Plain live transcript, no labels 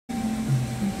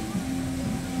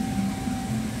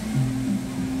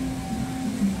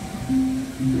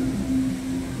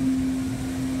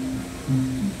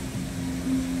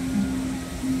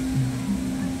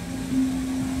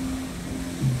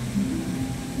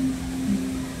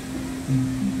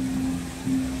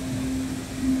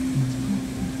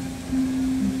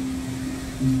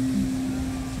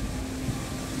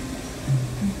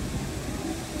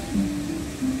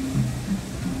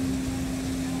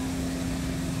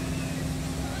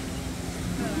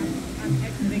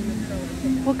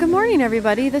Well, good morning,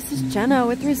 everybody. This is Jenna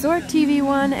with Resort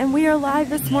TV1, and we are live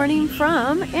this morning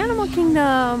from Animal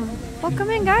Kingdom. Welcome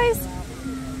in, guys.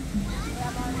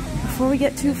 Before we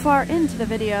get too far into the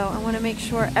video, I want to make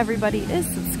sure everybody is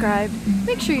subscribed.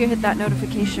 Make sure you hit that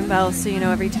notification bell so you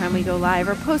know every time we go live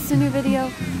or post a new video.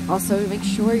 Also, make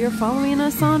sure you're following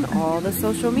us on all the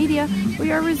social media.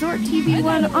 We are Resort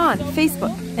TV1 on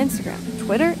Facebook, Instagram,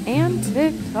 Twitter, and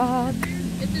TikTok.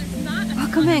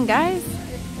 Welcome in, guys.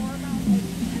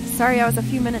 Sorry I was a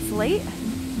few minutes late.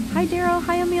 Hi Daryl,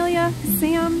 hi Amelia,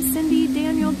 Sam, Cindy,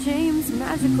 Daniel, James,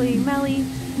 Magically, Melly,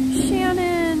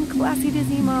 Shannon, Classy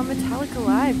Disney Mom, Metallica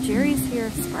Live, Jerry's here,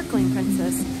 Sparkling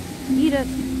Princess, Edith,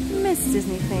 Miss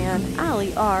Disney Fan,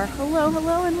 Ali R, hello,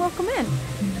 hello, and welcome in.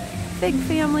 Big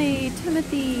Family,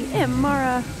 Timothy, M,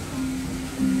 Mara,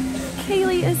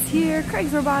 Kaylee is here,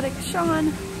 Craig's Robotic,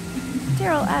 Sean,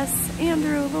 Daryl S,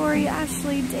 Andrew, Lori,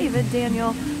 Ashley, David,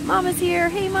 Daniel, Mom is here.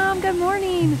 Hey Mom, good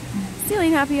morning.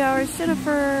 Stealing Happy Hours,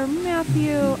 Jennifer,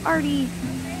 Matthew, Artie,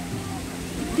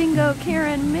 Dingo,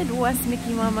 Karen, Midwest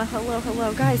Mickey Mama. Hello,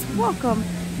 hello. Guys, welcome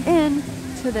in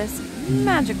to this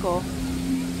magical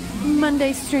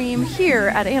Monday stream here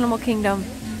at Animal Kingdom.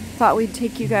 Thought we'd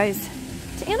take you guys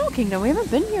to Animal Kingdom. We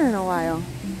haven't been here in a while.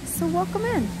 So welcome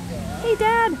in. Hey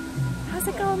Dad, how's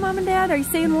it going, Mom and Dad? Are you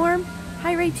staying warm?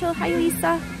 Hi Rachel, hi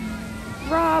Lisa,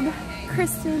 Rob,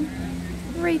 Kristen,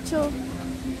 Rachel.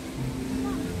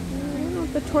 I don't know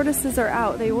if the tortoises are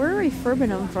out. They were refurbing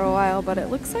them for a while, but it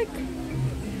looks like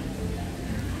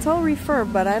it's all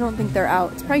refurb, but I don't think they're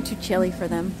out. It's probably too chilly for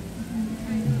them.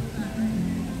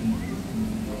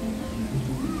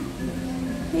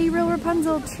 Hey Real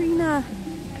Rapunzel, Trina,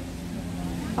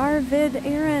 Arvid,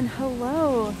 Aaron,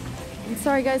 hello. I'm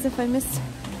sorry guys if I missed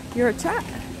your chat.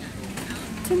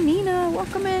 To Nina,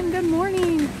 welcome in, good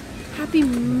morning. Happy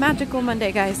magical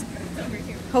Monday, guys.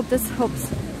 Hope this helps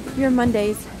your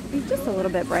Mondays be just a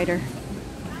little bit brighter.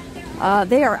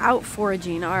 They are out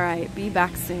foraging. All right, be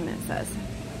back soon, it says.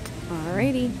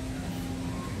 Alrighty.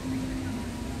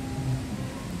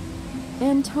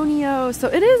 Antonio, so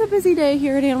it is a busy day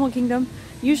here at Animal Kingdom.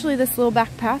 Usually this little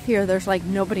back path here, there's like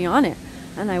nobody on it.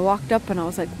 And I walked up and I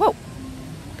was like, whoa,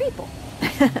 people.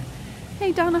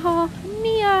 Hey Donna Hall,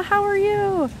 Nia, how are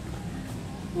you?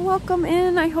 Welcome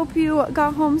in. I hope you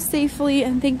got home safely,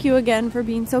 and thank you again for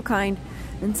being so kind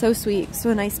and so sweet.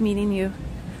 So nice meeting you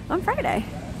on Friday.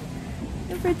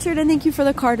 And Richard, and thank you for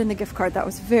the card and the gift card. That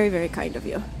was very, very kind of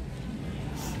you.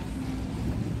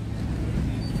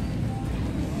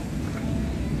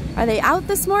 Are they out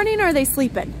this morning or are they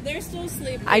sleeping? They're still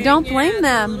sleeping. I don't blame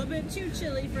them. It's a little bit too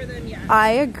chilly for them yet. I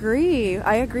agree.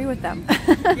 I agree with them.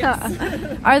 Yes.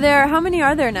 How many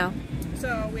are there now?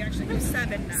 So we actually have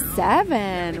 7 now.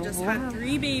 7? We just wow. had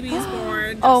 3 babies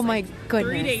born. Oh my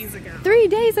goodness. 3 days ago. 3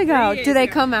 days ago. 3 days Do they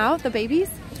ago. come out, the babies?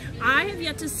 I have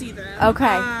yet to see them.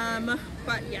 Okay.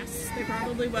 But yes, they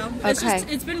probably will. Okay. It's just,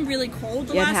 it's been really cold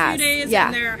the last few days, yeah.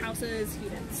 and their house is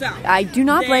heated. So I do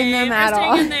not blame them at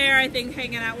all. They're in there, I think,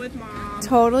 hanging out with Mom.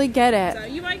 Totally get it. So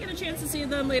you might get a chance to see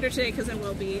them later today because it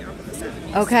will be up in the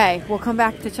 70s. Okay, we'll come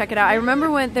back to check it out. I remember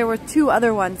when there were 2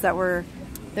 other ones that were,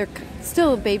 they're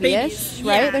still babyish,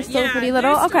 right? Yeah, they're still yeah. pretty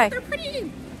little. Okay. They're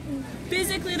pretty.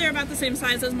 Physically, they're about the same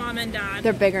size as Mom and Dad.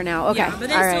 They're bigger now. Okay. Yeah, but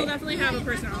they all still right. definitely have a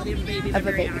personality of a baby. They're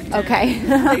very active. Okay.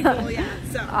 Playful, yeah.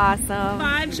 So Awesome.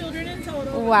 5 children in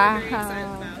total. Wow. We're very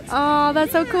excited about. Oh,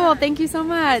 that's so cool. Thank you so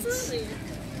much. Absolutely.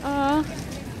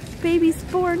 Baby's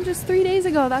born just 3 days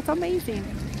ago. That's amazing.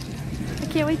 I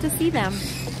can't wait to see them.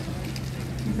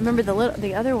 I remember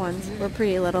the other ones were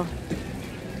pretty little.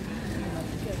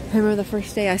 I remember the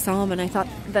first day I saw them and I thought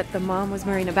that the mom was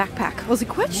wearing a backpack. I was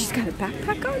like, what? She's got a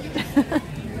backpack on?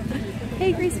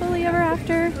 Hey, Gracefully Ever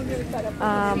After.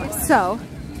 So,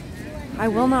 I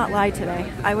will not lie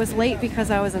today. I was late because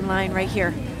I was in line right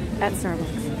here at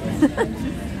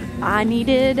Starbucks. I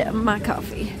needed my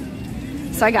coffee.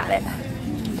 So I got it.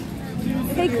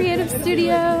 Hey, Creative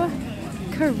Studio.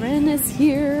 Corinne is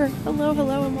here. Hello,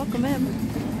 hello, and welcome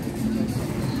in.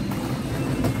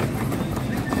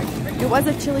 It was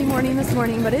a chilly morning this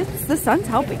morning, but the sun's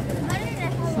helping.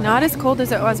 It's not as cold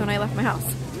as it was when I left my house.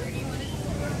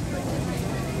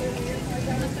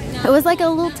 It was like a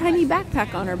little tiny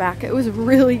backpack on her back. It was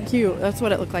really cute. That's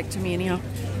what it looked like to me anyhow.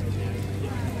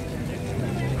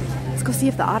 Let's go see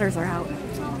if the otters are out.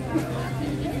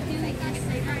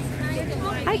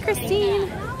 Hi, Christine.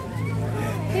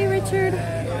 Hey, Richard.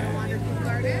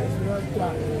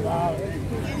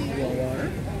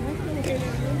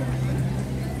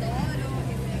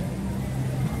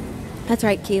 That's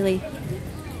right, Keely.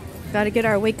 Gotta get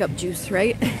our wake-up juice,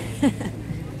 right?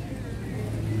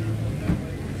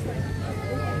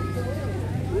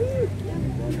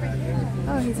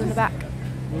 He's in the back.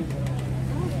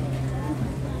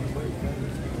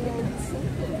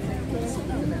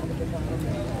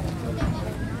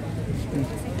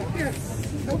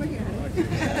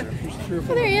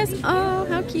 Oh, there he is. Oh,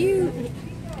 how cute.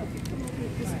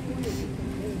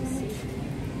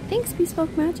 Thanks,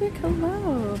 Bespoke Magic.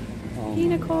 Hello. Hey,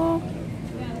 Nicole.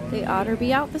 They ought to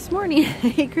be out this morning.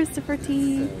 Hey, Christopher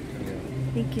T.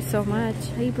 Thank you so much.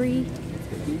 Hey, Bree.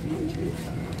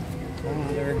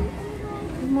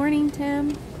 Good morning,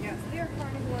 Tim.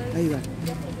 How you doing?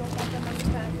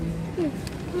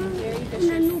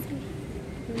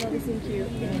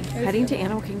 Heading to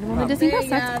Animal Kingdom on the Disney Bus.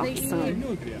 That's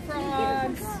awesome.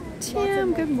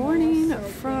 Tim, good morning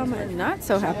from not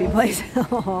so happy place.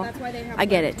 I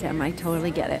get it, Tim. I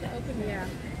totally get it.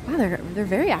 Wow, they're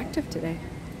very active today.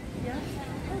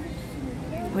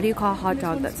 What do you call a hot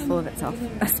dog that's full of itself?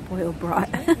 A spoiled brat.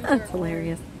 That's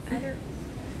hilarious.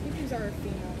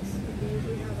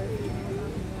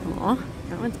 Aw,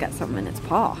 that one's got something in its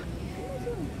paw.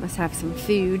 Must have some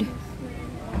food.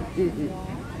 I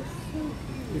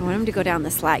want him to go down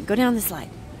the slide. Go down the slide.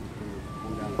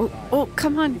 Oh,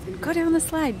 come on. Go down the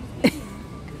slide.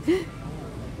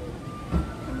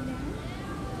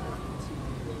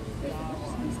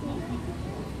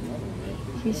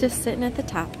 He's just sitting at the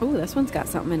top. Oh, this one's got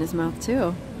something in his mouth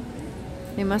too.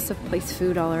 They must have placed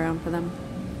food all around for them.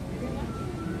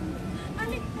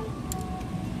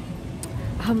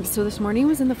 So this morning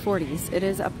was in the 40s. It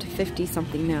is up to 50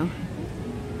 something now.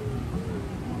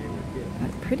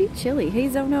 But pretty chilly. Hey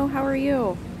Zono, how are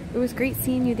you? It was great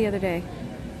seeing you the other day.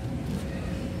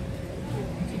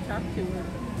 Did you talk to her?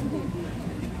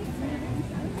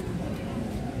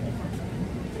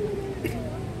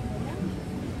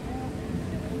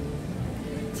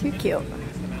 Too cute.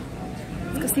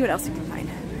 Let's go see what else we can find.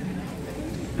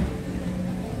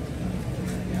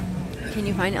 Can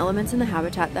you find elements in the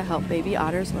habitat that help baby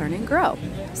otters learn and grow?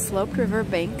 Sloped river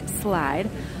bank slide,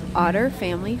 otter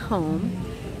family home,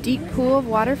 deep pool of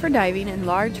water for diving, and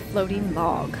large floating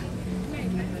log.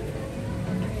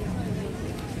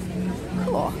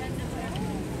 Cool.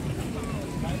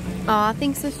 Aw,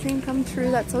 thanks this dream come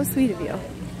true. That's so sweet of you.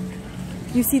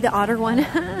 You see the otter one?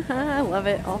 I love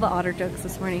it. All the otter jokes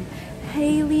this morning.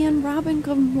 Hey, Lee and Robin,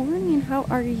 good morning. How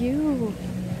are you?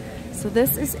 So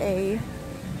this is a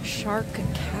shark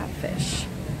catfish.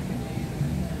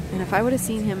 And if I would have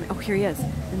seen him, oh, here he is,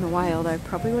 in the wild, I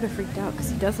probably would have freaked out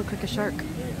because he does look like a shark.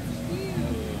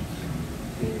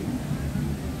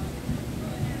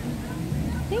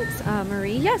 Thanks,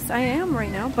 Marie. Yes, I am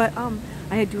right now, but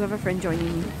I do have a friend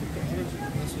joining me.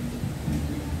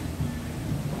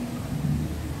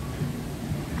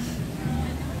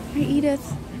 Hi,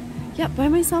 Edith. Yep, by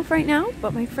myself right now,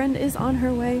 but my friend is on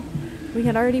her way. We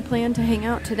had already planned to hang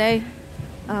out today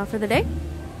for the day,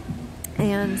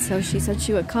 and so she said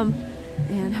she would come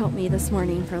and help me this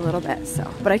morning for a little bit. So,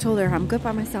 but I told her I'm good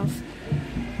by myself,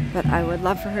 but I would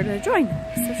love for her to join,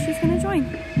 so she's gonna join.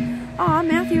 Aw,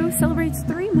 Matthew celebrates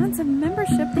 3 months of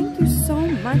membership. Thank you so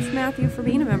much, Matthew, for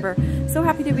being a member. So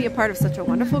happy to be a part of such a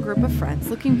wonderful group of friends.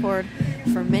 Looking forward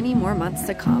for many more months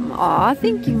to come. Aw,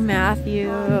 thank you, Matthew.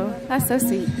 That's so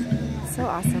sweet. So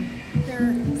awesome.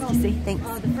 Say thanks.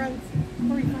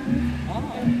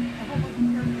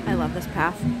 I love this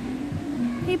path.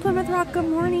 Hey, Plymouth Rock, good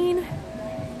morning.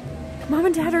 Mom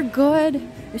and Dad are good.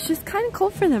 It's just kind of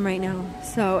cold for them right now.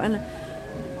 So, and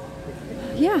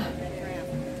yeah,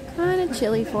 kind of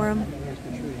chilly for them.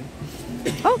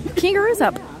 Oh, kangaroo's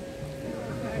up.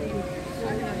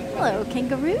 Hello,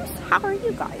 kangaroos. How are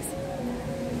you guys?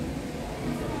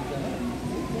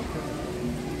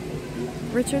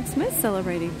 Richard Smith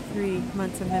celebrating 3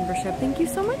 months of membership. Thank you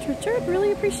so much, Richard.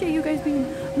 Really appreciate you guys being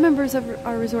members of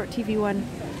our Resort TV 1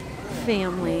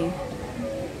 family.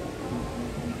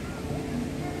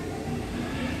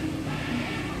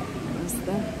 There's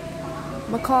the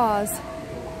macaws.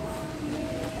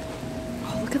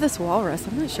 Oh, look at this walrus.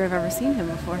 I'm not sure I've ever seen him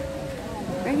before.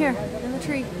 Right here in the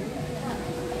tree.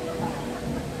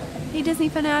 Hey, Disney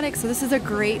fanatics. So this is a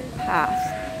great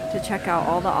path to check out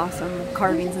all the awesome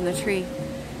carvings in the tree.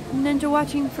 Ninja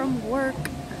watching from work.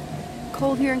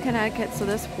 Cold here in Connecticut, so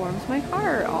this warms my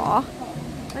heart. Aw,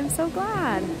 I'm so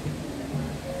glad.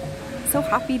 So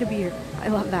happy to be here. I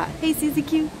love that. Hey,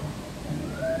 CZQ.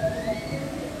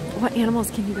 What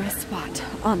animals can you guys spot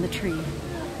on the tree?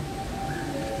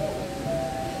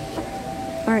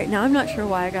 All right, now I'm not sure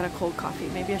why I got a cold coffee.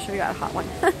 Maybe I should have got a hot one.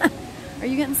 Are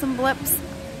you getting some blips?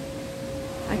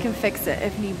 I can fix it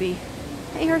if need be.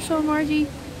 Hey, Herschel and Margie.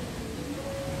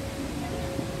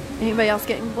 Anybody else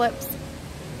getting blips?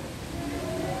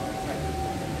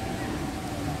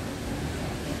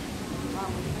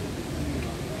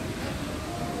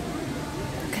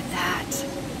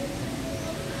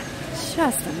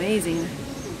 Just amazing.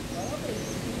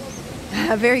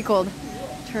 Very cold.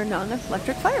 Turned on the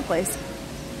electric fireplace.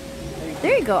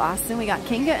 There you go, Austin. We got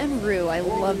Kinga and Rue. I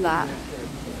love that.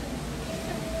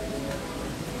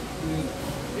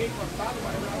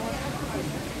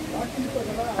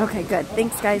 Okay, good.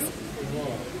 Thanks, guys.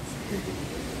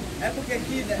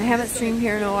 I haven't streamed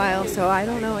here in a while, so I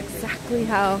don't know exactly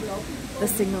how the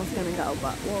signal's gonna go,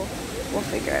 but we'll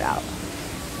figure it out.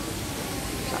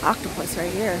 There's an octopus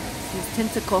right here. His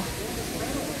tentacle.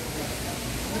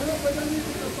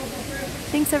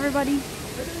 Thanks, everybody.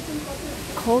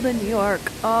 Cold in New York.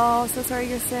 Oh, so sorry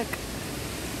you're sick.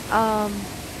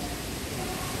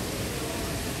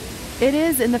 It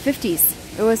is in the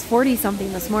 50s. It was 40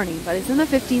 something this morning, but it's in the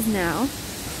 50s now.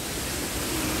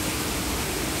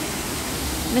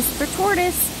 Mr.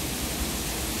 Tortoise.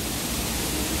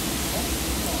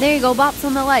 There you go, bops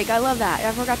on the like. I love that.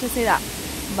 I forgot to say that.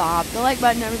 Bop the like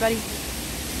button, everybody.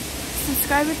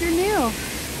 Subscribe if you're new.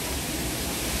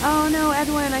 Oh no,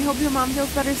 Edwin, I hope your mom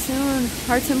feels better soon.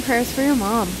 Hearts and prayers for your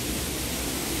mom.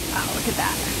 Wow, look at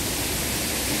that.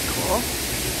 Cool.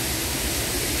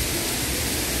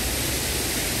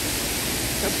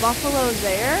 The buffalo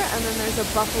there, and then there's a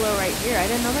buffalo right here. I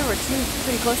didn't know there were two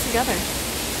pretty close together.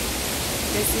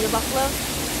 You guys see the buffalo?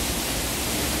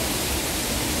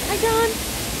 Hi, John.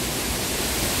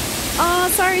 Oh,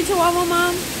 sorry, Chihuahua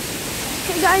Mom.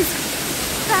 Hey, guys.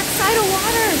 Backside of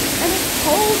water, and it's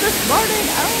cold this morning.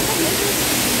 Oh, my goodness.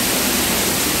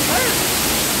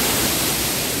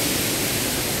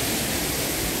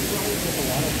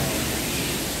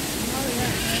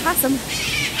 Awesome.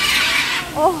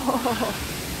 Oh.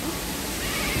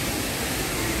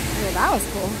 Yeah, that was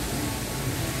cool.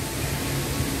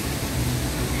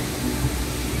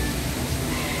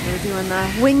 We're doing the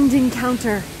winged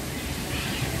encounter.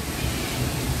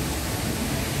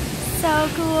 So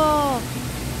cool.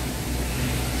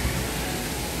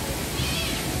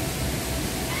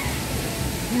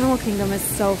 Animal Kingdom is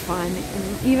so fun.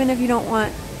 And even if you don't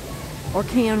want or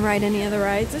can ride any of the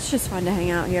rides, it's just fun to hang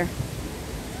out here.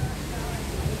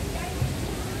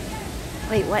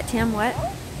 Wait, what, Tim? What?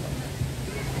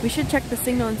 We should check the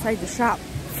signal inside the shop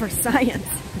for science.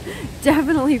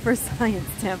 Definitely for science,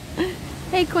 Tim.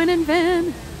 Hey, Quinn and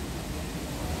Finn.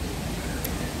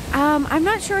 I'm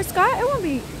not sure, Scott. It won't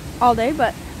be all day,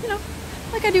 but, you know,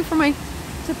 like I do for my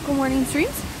typical morning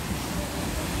streams.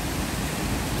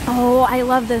 Oh, I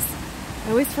love this. I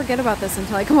always forget about this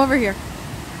until I come over here.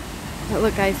 But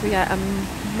look, guys, we got a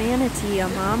manatee, a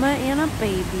mama, and a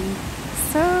baby.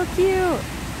 So cute.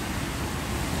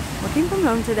 Working from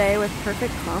home today with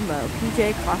perfect combo.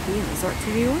 PJ, coffee, and Resort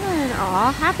TV 1.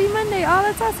 Aw, happy Monday. Oh,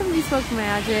 that's awesome. Bespoke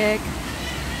Magic.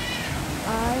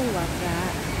 I love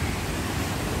that.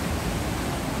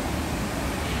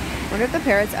 Wonder if the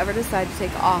parrots ever decide to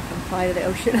take off and fly to the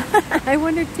ocean. I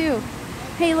wonder too.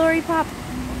 Hey, Lori Pop.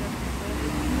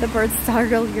 The birds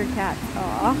startled your cat.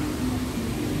 Aw.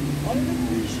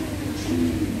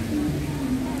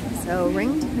 So,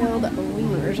 ring-tailed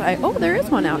lemurs. Oh, there is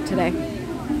one out today.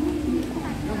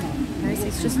 Nice,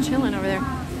 he's just chilling over there.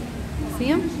 See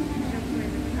him?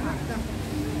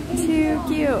 Too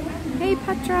cute. Hey,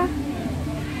 Petra.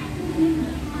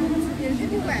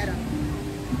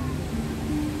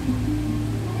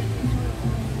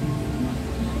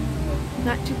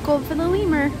 Not too cold for the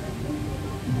lemur.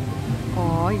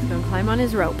 Oh, he's gonna climb on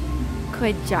his rope.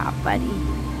 Good job, buddy.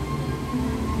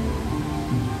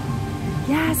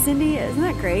 Yeah, Cindy, isn't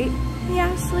that great? Hey,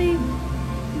 Ashley.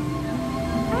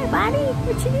 Hi, buddy.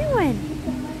 What you doing?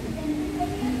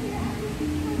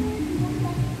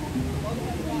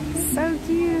 So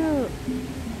cute.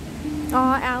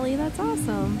 Aw, Allie, that's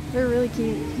awesome. They're really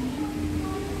cute.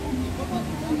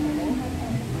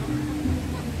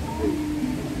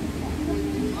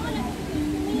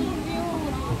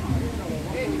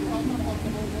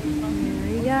 There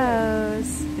he goes.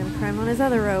 Gonna climb on his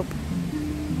other rope.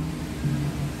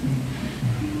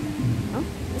 Oh,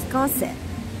 just gonna sit.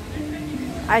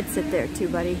 I'd sit there too,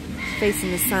 buddy.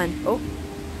 Facing the sun. Oh.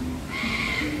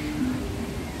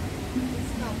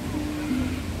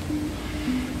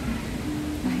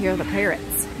 I hear the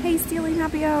parrots. Hey, stealing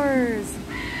happy hours.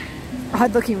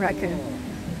 Odd looking raccoon.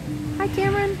 Hi,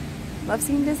 Cameron. Love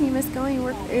seeing Disney. Miss going.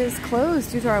 Work is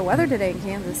closed due to our weather today in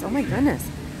Kansas. Oh my goodness.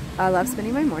 I love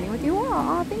spending my morning with you all.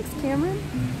 Aw, thanks, Cameron.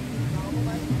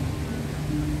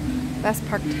 Best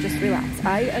park to just relax.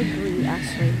 I agree,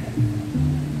 Ashley.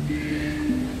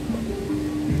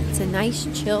 It's a nice,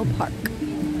 chill park.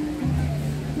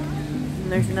 And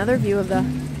there's another view of the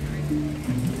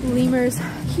lemurs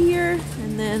here,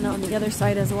 and then on the other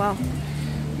side as well.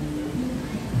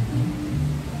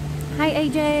 Hi,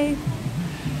 AJ.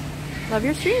 Love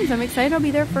your streams. I'm excited. I'll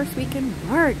be there first week in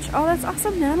March. Oh, that's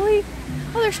awesome, Natalie.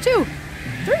 Oh, there's 2.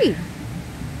 3.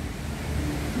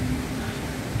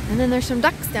 And then there's some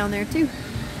ducks down there too.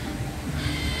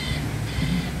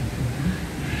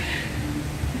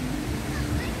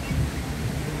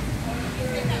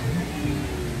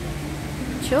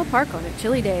 Chill park on a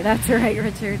chilly day. That's right,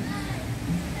 Richard.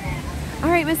 All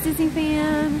right, Miss Disney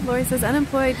fan. Lori says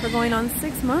unemployed for going on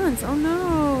 6 months. Oh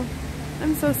no.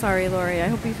 I'm so sorry, Lori. I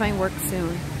hope you find work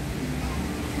soon.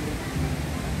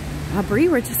 Bree,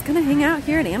 we're just gonna hang out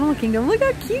here at Animal Kingdom. Look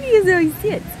how cute he is there. He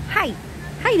sits. Hi.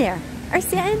 Hi there. Are you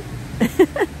sitting?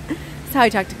 That's how I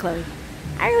talk to Chloe.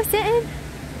 Are you sitting?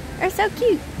 You're so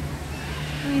cute.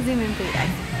 Let me zoom in for you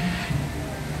guys.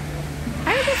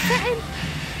 Are you just sitting?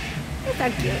 You're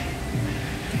so cute.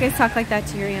 You guys talk like that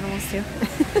to your animals too?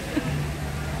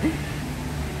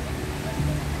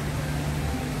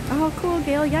 Oh, cool,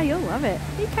 Gail. Yeah, you'll love it.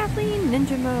 Hey, Kathleen.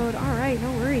 Ninja mode. All right,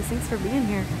 no worries. Thanks for being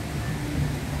here.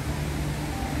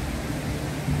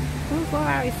 Who's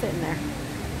always sitting there?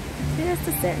 Just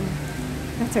a sitting.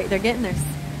 That's right. They're getting their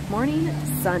morning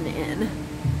sun in.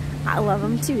 I love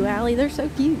them too, Allie. They're so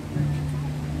cute.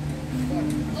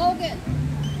 All good.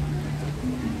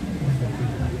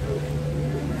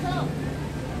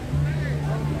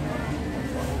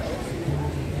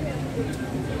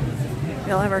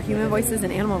 We all have our human voices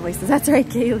and animal voices. That's right,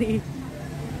 Kaylee.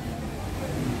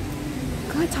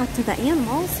 Go talk to the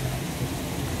animals.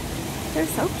 They're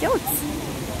so cute.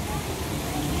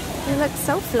 They look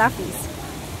so fluffy.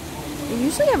 They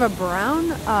usually have a brown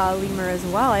lemur as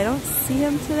well. I don't see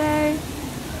him today.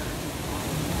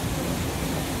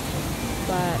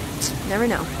 But never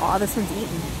know. Oh, this one's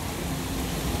eaten.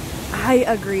 I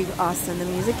agree, Austin. The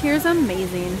music here is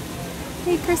amazing.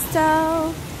 Hey,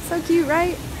 Christelle. So cute,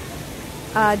 right?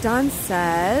 Dawn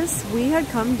says, we had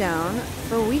come down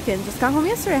for a weekend. Just got home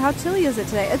yesterday. How chilly is it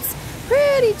today? It's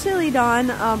pretty chilly, Dawn,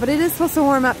 but it is supposed to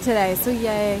warm up today, so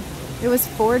yay. It was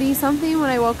 40 something when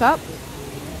I woke up.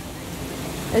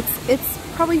 It's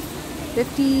probably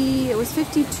 50, it was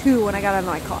 52 when I got out of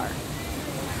my car.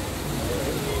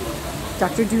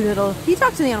 Dr. Doolittle, he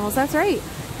talked to the animals, that's right.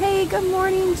 Hey, good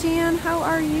morning, Jan, how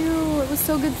are you? It was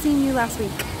so good seeing you last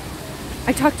week.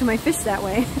 I talked to my fish that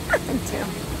way, too.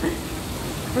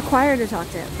 Required to talk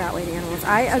to that way to animals.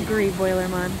 I agree,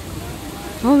 Boilerman.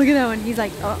 Oh, look at that one. He's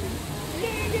like, oh.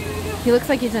 He looks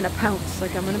like he's in a pounce.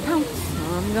 Like, I'm gonna pounce.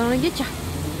 I'm gonna get ya.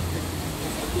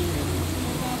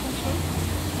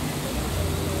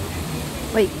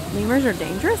 Wait, lemurs are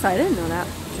dangerous? I didn't know that,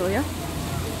 Julia.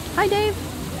 Hi, Dave.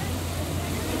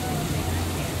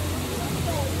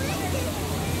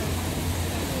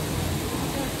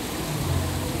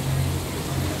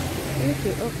 Thank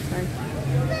you. Oh, sorry.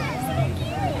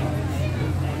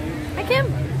 Hi, Kim.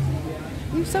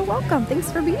 You're so welcome.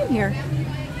 Thanks for being here.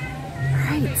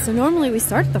 Alright, so normally we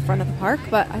start at the front of the park,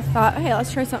 but I thought, hey,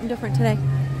 let's try something different today.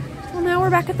 Well, now we're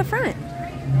back at the front.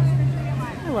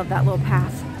 I love that little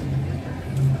path.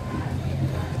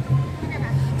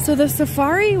 So the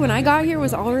safari, when I got here,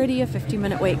 was already a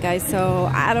 50-minute wait, guys, so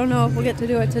I don't know if we'll get to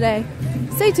do it today.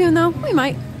 Stay tuned, though. We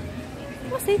might.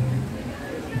 We'll see.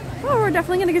 Well, we're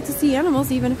definitely going to get to see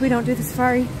animals, even if we don't do the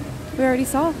safari. We already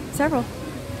saw several.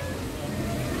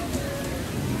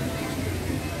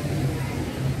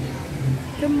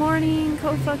 Good morning,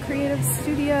 Kofa Creative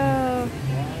Studio.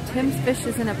 Tim's fish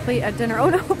is in a plate at dinner. Oh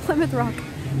no, Plymouth Rock.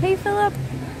 Hey, Philip.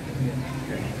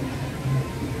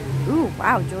 Ooh,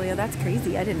 wow, Julia, that's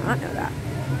crazy. I did not know that.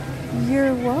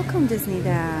 You're welcome, Disney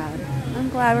Dad. I'm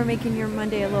glad we're making your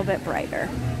Monday a little bit brighter.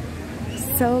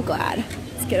 So glad.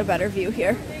 Let's get a better view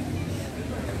here.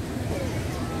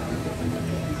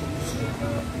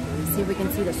 See if we can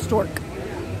see the stork.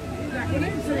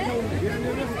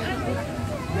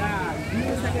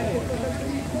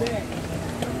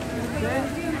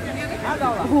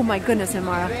 Oh my goodness,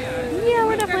 Amara. Yeah,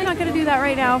 we're definitely not going to do that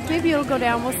right now. Maybe it'll go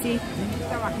down. We'll see.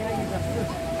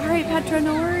 Alright, Petra,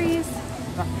 no worries.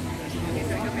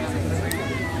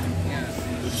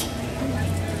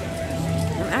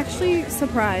 I'm actually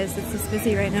surprised it's this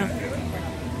busy right now.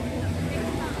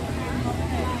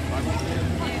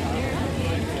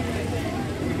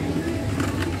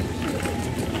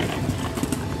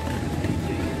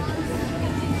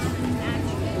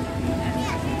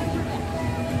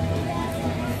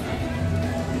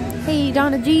 Hey,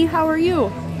 Donna G, how are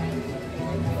you?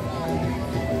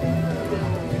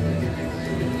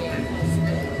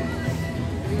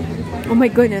 Oh my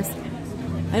goodness.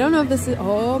 I don't know if this is,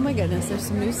 oh my goodness, there's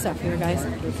some new stuff here, guys.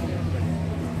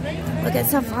 Look at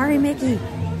Safari Mickey.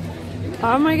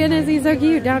 Oh my goodness, he's so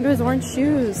cute, down to his orange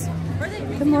shoes.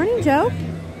 Good morning, Joe.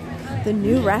 the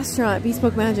new restaurant,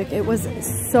 Bespoke Magic. It was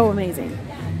so amazing.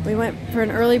 We went for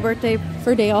an early birthday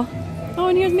for Dale. Oh,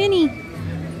 and here's Minnie.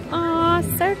 Aw,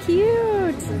 so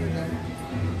cute.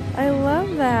 I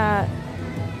love that.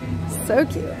 So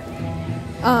cute.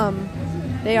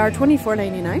 They are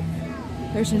 $24.99.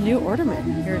 There's a new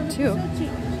ornament here too.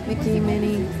 Mickey,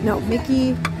 Minnie, no,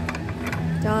 Mickey,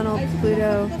 Donald,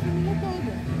 Pluto,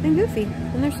 and Goofy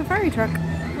in their safari truck.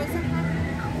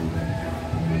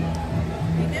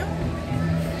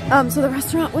 So the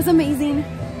restaurant was amazing.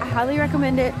 I highly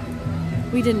recommend it.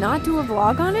 We did not do a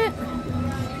vlog on it.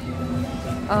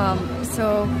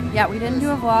 So yeah, we didn't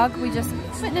do a vlog. We just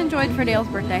went and enjoyed for Dale's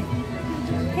birthday.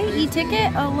 Hey,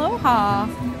 e-ticket, aloha.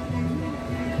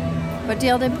 But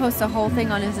Dale did post a whole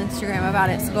thing on his Instagram about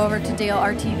it, so go over to Dale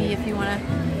RTV if you wanna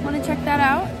check that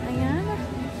out. And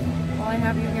while I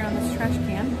have you here on this trash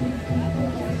can,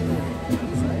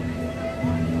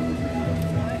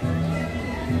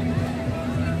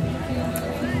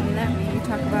 let me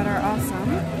talk about our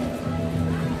awesome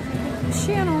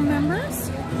channel members.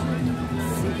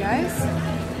 Let's see, guys.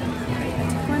 I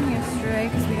took one yesterday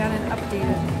because we got an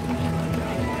updated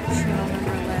channel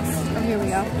member list. Oh, here we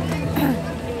go.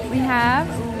 We have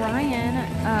Ryan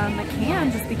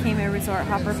McCann just became a Resort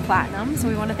Hopper Platinum, so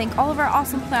we want to thank all of our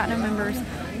awesome Platinum members: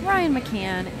 Ryan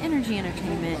McCann, Energy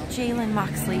Entertainment, Jalen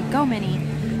Moxley, Go Mini,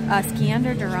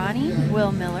 Skeander Durrani,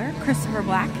 Will Miller, Christopher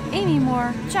Black, Amy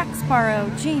Moore, Jack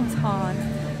Sparrow, James Hahn,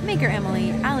 Maker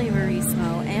Emily, Ali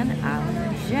Verismo, and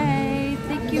Alan J.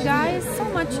 Thank you guys so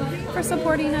much for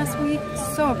supporting us. We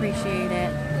so appreciate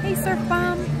it. Hey, Surf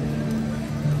Bomb.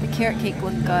 The carrot cake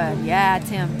looked good. Yeah,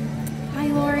 Tim. Hi,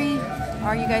 Lori. How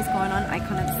are you guys going on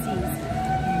Icon of the Seas?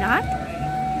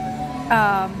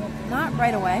 Not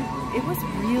right away. It was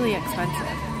really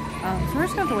expensive. So we're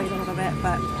just going to have to wait a little bit,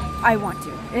 but I want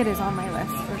to. It is on my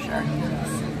list for sure.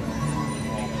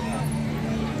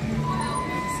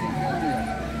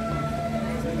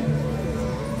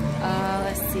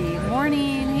 Let's see.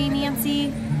 Morning. Hey,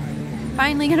 Nancy.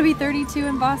 Finally going to be 32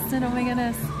 in Boston. Oh my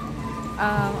goodness.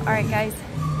 All right, guys.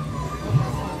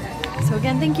 So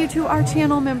again, thank you to our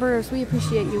channel members. We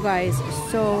appreciate you guys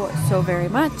so very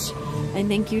much. And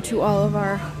thank you to all of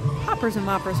our hoppers and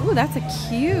moppers. Ooh, that's a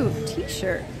cute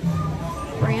t-shirt.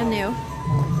 Brand new.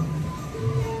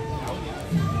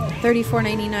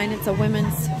 $34.99. It's a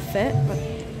women's fit, but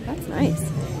that's nice.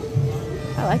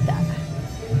 I like that.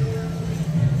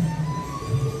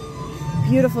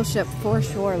 Beautiful ship for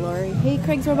sure, Lori. Hey,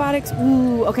 Craig's Robotics.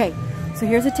 Ooh, okay. So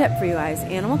here's a tip for you guys.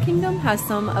 Animal Kingdom has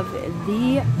some of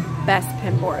the best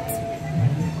pin boards.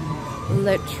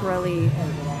 Literally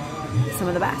some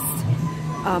of the best.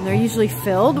 They're usually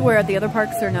filled, where at the other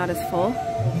parks they're not as full.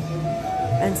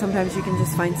 And sometimes you can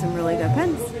just find some really good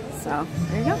pins. So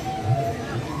there you go.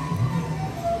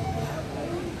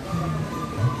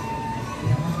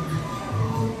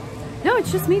 No,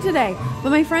 it's just me today. But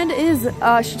my friend is,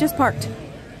 she just parked.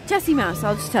 Jessie Mouse.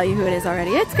 I'll just tell you who it is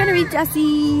already. It's gonna be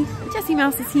Jessie. Jessie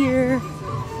Mouse is here.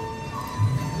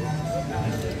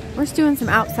 We're just doing some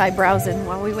outside browsing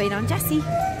while we wait on Jessie.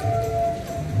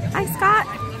 Hi, Scott.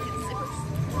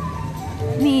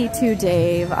 Me too,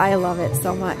 Dave. I love it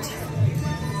so much.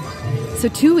 So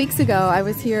 2 weeks ago, I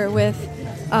was here with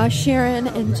Sharon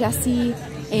and Jessie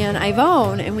and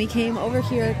Ivone, and we came over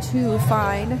here to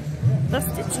find the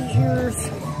Stitchy ears.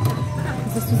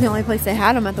 This was the only place they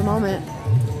had them at the moment,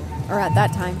 or at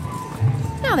that time.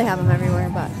 Now they have them everywhere,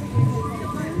 but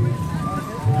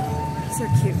these are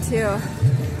cute too.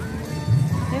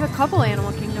 They have a couple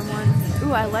Animal Kingdom ones.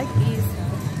 Ooh, I like these.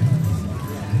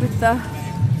 With the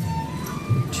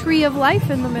tree of life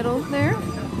in the middle there.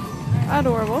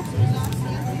 Adorable.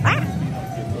 Ah!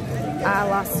 I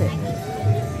lost it.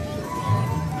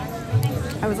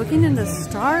 I was looking into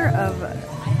Star of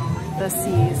the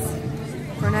Seas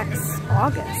for next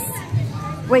August.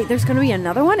 Wait, there's going to be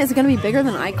another one? Is it going to be bigger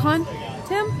than Icon,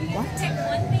 Tim? What?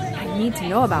 I need to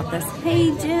know about this.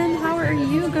 Hey, Jen, how are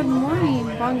you? Good morning.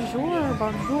 Bonjour,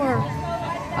 bonjour.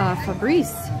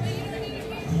 Fabrice.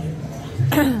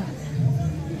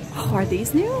 Oh, are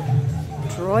these new?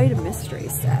 Droid Mystery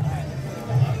Set.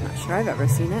 Not sure I've ever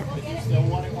seen it.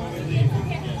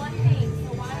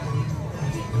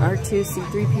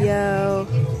 R2-C3PO,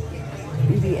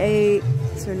 BB-8.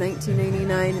 These are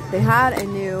 $19.99. They had a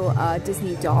new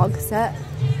Disney dog set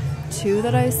too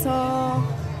that I saw.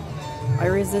 I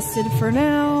resisted for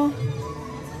now.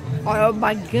 Oh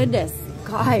my goodness,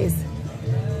 guys!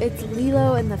 It's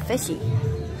Lilo and the Fishy.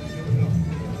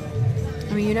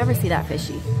 I mean, you never see that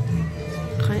fishy.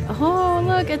 Oh,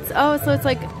 look, so it's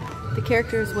like the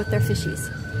characters with their fishies.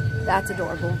 That's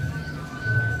adorable.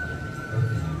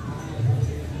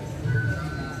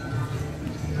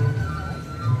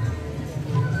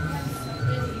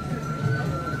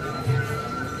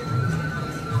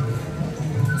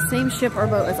 Same ship or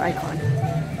boat as Icon.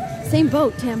 Same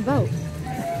boat, Tam, boat.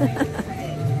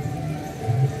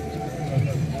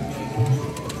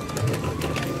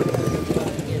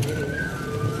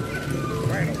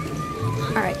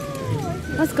 Alright,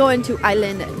 let's go into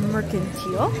Island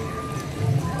Mercantile.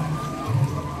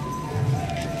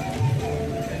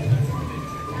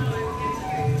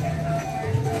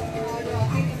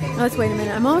 Let's wait a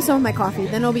minute. I'm almost done with my coffee.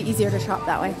 Then it'll be easier to shop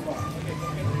that way.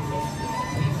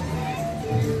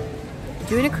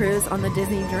 Doing a cruise on the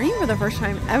Disney Dream for the first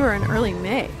time ever in early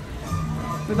May.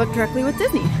 We booked directly with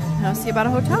Disney. I'll see about a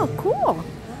hotel. Cool.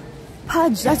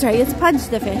 Pudge. That's right. It's Pudge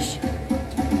the fish.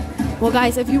 Well,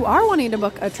 guys, if you are wanting to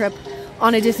book a trip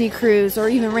on a Disney cruise or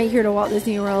even right here to Walt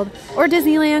Disney World or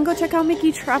Disneyland, go check out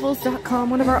MickeyTravels.com,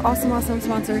 one of our awesome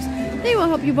sponsors. They will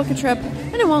help you book a trip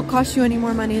and it won't cost you any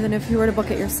more money than if you were to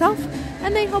book it yourself,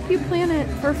 and they help you plan it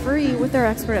for free with their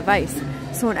expert advice.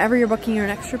 So whenever you're booking your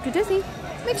next trip to Disney,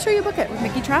 make sure you book it with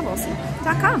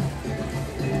MickeyTravels.com.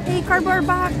 Hey, cardboard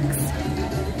box.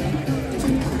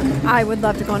 I would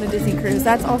love to go on a Disney cruise.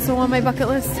 That's also on my bucket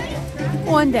list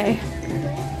one day.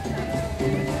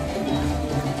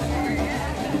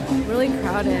 Really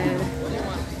crowded.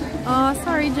 Oh,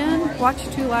 sorry, Jen. Watch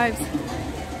 2 lives.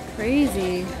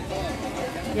 Crazy.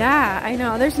 Yeah, I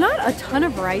know. There's not a ton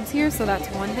of rides here, so that's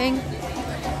one thing.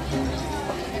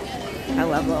 I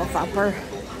love Little Thumper.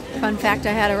 Fun fact,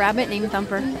 I had a rabbit named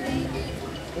Thumper.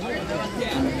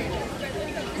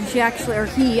 And she actually, or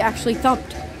he actually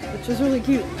thumped, which was really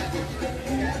cute.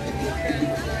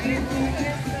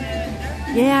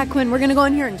 Yeah, Quinn, we're gonna go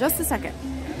in here in just a second.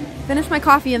 Finish my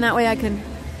coffee, and that way I can,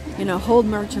 you know, hold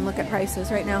merch and look at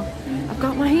prices right now. I've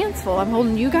got my hands full. I'm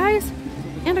holding you guys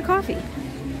and a coffee.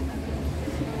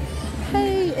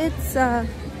 Hey, it's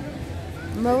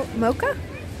Mocha?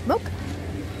 Let's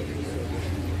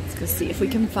go see if we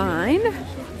can find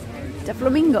the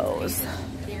flamingos.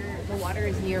 The water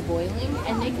is near boiling,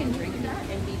 and they can drink that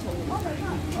and be told.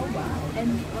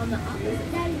 And on the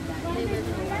opposite side of that, they live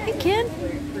in a Hey, Ken.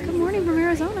 Good morning from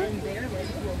Arizona.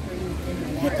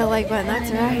 Hit the like button.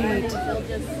 That's right.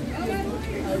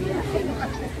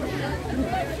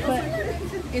 But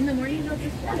in the morning, they'll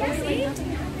just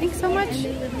Thanks so much,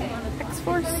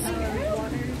 X-Force.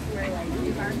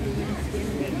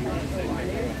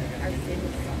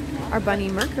 Our bunny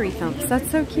Mercury thumps. That's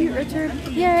so cute, Richard.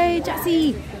 Yay,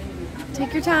 Jessie.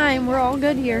 Take your time. We're all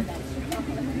good here.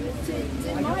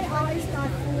 Did my eyes not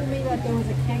fool me that there was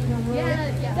a kangaroo?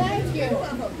 Yeah. Thank you.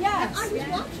 Yes. I was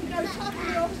watching. I was talking to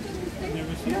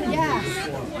Yes.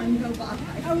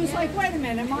 I was like, wait a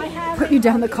minute. Am I having... Put you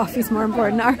down. The coffee's more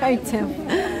important. All right, Tim.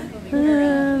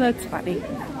 That's funny.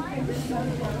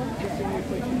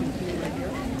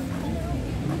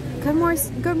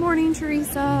 Good morning,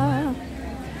 Teresa.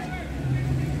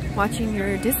 Watching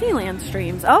your Disneyland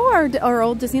streams. Oh, our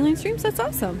old Disneyland streams? That's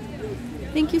awesome.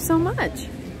 Thank you so much.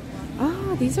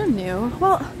 Oh, these are new.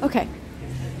 Well, okay.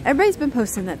 Everybody's been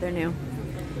posting that they're new.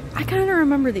 I kind of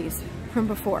remember these from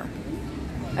before.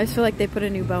 I just feel like they put a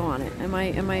new bow on it. Am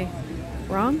I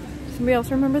wrong? Somebody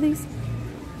else remember these?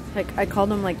 Like, I called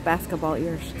them like basketball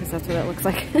ears because that's what it looks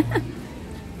like.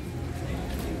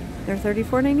 They're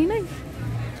 $34.99.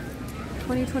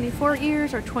 2024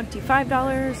 ears are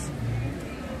 $25.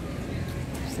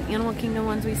 There's the Animal Kingdom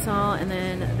ones we saw, and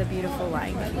then the beautiful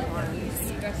Lion King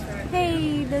ones.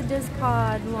 Hey, the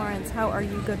Dispod Lawrence, how are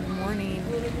you? Good morning.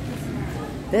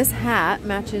 This hat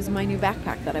matches my new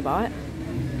backpack that I bought.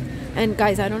 And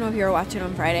guys, I don't know if you were watching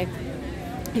on Friday.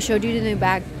 I showed you the new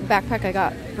backpack I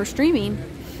got for streaming.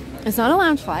 It's not a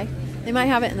Loungefly. They might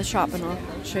have it in the shop, and I'll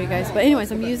show you guys. But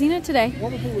anyways, I'm using it today,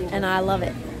 and I love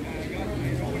it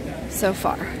so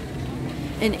far.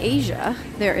 In Asia,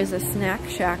 there is a snack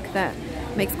shack that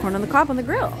makes corn on the cob on the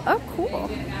grill. Oh, cool.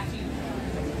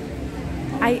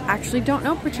 I actually don't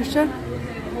know, Patricia.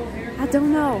 I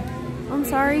don't know. I'm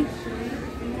sorry.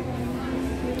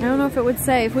 I don't know if it would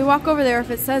say. If we walk over there,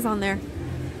 if it says on there,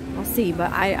 I'll see.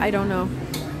 But I don't know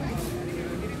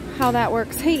how that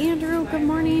works. Hey, Andrew. Good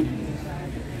morning.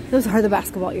 Those are the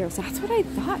basketball ears. That's what I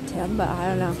thought, Tim. But I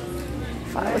don't know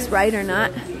if I was right or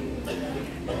not.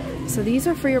 So these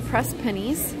are for your pressed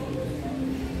pennies.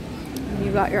 And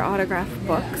you got your autograph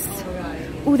books.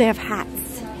 Ooh, they have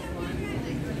hats.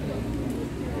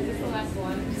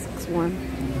 This looks warm.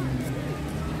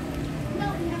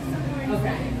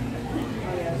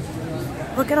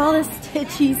 Look at all this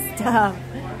stitchy stuff.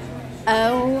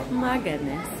 Oh my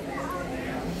goodness.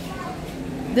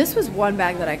 This was one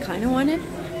bag that I kind of wanted.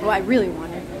 Well, I really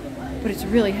wanted. But it's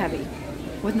really heavy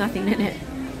with nothing in it.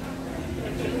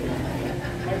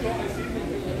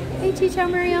 Hey, Teacher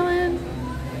Mary Ellen.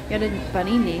 Got a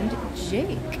bunny named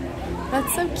Jake.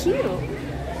 That's so cute.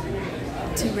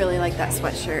 I do really like that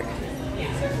sweatshirt.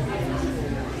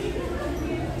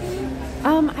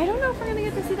 I don't know if we're gonna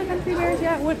get to see the country bears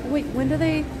yet. Wait, when do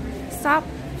they stop?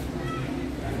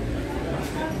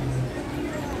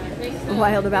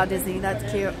 Wild About Disney, that's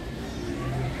cute.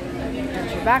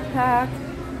 There's your backpack,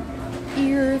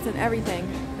 ears, and everything.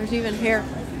 There's even hair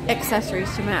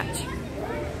accessories to match.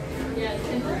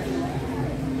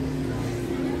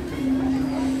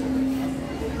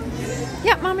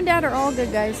 Yep, Mom and Dad are all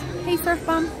good, guys. Hey, Surf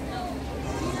Bum.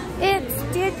 It's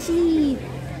Stitchy.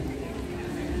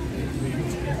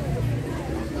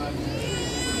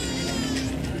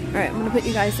 Alright, I'm going to put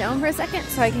you guys down for a second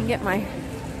so I can get my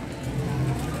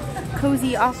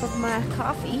cozy off of my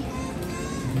coffee.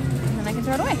 And then I can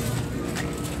throw it away.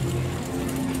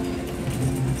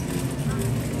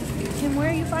 Kim, where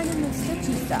are you finding the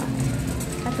Stitchy stuff?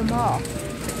 At the mall.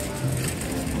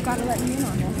 You've got to let me in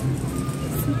on this.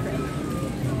 Secret.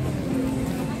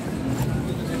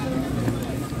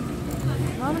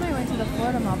 Mom and I went to the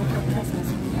Florida Mall before Christmas.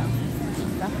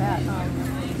 Got that.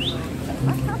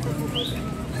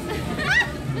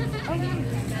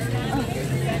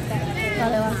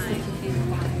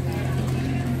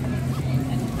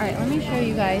 Alright, let me show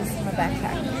you guys my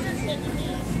backpack.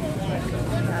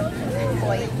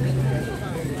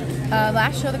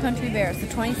 Last show the country bears, the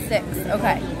 26th.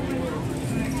 Okay.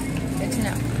 Good to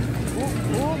know.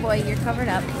 Oh boy, you're covered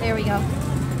up. There we go.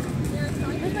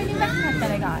 Here's my new backpack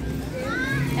that I got.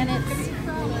 And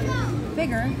it's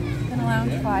bigger than a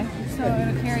lounge fly, so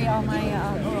it'll carry all my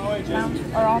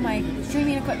all my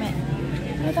streaming equipment.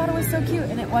 And I thought it was so cute,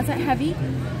 and it wasn't heavy,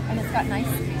 and it's got nice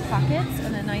pockets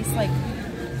and a nice like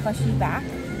plushy back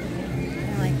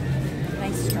and like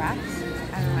nice straps.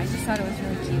 I don't know, I just thought it was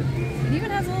really cute. It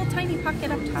even has a little tiny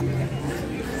pocket up top here.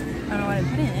 I don't know what I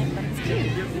put in it, but it's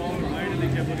cute.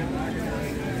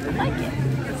 I like it.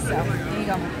 So there you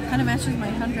go. Kind of matches my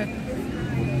 100th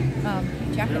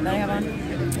jacket that I have on.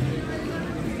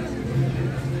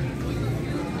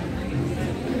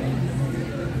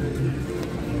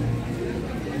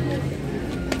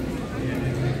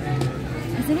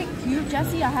 Isn't it cute,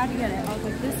 Jessie? I had to get it. I was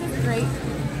like, this is great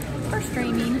for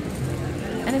streaming,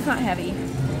 and it's not heavy.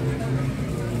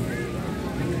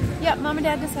 Yep, Mom and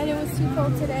Dad decided it was too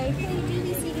cold today. Hey,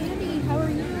 DVC Andy, how are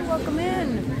you? Welcome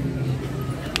in.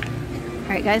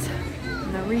 Alright, guys,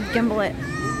 I'm gonna re-gimbal it.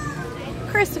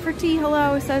 Christopher T,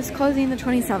 hello, says closing the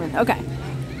 27th. Okay.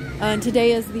 And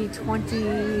today is the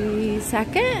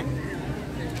 22nd.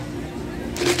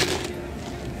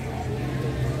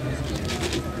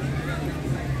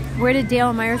 Where did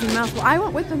Dale, Myers, and Mouse? Well, I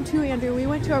went with them too, Andrew. We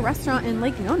went to a restaurant in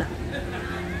Lake Nona.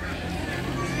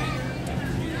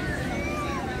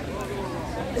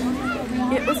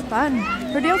 It was fun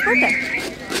for Dale's birthday.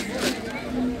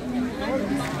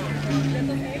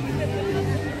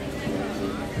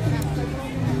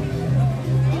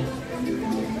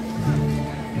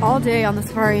 All day on the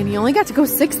safari, and you only got to go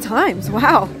 6 times.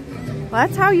 Wow. Well,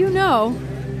 that's how you know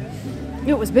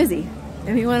it was busy.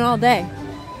 And we went all day.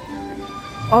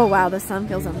 Oh wow, the sun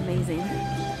feels amazing.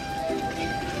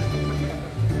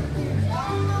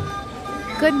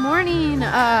 Good morning.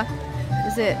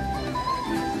 Is it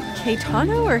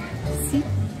Caetano or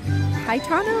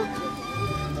Caetano?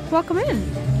 Welcome in.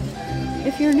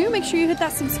 If you're new, make sure you hit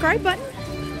that subscribe button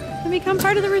and become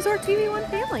part of the Resort TV1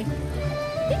 family.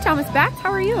 Hey Thomas Bax,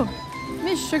 how are you?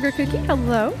 Miss Sugar Cookie,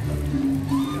 hello.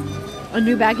 A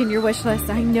new bag in your wish list.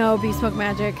 I know, Bespoke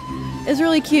Magic is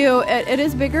really cute. It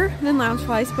is bigger than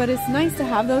Loungeflies, but it's nice to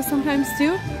have those sometimes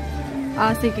too.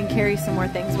 So you can carry some more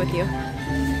things with you.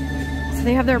 So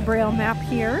they have their Braille map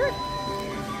here.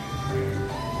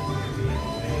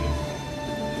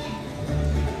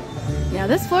 Yeah,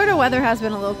 this Florida weather has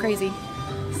been a little crazy.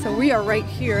 So we are right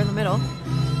here in the middle.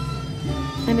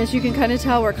 And as you can kind of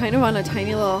tell, we're kind of on a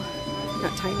tiny little,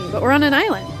 not tiny, but we're on an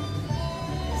island.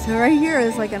 So right here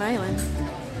is like an island.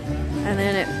 And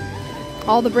then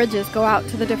all the bridges go out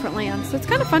to the different lands. So it's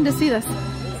kind of fun to see this.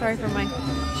 Sorry for my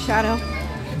shadow.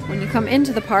 When you come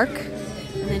into the park,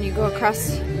 and then you go across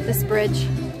this bridge.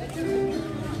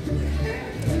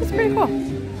 It's pretty cool.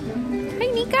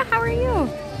 Hey Nika, how are you?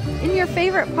 In your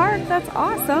favorite park? That's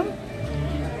awesome.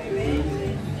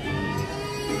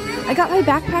 I got my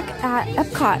backpack at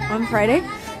Epcot on Friday.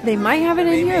 They might have it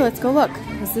in here. Let's go look.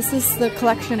 Because this is the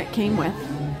collection it came with.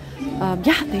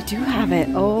 Yeah, they do have it.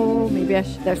 Oh, maybe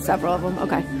there's several of them.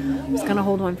 Okay. I was going to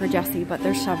hold one for Jessie, but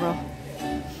there's several.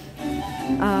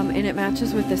 And it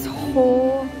matches with this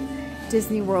whole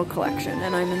Disney World collection.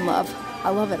 And I'm in love.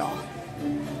 I love it all.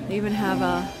 They even have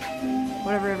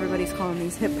whatever everybody's calling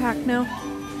these, hip pack now.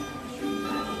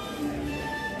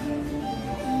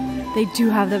 They do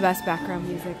have the best background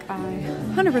music. I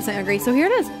 100% agree. So here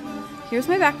it is. Here's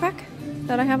my backpack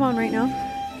that I have on right now.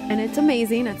 And it's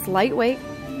amazing. It's lightweight.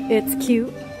 It's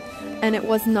cute. And it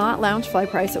was not Loungefly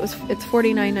price. It's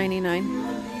 $49.99.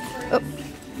 Oh,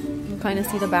 you can kind of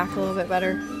see the back a little bit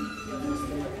better.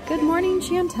 Good morning,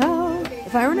 Chantel.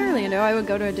 If I were in Orlando, I would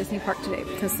go to a Disney park today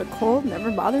because the cold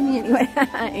never bothered me anyway.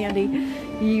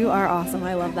 Andy, you are awesome.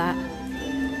 I love that.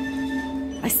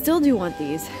 I still do want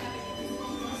these.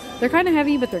 They're kind of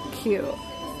heavy, but they're cute.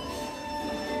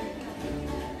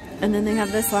 And then they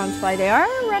have this Loungefly. They are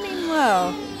running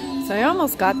low. So I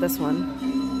almost got this one.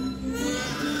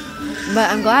 But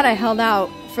I'm glad I held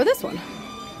out for this one.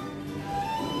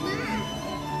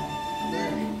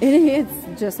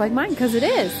 It's just like mine, because it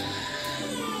is.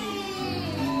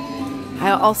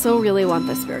 I also really want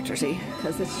this spirit jersey,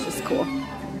 because it's just cool.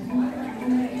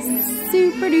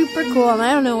 Super duper cool. And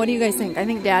I don't know, what do you guys think? I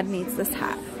think Dad needs this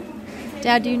hat.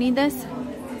 Dad, do you need this?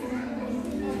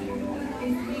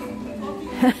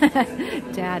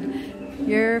 Dad,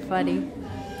 you're funny.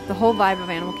 The whole vibe of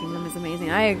Animal Kingdom is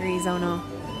amazing. I agree, Zono.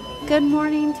 Good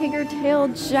morning, Tigger Tail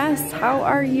Jess. How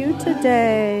are you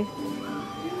today?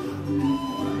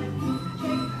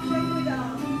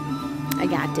 I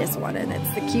got this one, and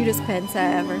it's the cutest pen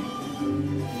set ever.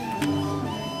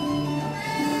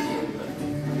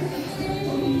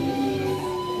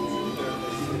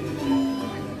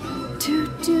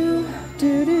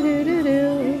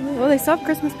 Oh, they still have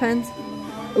Christmas pens.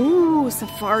 Ooh,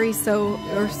 Safari so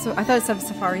I thought it said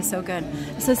Safari So Good.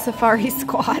 It says Safari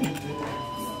Squad.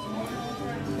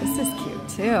 This is cute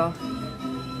too.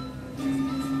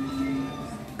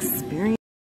 Experience.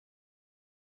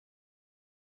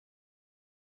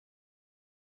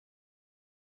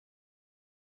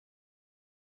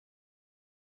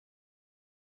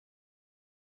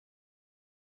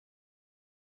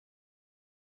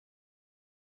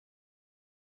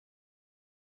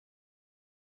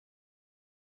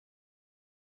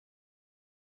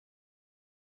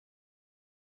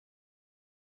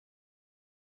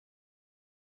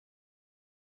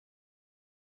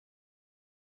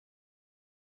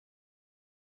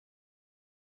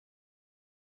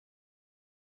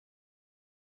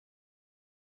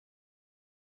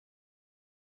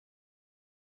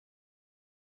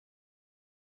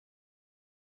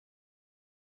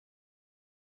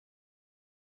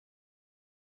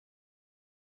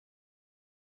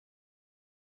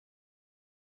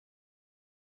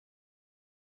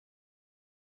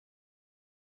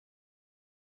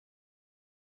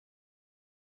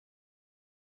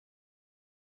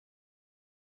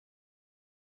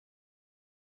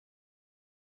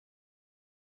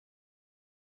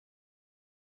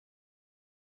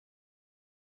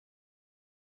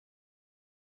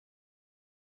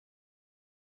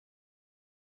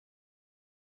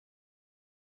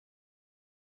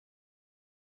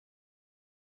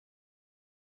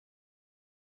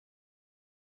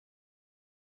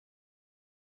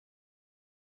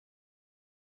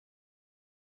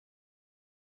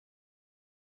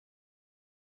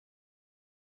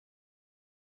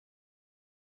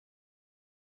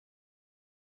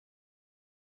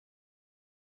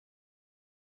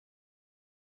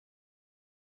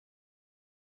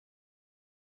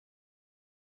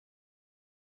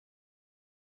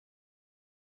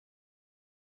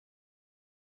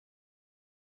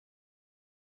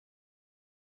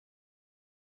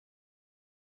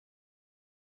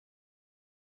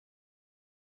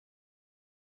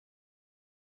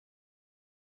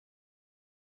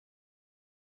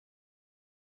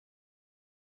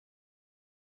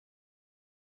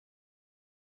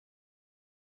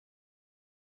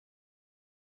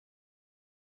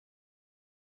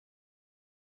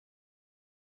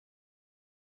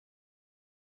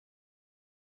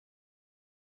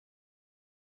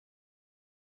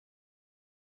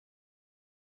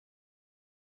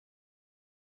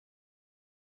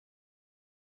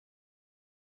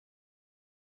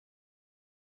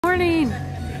 Morning.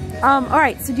 All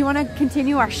right, so do you want to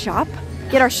continue our shop?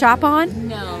 Get our shop on?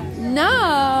 No. No.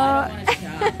 I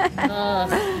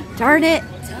Darn it.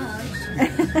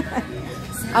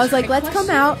 I was like, let's come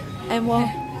out and we'll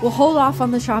hold off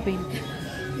on the shopping.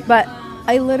 But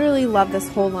I literally love this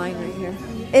whole line right here.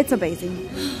 It's amazing.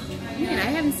 Man,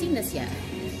 I haven't seen this yet.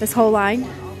 This whole line.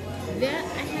 That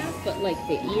I have, but like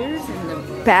the ears and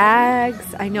the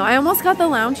bags. I know. I almost got the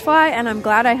Loungefly, and I'm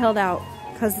glad I held out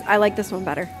because I like this one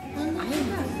better.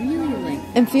 I really like.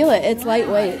 And feel it. It's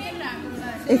lightweight.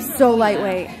 It's so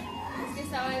lightweight.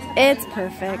 It's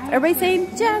perfect. Everybody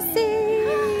saying Jessie.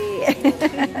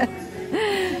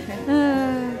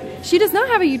 She does not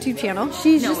have a YouTube channel.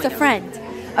 She's just a friend.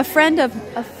 A friend of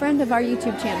our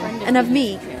YouTube channel and of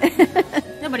me.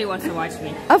 Nobody wants to watch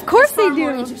me. Of course they Far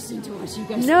more do. interesting to watch you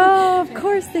guys. No, of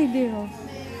course they do.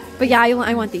 But yeah,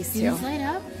 I want these Do too. these light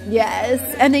up? Yes,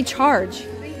 and they charge.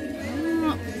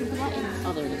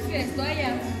 Oh, there it is.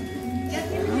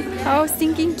 How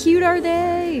stinking cute are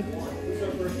they?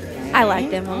 I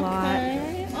like them a lot.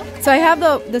 Okay. So I have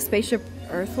the Spaceship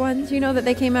Earth ones, you know, that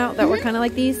they came out that were kind of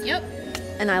like these. Yep.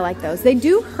 And I like those. They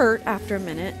do hurt after a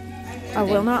minute. I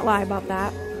will not lie about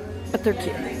that. But they're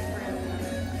cute.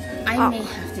 I may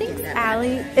have to get Thanks, that.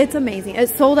 Allie. It's amazing.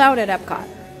 It's sold out at Epcot.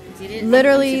 Did it?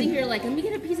 Literally. I'm sitting here like, let me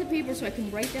get a piece of paper so I can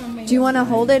write down my. Do you want to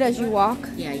hold it as you walk?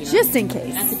 Yeah, you know. Just in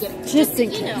case. That's a good. Just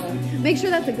in you case. know. Make sure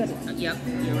that's a good one. Yep,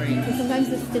 you're right. Because sometimes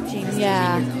the stitching. Is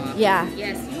Yeah. off. Yeah.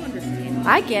 Yes, you understand.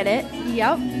 I get it.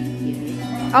 Yep.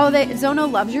 Oh,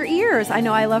 Zono loves your ears. I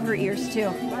know I love her ears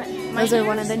too. Those are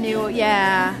one of the new,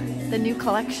 the new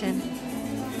collection.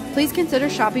 Please consider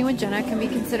shopping with Jenna. Can be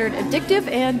considered addictive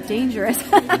and dangerous.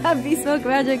 Bespoke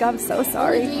Magic, I'm so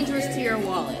sorry. Only dangerous to your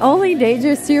wallet. Only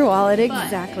dangerous to your wallet, But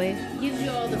exactly. gives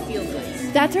you all the feel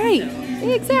goods. That's right.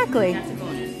 Exactly. That's a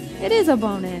bonus. It is a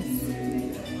bonus.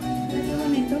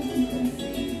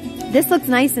 This looks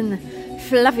nice and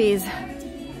fluffies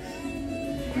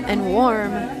and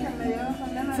warm.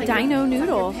 It's like Dino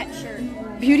noodle. Pet shirt.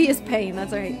 Beauty is pain,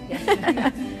 that's right.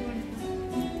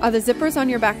 Are the zippers on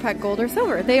your backpack gold or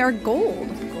silver? They are gold,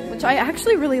 which I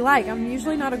actually really like. I'm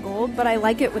usually not a gold, but I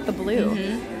like it with the blue.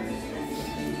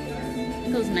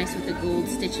 It goes nice with the gold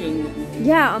stitching.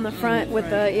 Yeah, on the front with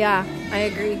the, I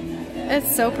agree.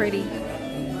 It's so pretty.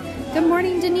 Good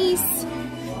morning, Denise.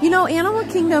 You know, Animal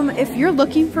Kingdom, if you're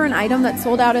looking for an item that's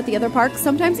sold out at the other parks,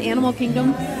 sometimes Animal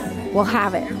Kingdom will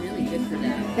have it. They're really good for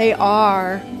that. They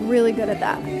are really good at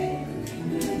that.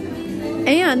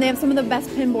 And they have some of the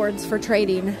best pin boards for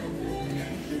trading.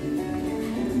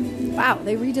 Wow,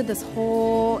 they redid this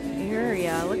whole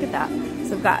area. Look at that.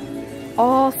 So we've got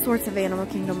all sorts of Animal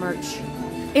Kingdom merch.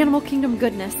 Animal Kingdom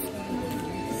goodness.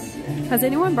 Has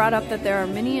anyone brought up that there are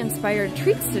many inspired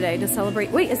treats today to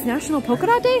celebrate? Wait, it's National Polka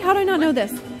Dot Day? How did I not know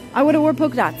this? I would have wore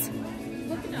polka dots.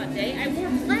 Polka dot day. I wore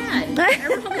plaid. I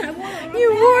wore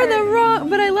You wore the wrong,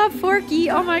 but I love Forky.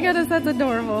 Oh my goodness, that's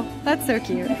adorable. That's so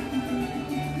cute.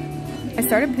 I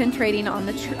started pin trading on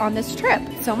this trip.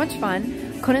 So much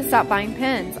fun. Couldn't stop buying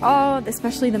pins. Oh,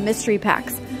 especially the mystery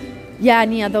packs. Yeah,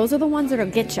 Nia, those are the ones that'll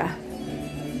get ya.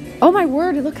 Oh my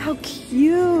word, look how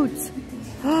cute.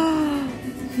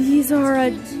 These are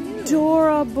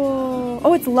adorable.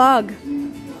 Oh, it's lug.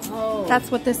 Oh. That's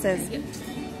what this is. Yep.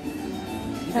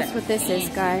 That's what this is,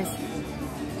 guys.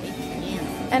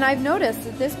 And I've noticed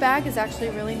that this bag is actually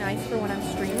really nice for when I'm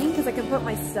streaming because I can put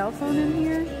my cell phone in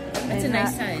here. It's a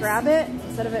nice size. Grab it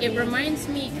instead of it. It reminds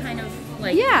me kind of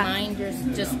like mine. Just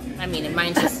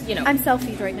mine's just I'm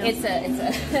selfied right now.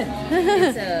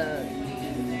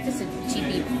 It's a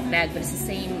cheapy bag, but it's the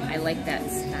same. I like that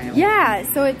style. Yeah,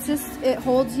 so it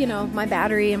holds, you know, my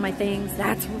battery and my things.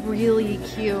 That's really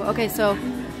cute. Okay, so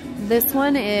this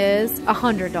one is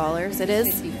 $100. It is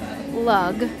 55.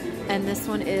 lug, and this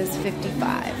one is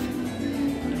 $55.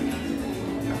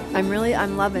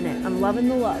 I'm loving it. I'm loving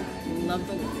the lug.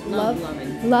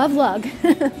 Loving. Love lug.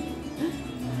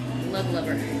 Lug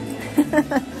lover.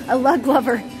 A lug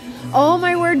lover. Oh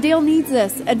my word, Dale needs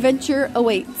this. Adventure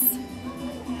awaits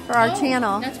for our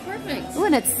channel. That's perfect. Oh,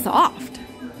 and it's soft.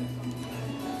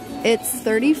 It's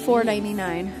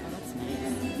 $34.99.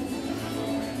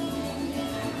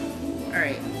 All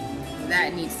right,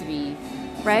 that needs to be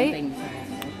right.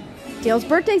 something. Dale's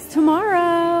birthday's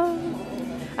tomorrow.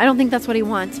 I don't think that's what he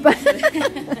wants, but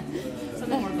Something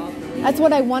more golf related. that's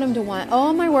what I want him to want.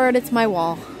 Oh my word, it's my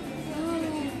wall.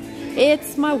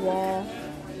 It's my wall.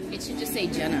 It should just say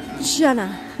Jenna.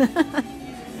 Jenna. Look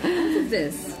at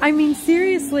this. I mean,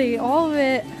 seriously, all of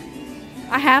it.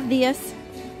 I have this.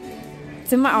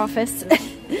 It's in my office.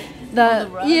 The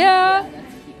rug? Yeah. That's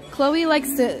cute. Chloe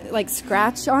likes to like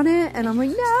scratch on it, and I'm like,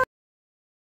 no.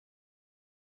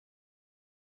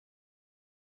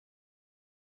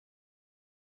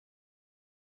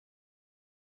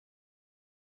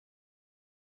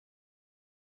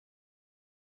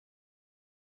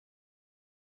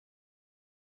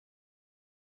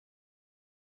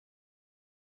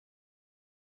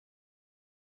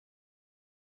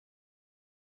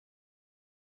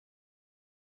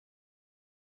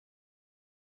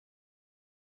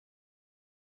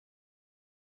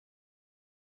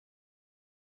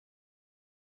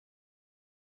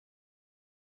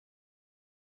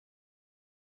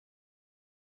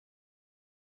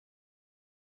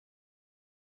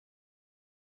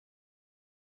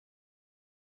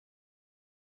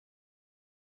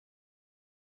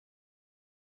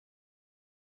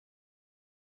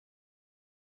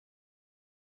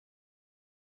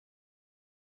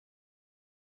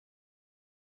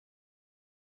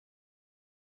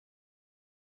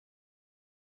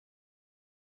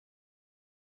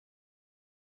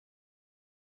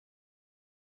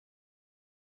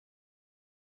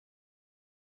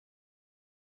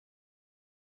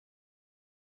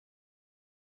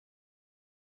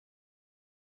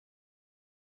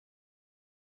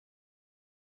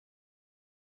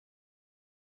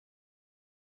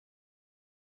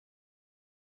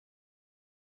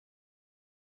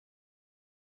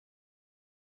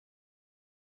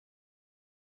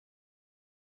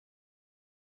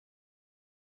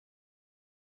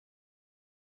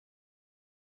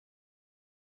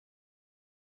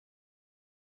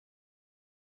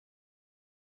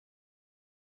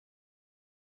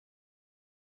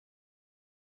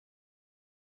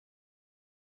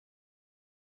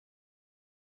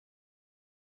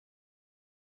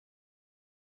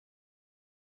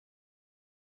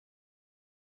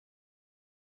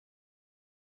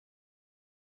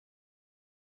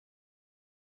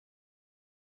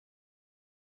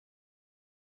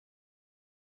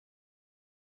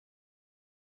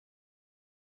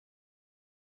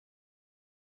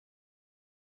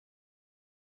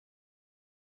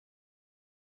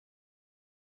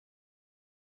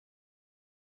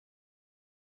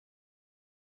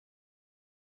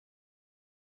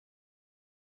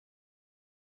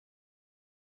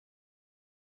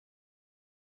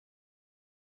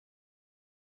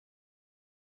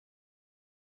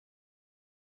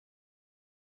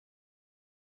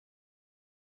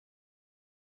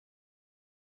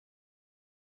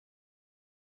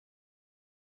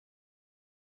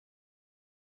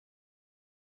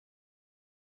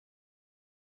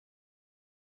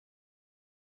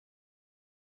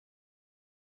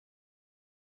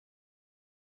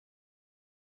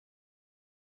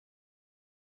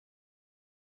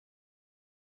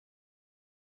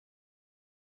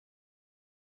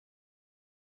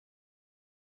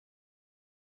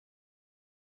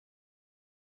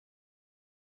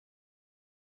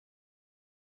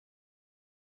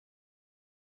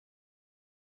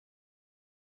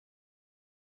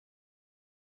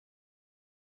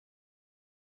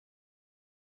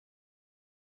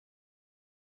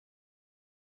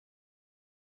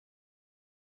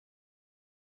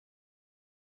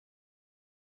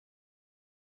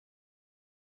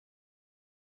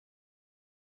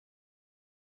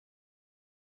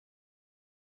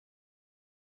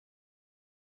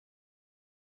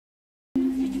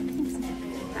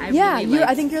 I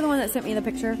think you're the one that sent me the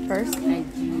picture first. I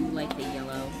do like the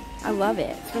yellow. I love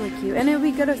it. It's really cute. And it would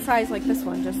be good at size like this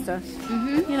one, just to,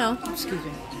 you know. Excuse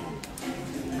me.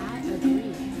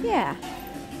 Yeah.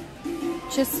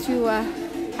 Just to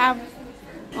have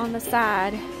on the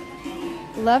side.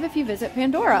 Love if you visit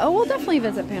Pandora. Oh, we'll definitely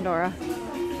visit Pandora.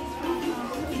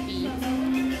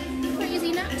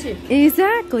 Crazy not to.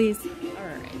 Exactly.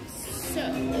 Alright, so.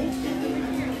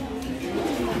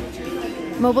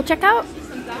 Mobile checkout.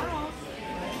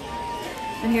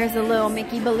 And here's the little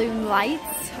Mickey balloon lights.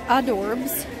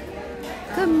 Adorbs.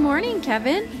 Good morning,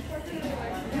 Kevin.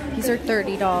 These are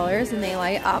 $30 and they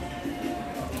light up.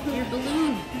 Your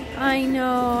balloon. I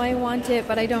know, I want it,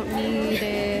 but I don't need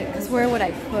it. Because where would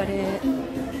I put it?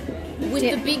 With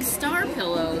the big star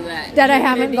pillow that I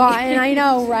haven't gotten. I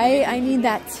know, right? I need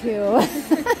that too.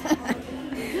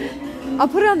 I'll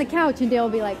put it on the couch and Dale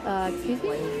will be like, excuse me?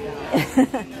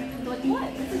 Like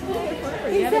what?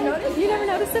 You haven't noticed? You never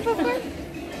noticed it before?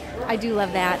 I do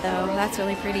love that though. That's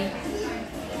really pretty.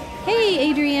 Hey,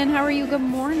 Adrian, how are you? Good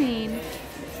morning.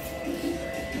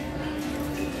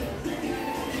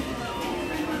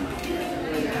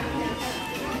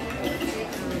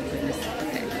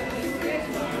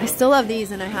 I still love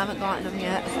these and I haven't gotten them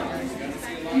yet.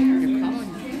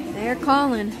 They're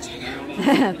calling.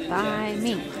 By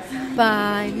me.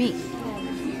 By me.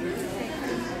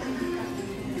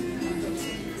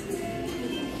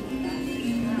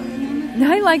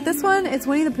 I like this one. It's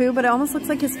Winnie the Pooh, but it almost looks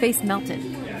like his face melted.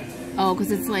 Oh, because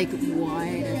it's like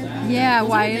wide at the bottom. Yeah,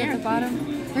 wide at the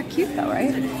bottom. They're cute though,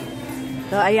 right?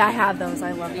 Yeah, I have those.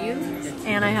 I love you.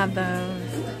 And I have those.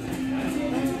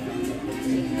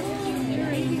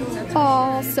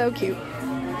 Oh, so cute.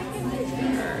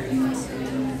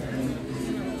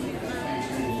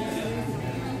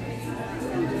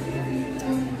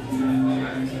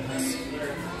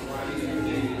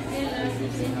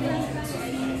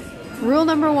 Rule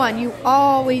number 1, you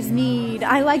always need.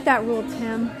 I like that rule,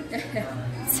 Tim.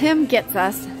 Tim gets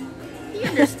us. He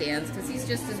understands because he's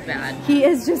just as bad. He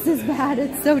is just as bad.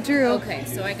 It's so true. Okay,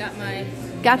 so I got my...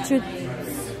 Got your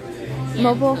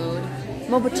mobile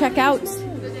checkout. Let's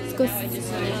go. I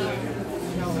just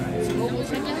need mobile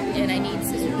checkout and I need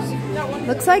scissors.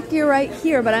 Looks like you're right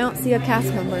here, but I don't see a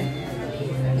cast member.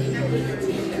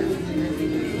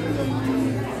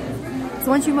 So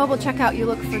once you mobile check out, you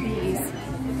look for these.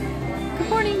 Good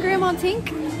morning, Grandma Tink.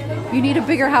 You need a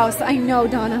bigger house. I know,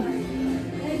 Donna.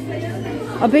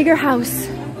 A bigger house.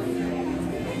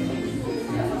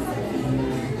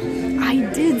 I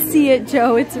did see it,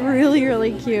 Joe. It's really,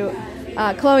 really cute.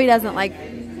 Chloe doesn't like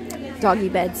doggy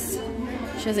beds.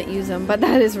 She doesn't use them, but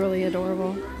that is really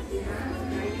adorable.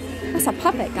 That's a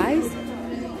puppet, guys.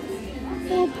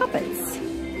 Little puppets.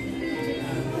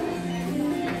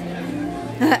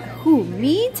 Who,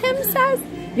 me, Tim says?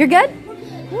 You're good?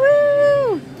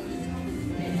 Woo!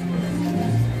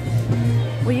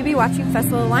 Will you be watching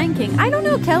Festival of Lion King? I don't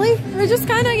know, Kelly. We're just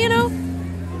kind of, you know,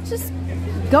 just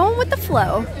going with the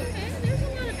flow.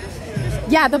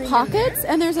 Yeah, the pockets,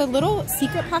 and there's a little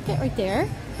secret pocket right there.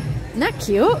 Isn't that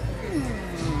cute?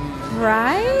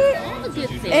 Right? All the good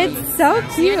things. It's so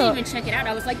cute. I didn't even check it out.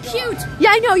 I was like, cute.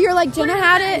 Yeah, I know. You're like, Jenna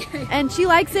had it, and she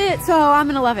likes it, so I'm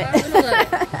going to love it. I'm gonna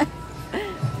love it.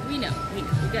 We know. We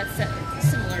got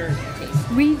similar tastes.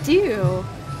 We do.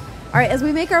 All right, as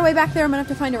we make our way back there, I'm going to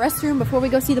have to find a restroom before we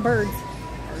go see the birds.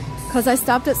 Because I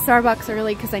stopped at Starbucks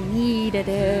early because I needed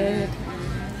it.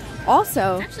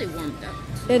 Also, It's actually warmed up.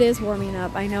 it is warming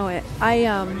up. I know it.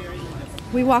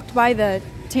 We walked by the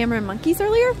Tamarin Monkeys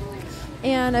earlier,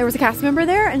 and there was a cast member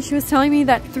there, and she was telling me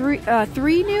that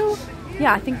three new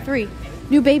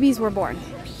babies were born.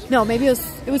 No, maybe it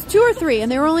was 2 or 3,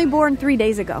 and they were only born 3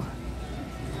 days ago.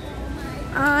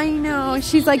 I know.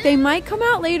 She's like, they might come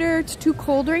out later. It's too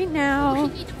cold right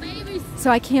now. So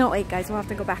I can't wait, guys. We'll have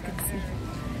to go back and see.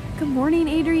 Good morning,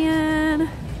 Adrian.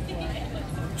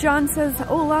 John says,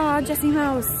 hola, Jessie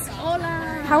Mouse.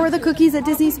 Hola. How are the cookies at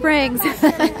Disney Springs?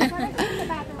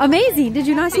 Amazing. Did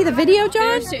you not see the video,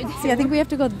 John? See, I think we have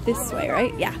to go this way,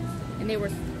 right? Yeah. And they were...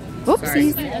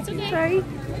 Oopsies. Sorry. That's okay. Sorry.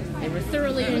 They were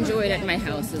thoroughly enjoyed at my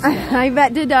house as well. I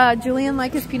bet, did Julian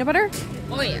like his peanut butter?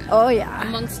 Oh yeah. Oh yeah.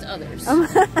 Amongst others. I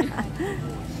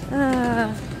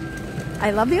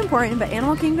love the Emporium, but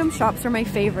Animal Kingdom shops are my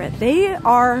favorite. They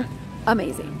are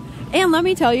amazing. And let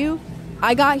me tell you,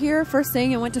 I got here first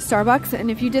thing and went to Starbucks,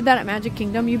 and if you did that at Magic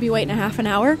Kingdom, you'd be waiting a half an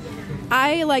hour.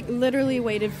 I like literally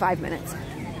waited 5 minutes.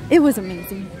 It was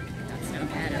amazing. That's not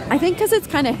bad at all. I think because it's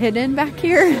kind of hidden back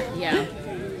here. Yeah.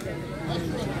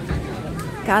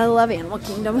 Gotta love Animal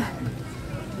Kingdom.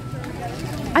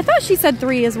 I thought she said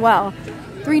 3 as well.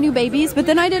 3 new babies, but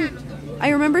then I I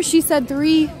remember she said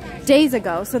 3 days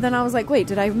ago. So then I was like, wait,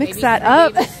 did I mix that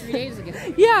up? 3 days ago.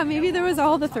 Yeah, maybe there was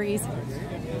all the 3s.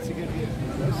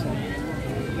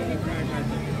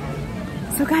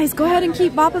 So guys, go ahead and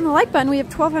keep bopping the like button. We have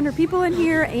 1,200 people in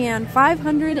here and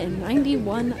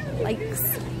 591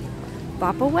 likes.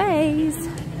 Bop aways.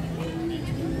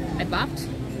 I bopped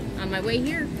on my way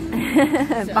here.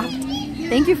 Bopped.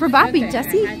 Thank you for bopping, Okay.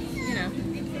 Jesse. You know,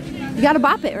 You gotta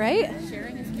bop it, right?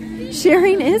 sharing is caring.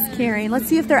 Sharing is caring. Let's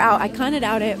see if they're out. I kind of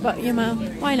doubt it, but you know,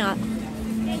 why not?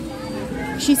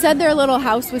 She said their little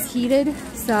house was heated,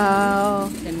 so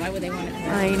Then why would they want it?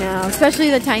 I know, especially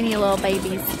the tiny little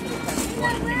babies.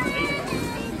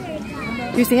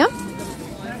 Do you see them?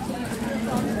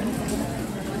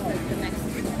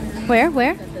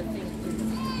 Where?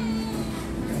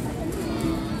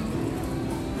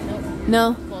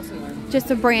 No, False alarm.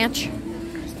 just a branch.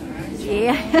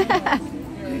 Yeah.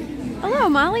 Hello,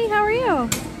 Molly. How are you?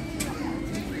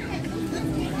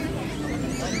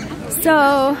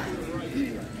 So,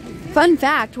 fun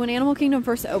fact, when Animal Kingdom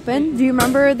first opened, do you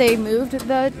remember they moved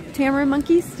the tamarin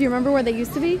monkeys? Do you remember where they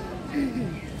used to be?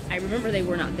 I remember they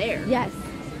were not there. Yes.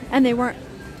 And they weren't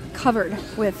covered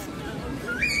with,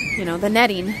 you know, the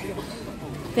netting.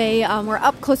 They were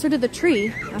up closer to the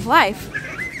tree of life.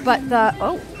 But the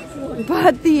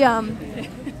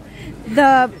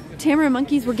tamarin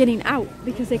monkeys were getting out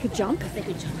because they could jump. They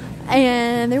could jump.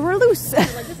 And they were loose. Like,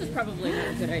 this is probably not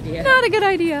a good idea. Not a good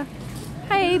idea.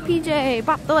 Hey, PJ.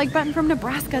 Bop the like button from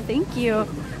Nebraska. Thank you.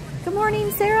 Good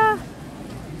morning, Sarah.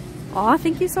 Aw,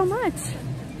 thank you so much.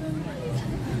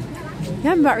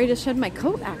 Yeah, I'm about ready to shed my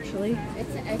coat, actually.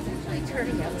 It's actually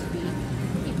turning out to be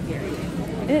very.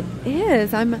 It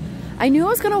is. I knew it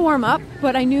was going to warm up,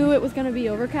 but I knew it was going to be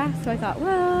overcast, so I thought,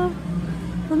 well,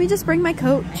 let me just bring my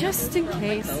coat just in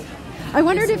case. I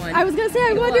wondered if, I was going to say,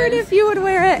 I wondered if you would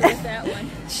wear it. That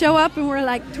one. Show up and we're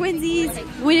like twinsies.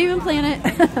 We didn't even plan it.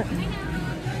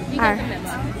 You got the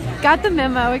memo. Got the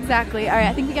memo, exactly. All right,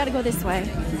 I think we got to go this way.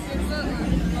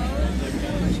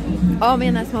 Oh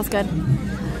man, that smells good.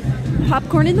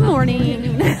 Popcorn in the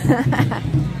morning. There's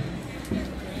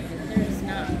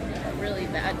not a really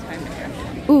bad time to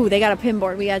have it. Ooh, they got a pin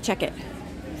board. We got to check it.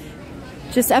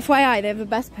 Just FYI, they have the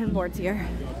best pin boards here.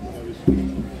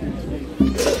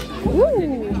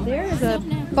 Ooh, there's a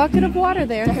bucket of water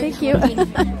there. Thank you.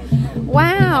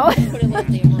 Wow. Put a little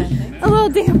damper on there. A little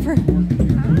damper.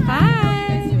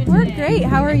 Hi. We're great.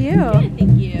 How are you?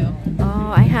 Thank you.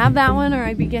 Oh, I have that one, or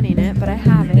I'd be getting it, but I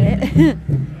have it.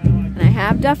 And I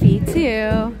have Duffy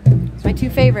too. It's my 2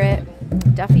 favorite,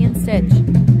 Duffy and Stitch.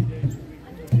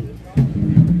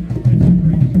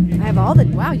 I have all the,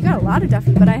 wow, you got a lot of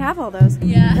Duffy, but I have all those.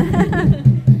 Yeah.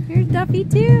 Here's Duffy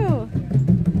too.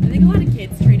 I think a lot of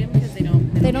kids treat him because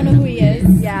they don't know who he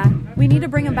is. Yeah. We need to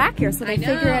bring him back here so they I know,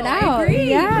 figure it out. I agree.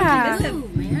 Yeah. I miss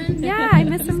him, man. Yeah, I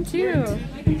miss him too.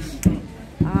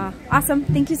 Awesome.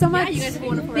 Thank you so much. Yeah, you guys have a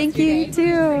wonderful Thank rest of your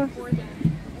you too.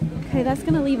 Okay, that's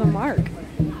gonna leave a mark.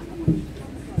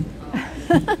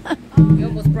 You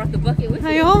almost brought the bucket with you.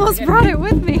 I almost brought it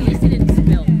with At me. least it didn't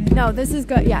spill. No, this is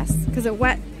good. Yes, because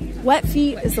wet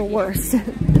feet is the worst,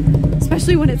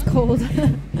 especially when it's cold.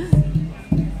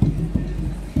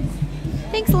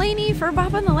 Thanks, Lainey, for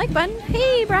bopping the like button.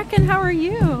 Hey, Bracken, how are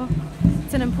you?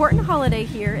 It's an important holiday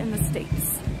here in the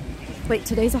States. Wait,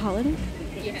 today's a holiday?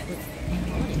 Yes.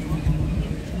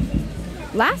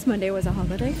 Last Monday was a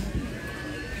holiday.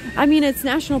 I mean, it's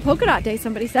National Polka Dot Day,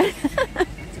 somebody said.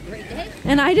 It's a great day.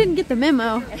 And I didn't get the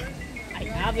memo.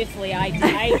 Obviously,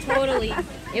 I totally,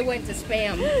 it went to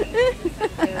spam.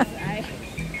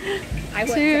 I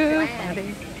went Too to plaid.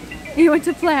 funny. You went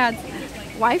to plaid.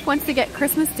 Wife wants to get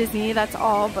Christmas Disney, that's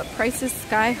all, but prices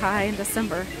sky high in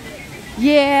December.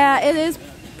 Yeah, it is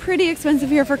pretty expensive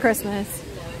here for Christmas.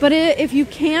 But if you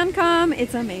can come,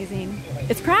 it's amazing.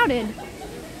 It's crowded,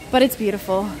 but it's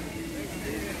beautiful.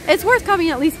 It's worth coming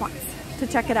at least once to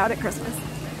check it out at Christmas.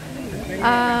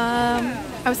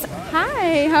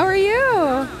 Hi, how are you?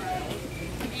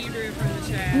 Andrew from the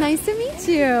chat. Nice to meet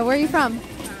you. Where are you from?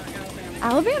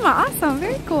 Alabama. Awesome.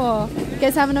 Very cool. You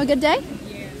guys having a good day?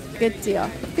 Yes. Good deal.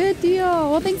 Good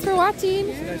deal. Well, thanks for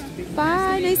watching.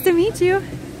 Bye. Nice to meet you.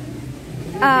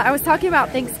 I was talking about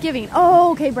Thanksgiving.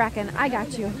 Oh, okay, Bracken. I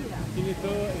got you.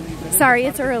 Sorry,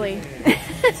 it's early.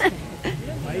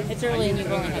 It's early and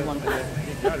you've only had one bucket.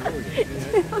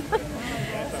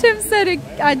 Tim said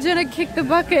Jenna kicked the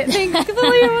bucket.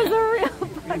 Thankfully, it was a real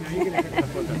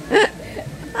bucket.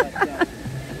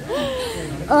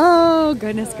 Oh,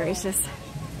 goodness gracious.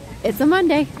 It's a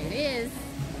Monday. It is.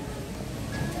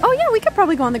 Oh, yeah, we could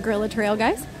probably go on the Gorilla Trail,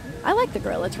 guys. I like the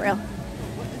Gorilla Trail.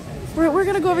 We're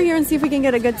going to go over here and see if we can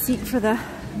get a good seat for the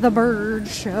the bird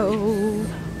show.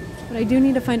 But I do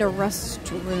need to find a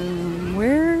restroom.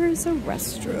 Where's a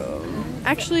restroom?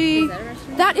 Actually,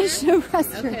 that is a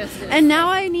restroom. Okay, and now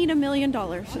I need $1 million.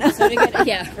 So to get,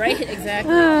 yeah, right?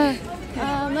 Exactly.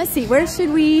 Let's see. Where should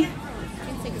we?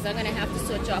 Because I'm going to have to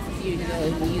switch off a few to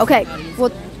go. Okay,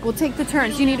 we'll take the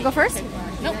turns. You need to go first?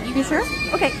 Nope. You sure?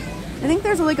 Okay. I think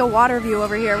there's like a water view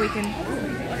over here. We can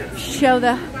show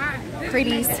the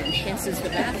pretties. This is the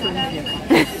bathroom.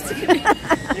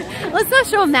 Let's not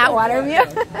show them that water view.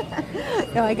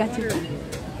 No, I got you. Too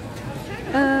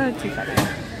funny.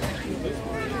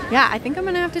 Yeah, I think I'm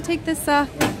gonna have to take this.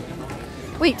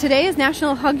 Wait, today is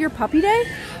National Hug Your Puppy Day?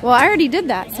 Well, I already did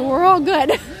that, so we're all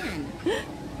good.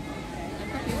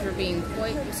 Puppies were being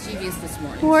quite mischievous this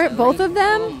morning. For so both of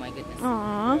them? Oh my goodness.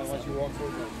 Aww.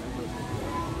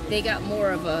 They got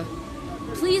more of a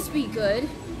please be good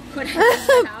when I left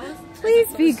the house. Please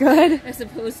be good. As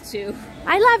opposed to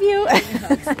I love you.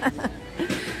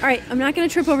 All right, I'm not gonna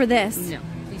trip over this. No,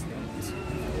 please don't.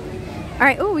 All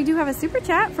right. Oh, we do have a super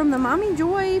chat from the Mommy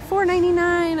Joy,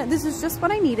 $4.99. This is just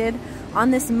what I needed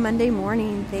on this Monday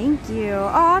morning. Thank you.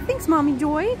 Aw, thanks, Mommy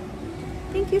Joy.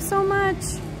 Thank you so much.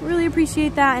 Really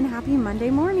appreciate that, and happy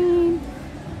Monday morning.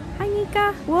 Hi,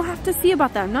 Nika. We'll have to see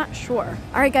about that. I'm not sure.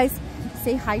 All right, guys.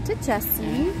 Say hi to Jessie.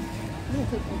 I'm gonna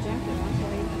take my jacket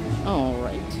off. All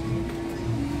right.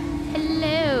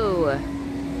 Hello.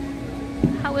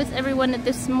 How is everyone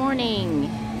this morning?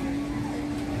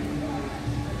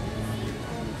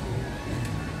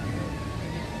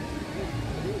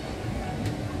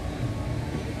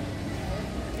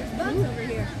 There's bugs over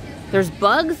here. There's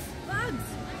bugs? Bugs.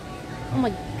 Oh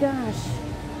my gosh.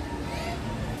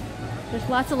 There's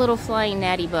lots of little flying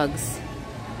natty bugs.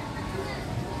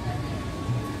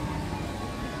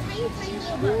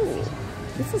 Ooh,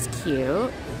 this is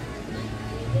cute.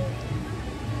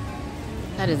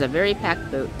 That is a very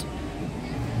packed boat.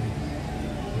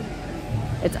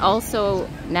 It's also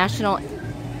National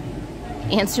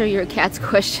Answer Your Cat's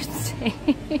Questions Day.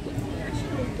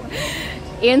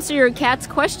 Answer Your Cat's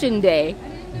Question Day.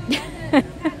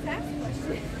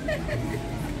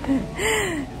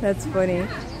 That's funny.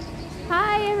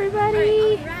 Hi,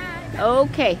 everybody.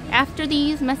 Okay, after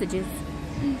these messages.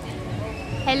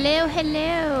 Hello,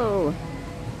 hello.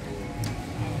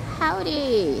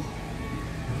 Howdy.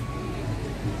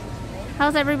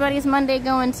 How's everybody's Monday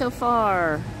going so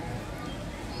far?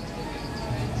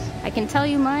 I can tell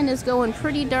you mine is going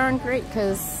pretty darn great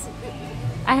because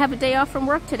I have a day off from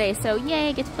work today, so yay,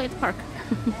 I get to play at the park.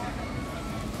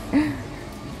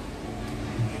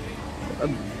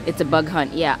 It's a bug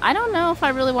hunt. Yeah, I don't know if I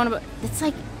really want to, it's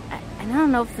like, I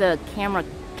don't know if the camera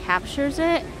captures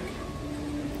it.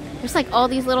 There's like all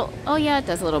these little, oh yeah, it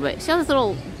does a little bit. See all these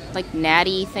little like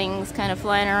natty things kind of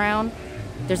flying around?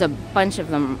 There's a bunch of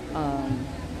them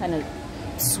kind of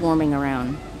swarming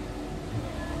around.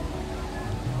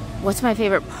 What's my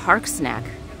favorite park snack?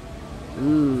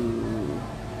 Ooh,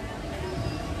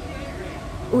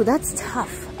 that's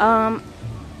tough.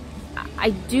 I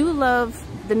do love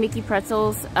the Mickey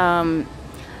pretzels, but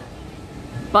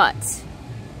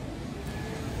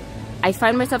I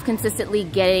find myself consistently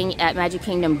getting at Magic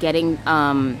Kingdom, getting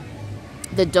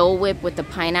the Dole Whip with the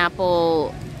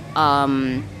pineapple,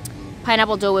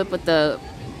 pineapple Dole Whip with the,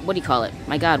 what do you call it?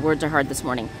 My God, words are hard this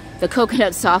morning. The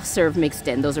coconut soft serve mixed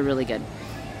in. Those are really good.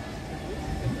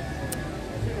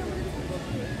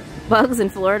 Bugs in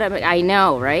Florida? I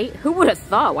know, right? Who would have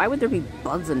thought? Why would there be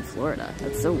bugs in Florida?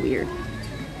 That's so weird.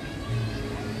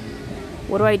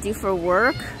 What do I do for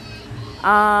work?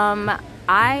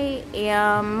 I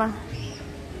am...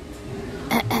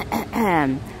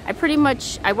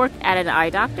 I work at an eye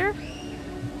doctor,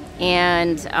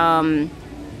 and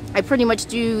I pretty much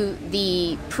do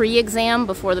the pre-exam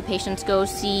before the patients go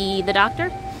see the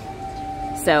doctor.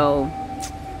 So,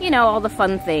 you know, all the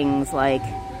fun things like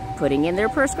putting in their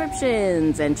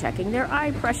prescriptions and checking their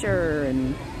eye pressure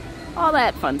and all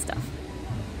that fun stuff.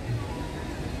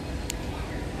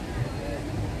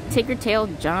 Tigger Tail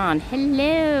John,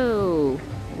 hello.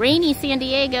 Rainy San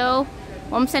Diego.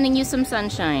 Well, I'm sending you some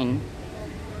sunshine.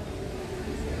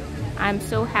 I'm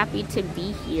so happy to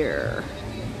be here.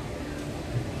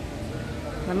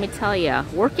 Let me tell ya,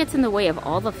 work gets in the way of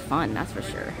all the fun, that's for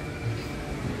sure.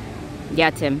 Yeah,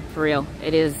 Tim, for real.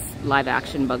 It is live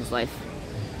action Bugs Life.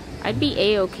 I'd be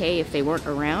A-okay if they weren't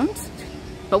around,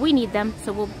 but we need them,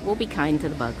 so we'll be kind to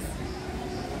the bugs.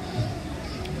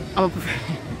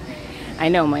 I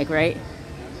know, Mike, right?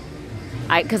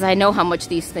 Because I know how much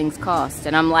these things cost,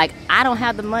 and I'm like, I don't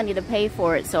have the money to pay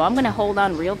for it, so I'm gonna hold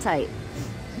on real tight.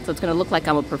 So it's gonna look like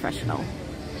I'm a professional.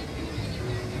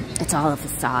 It's all a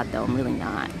facade, though. I'm really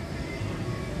not.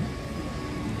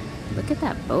 Look at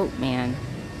that boat, man.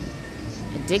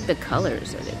 I dig the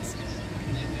colors of it.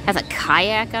 Has a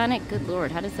kayak on it. Good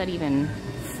Lord, how does that even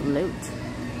float?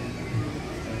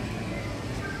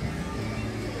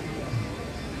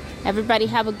 Everybody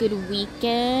have a good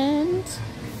weekend.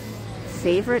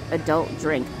 Favorite adult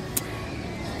drink.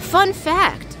 Fun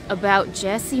fact about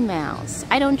Jessie Mouse.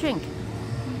 I don't drink.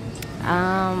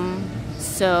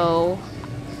 So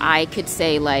I could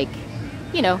say, like,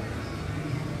 you know,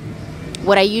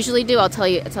 what I usually do. I'll tell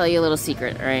you a little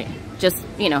secret, all right? Just,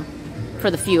 you know, for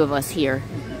the few of us here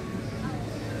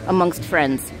amongst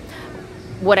friends.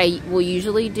 What I will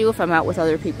usually do if I'm out with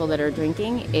other people that are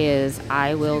drinking is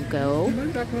I will go.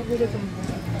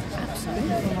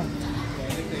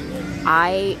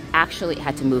 I actually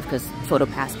had to move because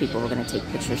PhotoPass people were going to take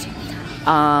pictures.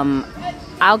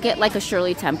 I'll get like a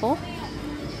Shirley Temple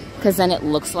because then it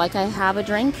looks like I have a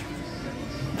drink.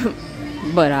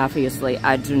 But obviously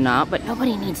I do not. But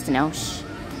nobody needs to know. Shh.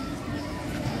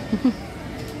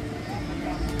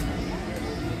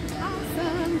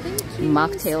 Awesome, thank you.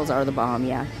 Mocktails are the bomb,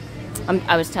 yeah.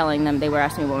 I was telling them, they were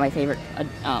asking me what my favorite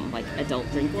like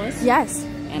adult drink was. Yes.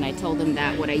 And I told them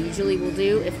that what I usually will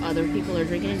do if other people are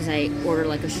drinking it is I order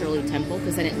like a Shirley Temple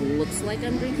because then it looks like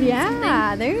I'm drinking something.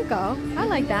 Yeah, there you go. I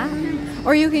like that.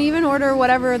 Or you can even order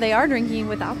whatever they are drinking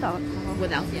without the alcohol.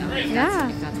 Without the alcohol. Yeah.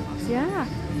 If that's possible. Yeah.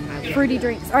 Fruity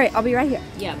drinks. All right, I'll be right here.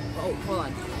 Yeah. Oh, hold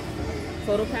on.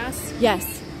 PhotoPass?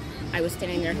 Yes. I was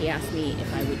standing there. He asked me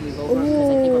if I would move over because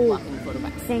I think we're blocking the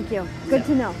PhotoPass. Thank you. Good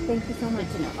to know. Thank you so much.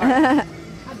 Good to know. All right.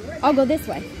 I'll go this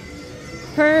way.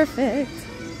 Perfect.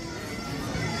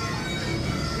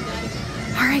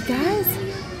 All right, guys.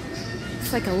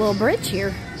 It's like a little bridge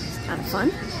here. It's kind of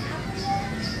fun.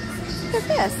 Look at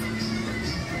this.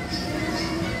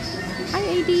 Hi,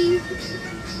 AD.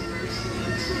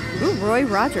 Ooh, Roy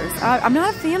Rogers. I'm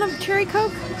not a fan of cherry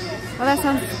Coke. Oh, that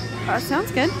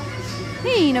sounds good.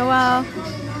 Hey, Noel.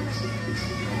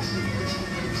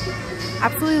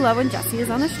 Absolutely love when Jessie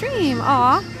is on the stream.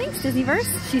 Aw, thanks, Disneyverse.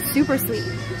 She's super sweet.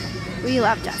 We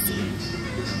love Jessie.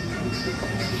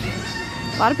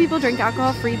 A lot of people drink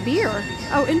alcohol-free beer.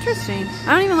 Oh, interesting.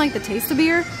 I don't even like the taste of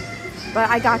beer, but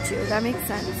I got you. That makes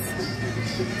sense.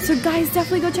 So guys,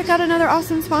 definitely go check out another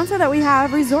awesome sponsor that we have,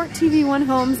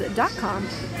 ResortTV1Homes.com.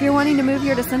 If you're wanting to move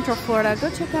here to Central Florida, go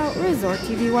check out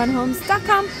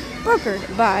ResortTV1Homes.com,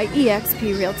 brokered by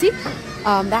eXp Realty.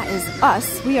 That is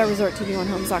us. We are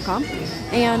ResortTV1Homes.com.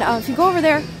 And if you go over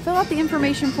there, fill out the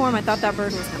information form. I thought that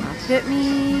bird was going to hit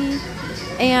me.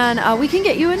 And we can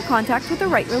get you in contact with the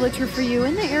right realtor for you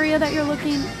in the area that you're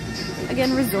looking.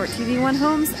 Again,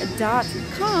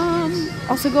 ResortTV1Homes.com.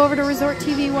 Also go over to Resort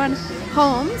TV 1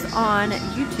 Homes on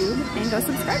YouTube and go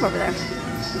subscribe over there.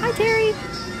 Hi, Terry.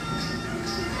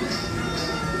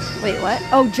 Wait, what?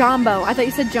 Oh, Jumbo. I thought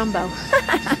you said Jumbo.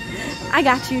 I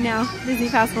got you now, Disney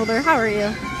Pass holder. How are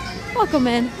you? Welcome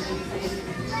in.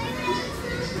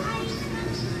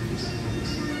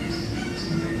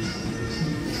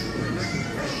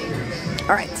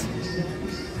 All right.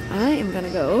 I am going to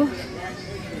go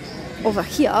over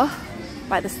here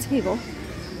by this table.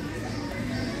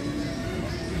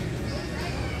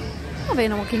 Of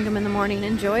Animal Kingdom in the morning.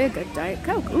 Enjoy a good Diet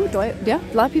Coke. Ooh, yeah,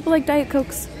 a lot of people like Diet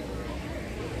Cokes.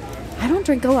 I don't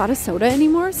drink a lot of soda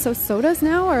anymore, so sodas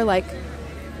now are like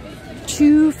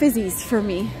too fizzies for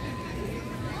me.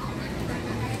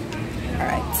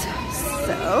 Alright,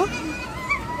 so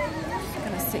I'm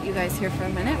gonna sit you guys here for a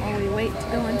minute while we wait to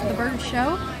go into the bird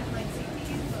show.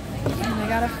 And I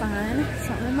gotta find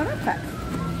something in my backpack.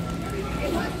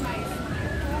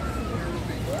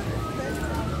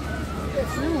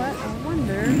 You know what? I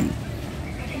wonder.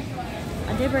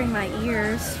 I did bring my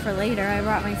ears for later. I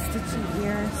brought my Stitchy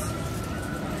ears.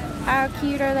 How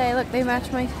cute are they? Look, they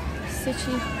match my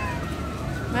Stitchy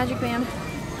magic band.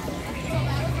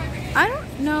 I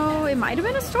don't know. It might have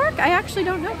been a stork. I actually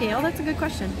don't know, Gail. That's a good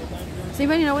question. Does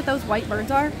anybody know what those white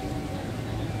birds are? I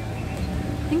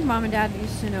think Mom and Dad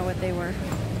used to know what they were.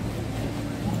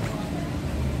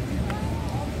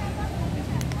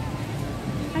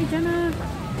 Hi, Jenna.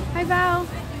 Hi, Val.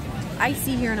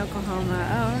 Icy here in Oklahoma.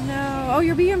 Oh, no. Oh,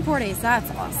 you're being 4 days. That's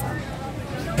awesome.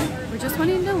 We're just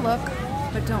wanting to look,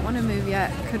 but don't want to move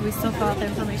yet. Could we still fill out the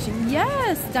information?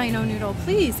 Yes, Dino Noodle.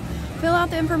 Please fill out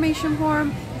the information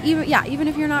form. Even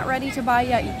if you're not ready to buy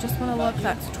yet, you just want to look,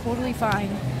 that's totally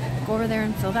fine. Go over there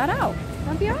and fill that out.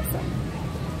 That'd be awesome.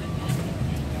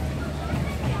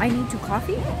 I need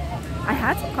coffee. I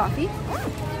had some coffee.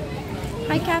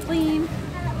 Hi, Kathleen.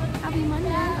 Happy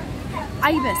Monday.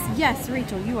 Ibis. Yes,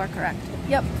 Rachel, you are correct.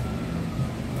 Yep. I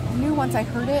knew once I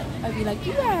heard it, I'd be like,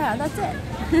 yeah, that's it.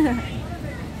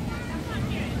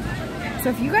 So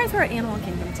if you guys were at Animal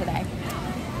Kingdom today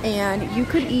and you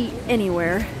could eat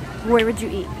anywhere, where would you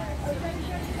eat?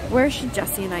 Where should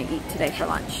Jesse and I eat today for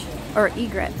lunch? Or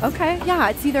egret? Okay, yeah,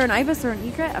 it's either an ibis or an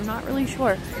egret. I'm not really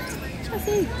sure.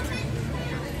 Jesse!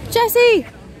 Jesse!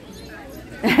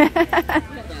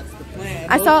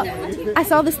 I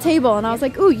saw this table and I was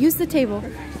like, ooh, use the table.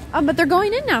 But they're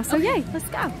going in now, so yay, let's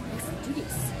go.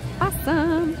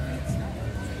 Awesome.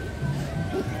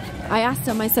 I asked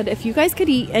them, I said, if you guys could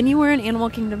eat anywhere in Animal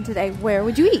Kingdom today, where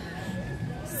would you eat?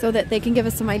 So that they can give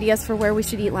us some ideas for where we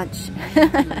should eat lunch.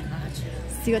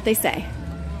 See what they say.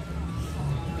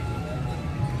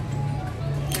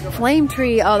 Flame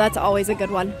tree. Oh, that's always a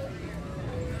good one.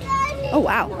 Oh,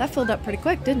 wow. That filled up pretty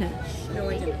quick, didn't it?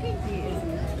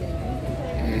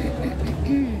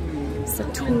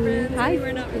 Satuli. Hi.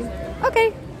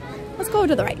 Okay. Let's go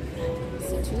to the right.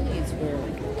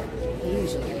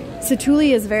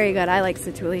 Satuli is very good. I like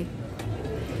Satuli.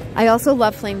 I also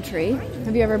love Flame Tree.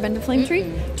 Have you ever been to Flame Tree?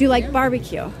 Do you like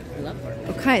barbecue? I love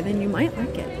barbecue. Okay, then you might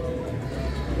like it.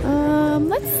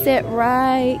 Let's sit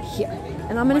right here.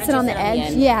 And I'm gonna sit on the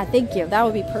edge. Yeah, thank you. That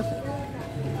would be perfect.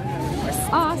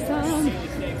 Awesome.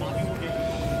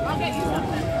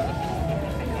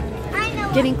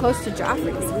 Getting close to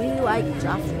Joffrey's. We like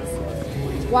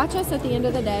Joffrey's. Watch us at the end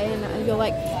of the day and you'll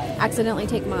like accidentally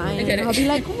take mine and I'll be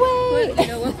like, wait! Well, you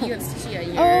know what? You have sushi at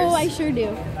yours. Oh, I sure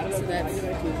do. So that's...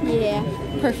 Yeah,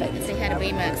 perfect. They had a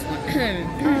Baymax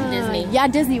one. Disney. Yeah,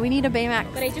 Disney. We need a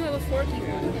Baymax. But I do have a Forky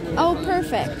one. Oh,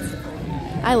 perfect.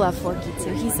 I love Forky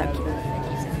too. He's so cute.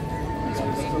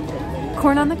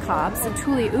 Corn on the cob,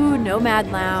 Satuli. Ooh,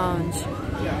 Nomad Lounge.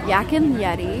 Yak and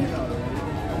Yeti.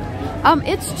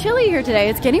 It's chilly here today.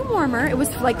 It's getting warmer. It was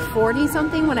like 40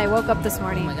 something when I woke up this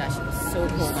morning. Oh my gosh, it was so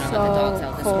cold when I let the dogs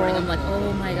out this morning. I'm like,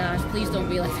 oh my gosh, please don't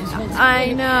be like this.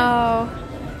 I know.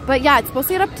 But yeah, it's supposed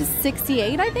to get up to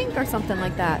 68, I think, or something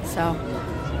like that. So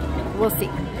we'll see.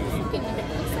 It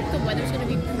looks like the weather's going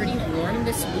to be pretty warm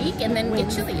this week and then get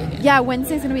chilly again. Yeah,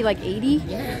 Wednesday's going to be like 80.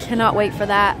 Yeah. Cannot wait for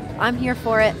that. I'm here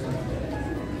for it.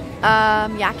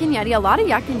 Yak and Yeti. A lot of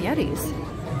Yak and Yetis.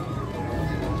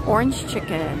 Orange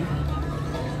chicken.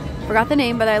 Forgot the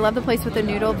name, but I love the place with the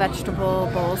noodle vegetable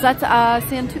bowls. That's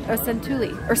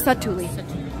Satuli.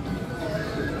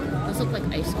 Those look like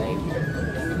ice cream.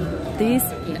 These?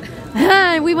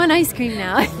 Yeah. We want ice cream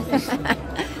now.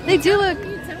 They do look...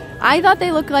 I thought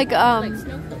they looked like... Like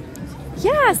snow cones.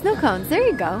 Yeah, snow cones. There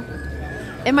you go.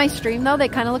 In my stream, though, they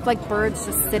kind of look like birds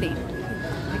just sitting.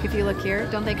 Like if you look here,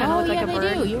 don't they kind of look like a bird? Oh,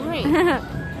 yeah, they do. You're right.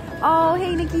 Oh,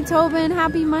 hey, Nikki Tobin.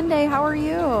 Happy Monday. How are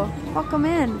you? Welcome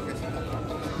in.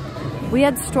 We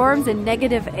had storms in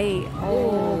 -8.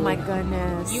 Oh my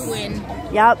goodness. You win.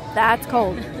 Yep, that's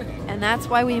cold. And that's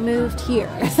why we moved here.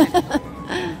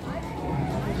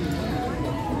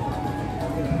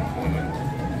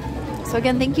 So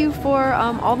again, thank you for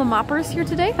all the moppers here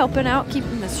today, helping out,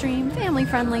 keeping the stream family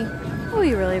friendly.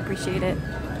 We really appreciate it.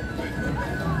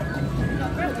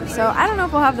 So I don't know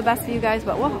if we'll have the best view, guys,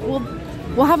 but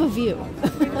we'll have a view.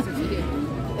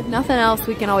 If nothing else,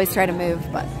 we can always try to move,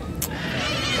 but...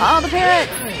 Oh, the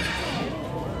parrots!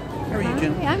 How are you,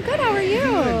 Jen? Hi, I'm good. How are you?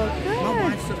 Good. My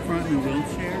wife's up front in a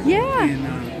wheelchair. Yeah. And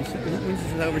when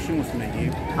she's over, she wants to meet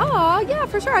you. Oh, yeah,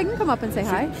 for sure. I can come up and say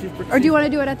hi. Or do you want to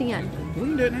do it at the end? We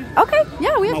can do it now. Okay.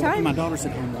 Yeah, we have time. My daughter's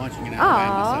at home watching it.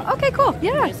 Oh, okay, cool.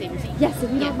 Yeah. Yes, if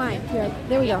you don't mind. Here,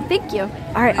 there we go. Thank you.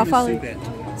 All right, I'll follow you.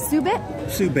 Subet?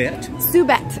 Subet.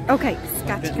 Subet. Okay.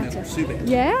 Gotcha. Subet.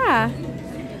 Yeah.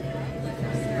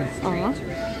 Aw.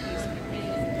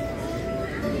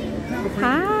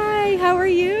 Hi, how are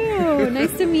you?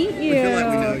 Nice to meet you. We feel like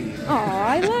we know you. Oh,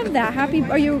 I love that.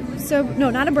 Are you no,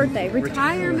 not a birthday.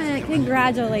 Retirement.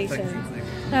 Congratulations.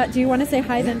 Do you want to say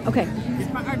hi then? Okay.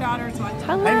 Our daughter's watching.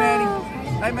 Hello. Hey, Maddie.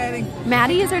 Hey, Maddie.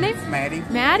 Maddie is her name? Maddie.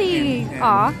 Maddie.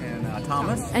 Aw. And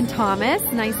Thomas. And Thomas.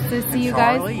 Nice to see you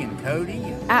Charlie guys. and Cody.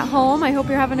 At home. I hope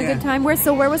you're having a good time. Where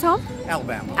was home?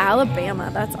 Alabama. Alabama.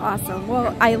 That's awesome.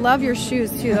 Well, I love your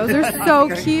shoes too. Those are so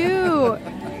cute.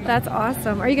 That's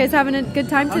awesome. Are you guys having a good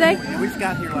time today? We just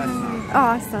got here last night.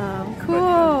 Awesome.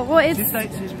 Cool. Well, She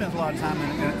spends a lot of time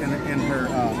in her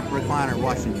recliner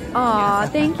watching you. Aw,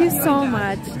 thank you so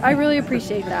much. I really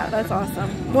appreciate that. That's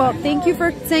awesome. Well, thank you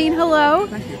for saying hello.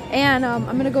 And I'm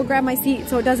going to go grab my seat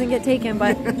so it doesn't get taken.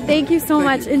 But thank you so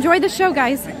much. Enjoy the show,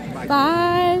 guys.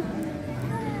 Bye.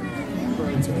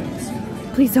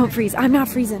 Please don't freeze. I'm not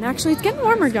freezing. Actually, it's getting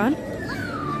warmer, John.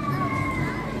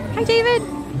 Hi, David.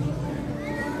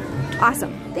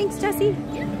 Awesome. Thanks, Jesse.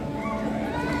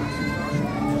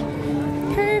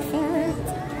 Perfect.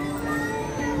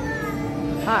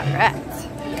 All right.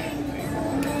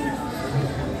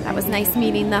 That was nice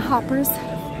meeting the hoppers.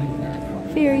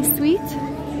 Very sweet.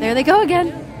 There they go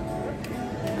again.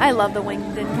 I love the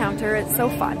winged encounter. It's so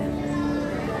fun.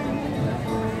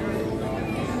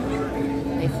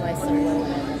 They fly so low.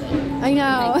 I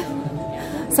know.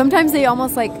 Sometimes they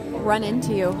almost like run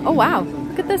into you. Oh wow,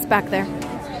 look at this back there.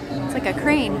 It's like a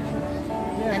crane.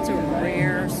 That's a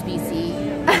rare species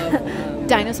of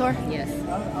dinosaur? Yes.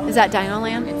 Is that Dino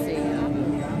Land? It's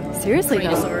a Seriously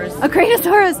Cranosaurus. though. A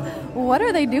Cranosaurus. What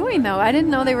are they doing though? I didn't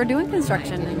know they were doing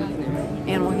construction in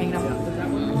Animal Kingdom.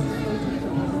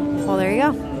 Well, there you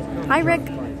go. Hi, Rick.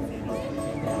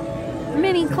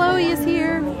 Minnie Chloe is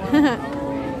here.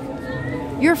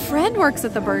 Your friend works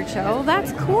at the bird show.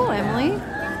 That's cool, Emily.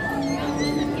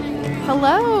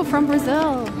 Hello from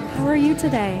Brazil. How are you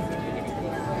today?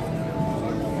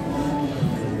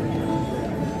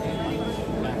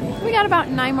 We got about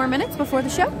 9 more minutes before the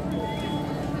show.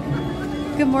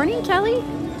 Good morning, Kelly.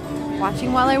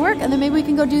 Watching while I work, and then maybe we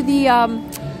can go do the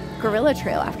gorilla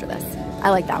trail after this. I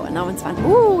like that one. That one's fun.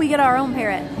 Ooh, we get our own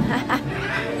parrot.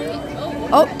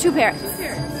 Oh, 2 parrots.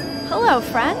 Hello,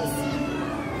 friends.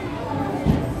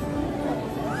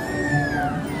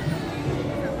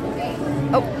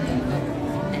 Oh.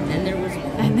 And then there was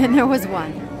one. And then there was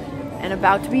one. And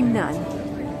about to be none.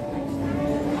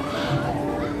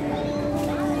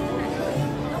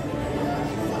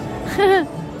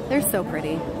 They're so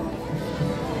pretty.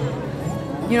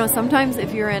 You know, sometimes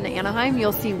if you're in Anaheim,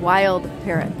 you'll see wild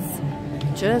parrots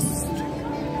just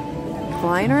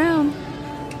flying around.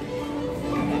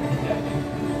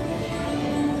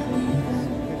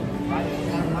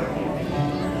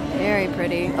 Very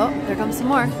pretty. Oh, there comes some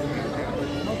more. I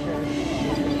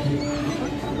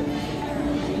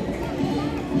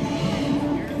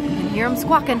can hear them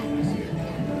squawking.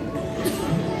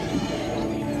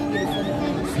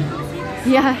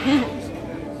 Yeah.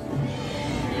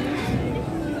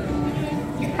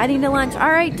 Heading to lunch.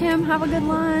 All right, Tim, have a good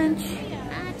lunch.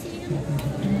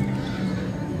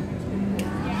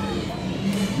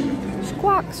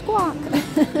 Squawk, squawk.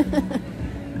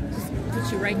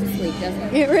 Puts you right to sleep, doesn't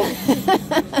it? It really.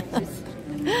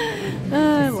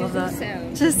 I love that.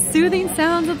 Sounds. Just soothing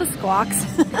sounds of the squawks.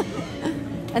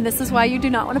 And this is why you do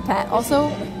not want a pet.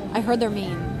 Also, I heard they're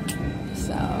mean.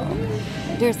 So,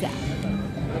 there's that.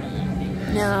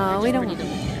 No, we don't want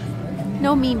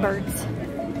no mean birds.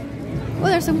 Oh,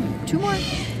 there's 2 more.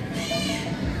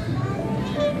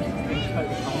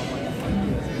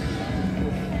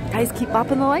 Guys, keep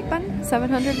bopping the like button.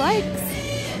 700 likes.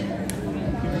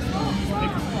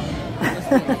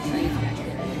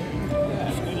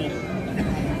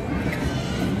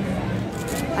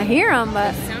 I hear them,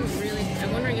 but Sounds really.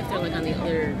 I'm wondering if they're like on the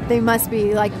other. they must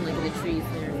be like In the trees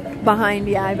there. behind.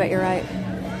 Yeah, I bet you're right.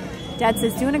 Dad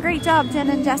says, doing a great job, Jen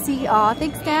and Jesse. Aw,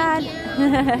 thanks, Dad.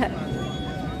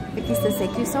 Vicky says,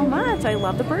 thank you so much. I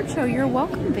love the bird show. You're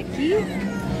welcome, Vicky.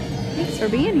 Thanks for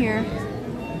being here.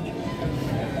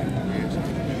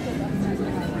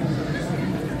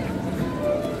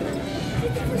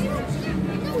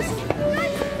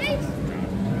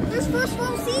 There's first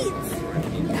row seats.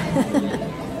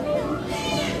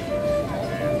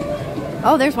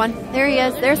 Oh, there's one. There he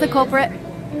is. There's the culprit.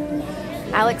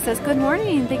 Alex says, good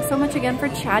morning. Thanks so much again for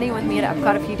chatting with me at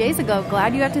Epcot a few days ago.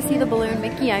 Glad you got to see the balloon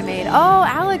Mickey I made. Oh,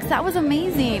 Alex, that was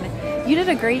amazing. You did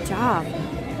a great job.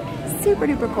 Super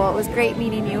duper cool. It was great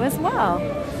meeting you as well.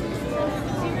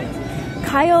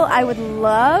 Kyle, I would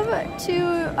love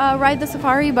to ride the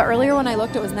safari, but earlier when I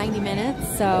looked, it was 90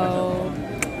 minutes. So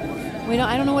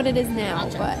I don't know what it is now,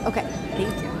 but okay.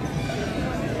 Thank you.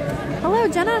 Hello,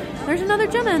 Jenna. There's another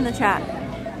Jenna in the chat.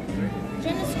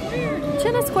 Jenna squared.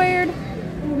 Jenna squared.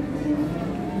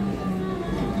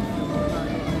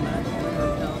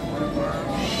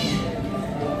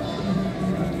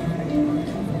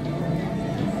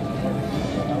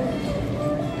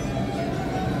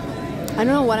 I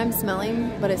don't know what I'm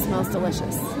smelling, but it smells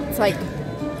delicious. It's like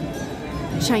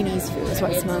Chinese food is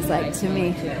what it smells like to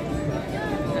me.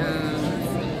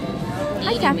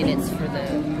 80 Kathy. minutes for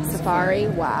the Safari,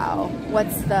 wow.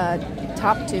 What's the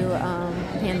top to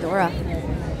Pandora?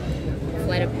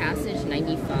 Flight of Passage,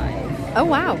 95. Oh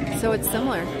wow, so it's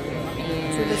similar to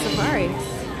And the Safari.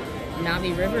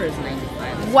 Navi River is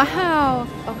 95. Wow,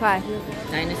 okay.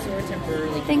 Dinosaur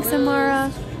temporarily Thanks, closed.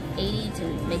 Amara. 80 to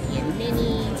Mickey and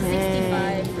Minnie,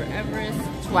 65 for Everest,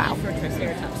 20 Wow. for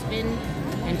Triceratops Spin,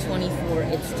 and 24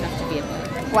 It's Tough to Be a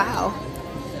Bug. Wow.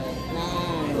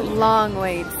 Long. Long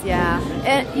waits, yeah.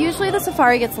 Usually the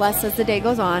Safari gets less as the day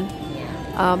goes on.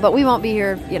 Yeah. But we won't be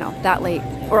here, you know, that late.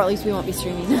 Or at least we won't be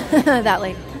streaming that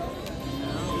late.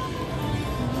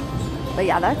 But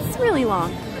yeah, that's really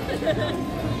long.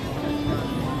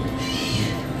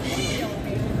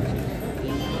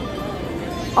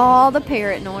 All the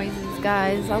parrot noises,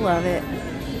 guys. I love it.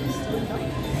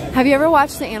 Have you ever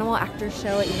watched the Animal Actors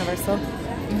Show at Universal?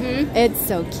 Mm-hmm. It's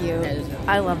so cute.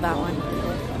 I love that one.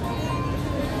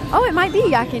 Oh, it might be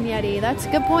Yak and Yeti. That's a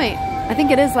good point. I think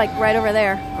it is like right over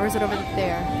there. Or is it over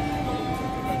there?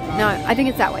 No, I think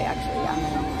it's that way actually,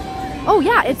 yeah. Oh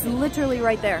yeah, it's literally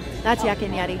right there. That's Yak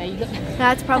and Yeti.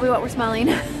 That's probably what we're smelling.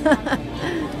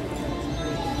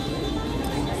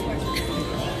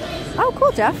 Oh,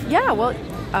 cool, Jeff. Yeah, well,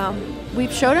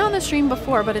 we've showed it on the stream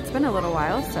before, but it's been a little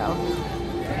while, so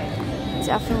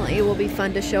definitely it will be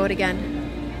fun to show it again.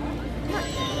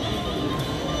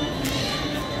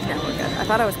 Yeah, we're good. I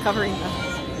thought I was covering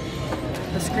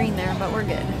the screen there, but we're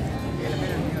good.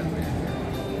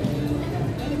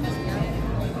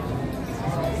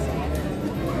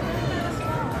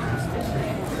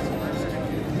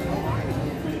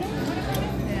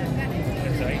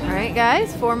 All right,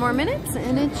 guys, 4 more minutes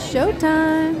and it's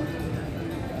showtime.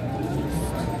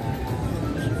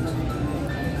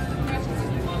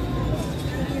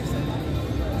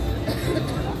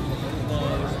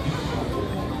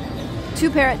 Two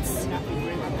parrots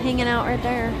hanging out right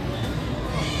there.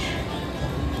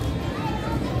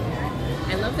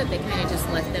 I love that they kind of just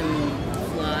let them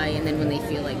fly, and then when they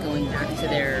feel like going back to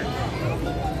their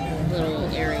little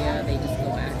area, they just go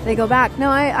back. They go back. No,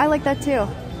 I like that too.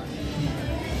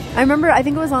 I remember, I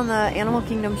think it was on the Animal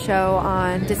Kingdom show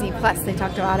on Disney Plus, they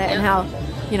talked about it, and how,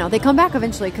 you know, they come back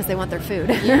eventually because they want their food.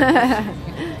 They're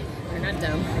not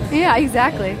dumb. Yeah,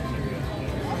 exactly.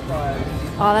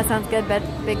 Oh, that sounds good,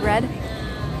 Big Red.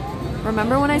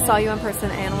 Remember when I saw you in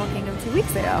person at Animal Kingdom 2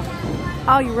 weeks ago?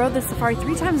 Oh, you rode the safari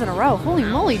 3 times in a row. Holy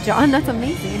moly, John, that's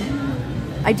amazing.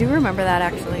 I do remember that,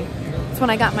 actually. It's when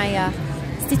I got my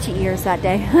stitchy ears that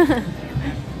day.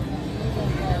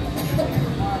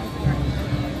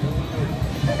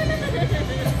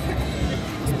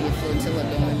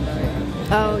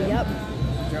 Oh, yep.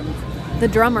 The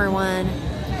drummer one.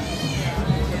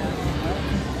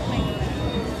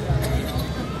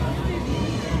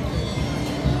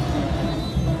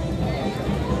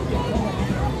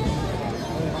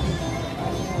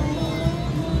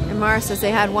 And Mara says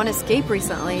they had one escape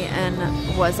recently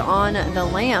and was on the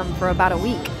lam for about a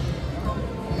week.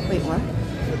 Wait, what?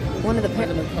 One of the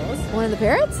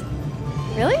parrots?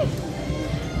 Really?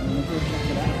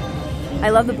 I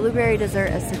love the blueberry dessert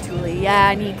at Satuli.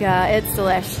 Yeah, Nika, it's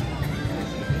delish.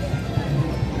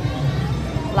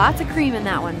 Lots of cream in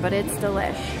that one, but it's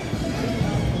delish.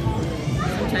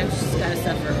 Sometimes she's gotta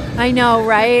suffer. I know,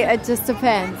 right? It just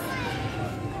depends.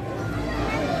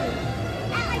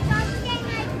 I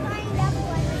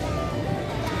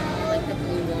like the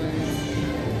blue ones.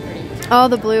 Pretty. Oh,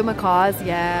 the blue macaws,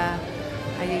 yeah.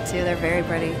 I do too, they're very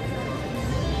pretty.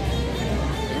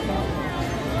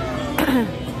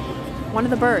 One of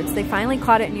the birds. They finally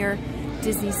caught it near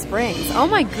Disney Springs. Oh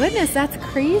my goodness, that's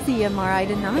crazy, Amara. I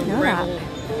did not know that.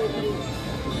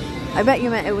 I bet you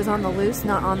meant it was on the loose,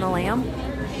 not on the lamb.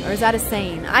 Or is that a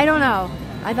saying? I don't know.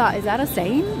 I thought, is that a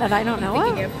saying that I don't know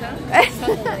of?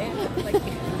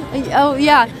 Oh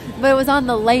yeah, but it was on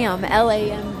the lamb.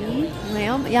 L-A-M-B.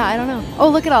 Lamb? Yeah, I don't know. Oh,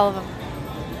 look at all of them.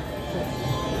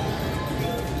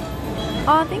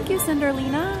 Oh, thank you,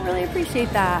 Cinderlina. Really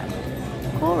appreciate that.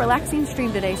 Cool, relaxing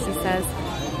stream today, she says.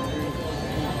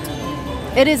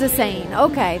 It is a saying.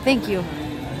 Okay, thank you.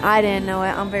 I didn't know it.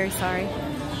 I'm very sorry.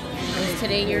 I was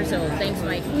today years old. Thanks,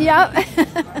 Mike. Yep.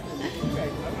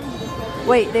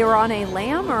 Wait, they were on a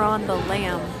lamb or on the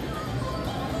lamb?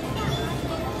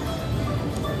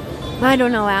 I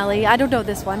don't know, Allie. I don't know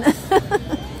this one.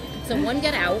 So one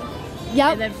got out.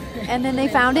 Yep. And then they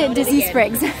found it in Disney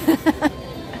Springs.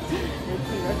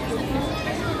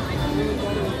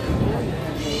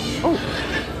 Oh,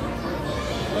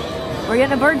 we're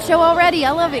getting a bird show already.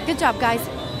 I love it. Good job, guys.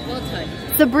 Well done.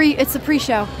 It's the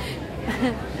pre-show.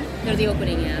 Go to the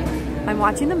opening, yeah. I'm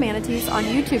watching the manatees on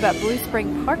YouTube at Blue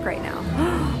Spring Park right now.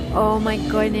 Oh my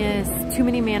goodness. Too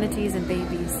many manatees and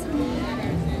babies.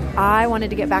 I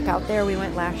wanted to get back out there. We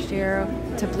went last year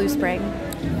to Blue Spring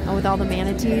with all the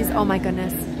manatees. Oh my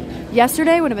goodness.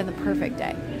 Yesterday would have been the perfect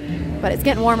day. But it's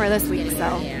getting warmer this week, so.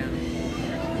 Yeah. We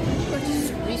were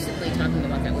just recently talking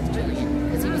about that with Julian.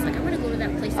 Because he was like, I want to go to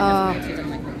that place that has manatees. I'm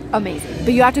like, amazing.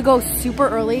 But you have to go super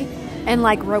early and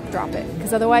like rope drop it.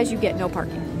 Because otherwise you get no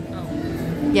parking.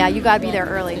 Yeah, you gotta be there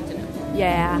early.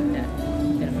 Yeah.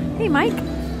 Hey, Mike.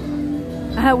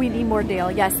 We need more Dale.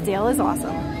 Yes, Dale is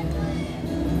awesome.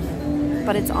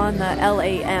 But it's on the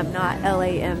L-A-M, not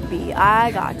L-A-M-B.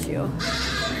 I got you.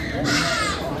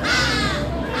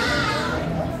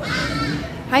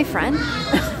 Hi, friend.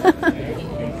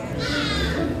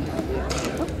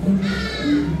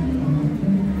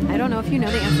 I don't know if you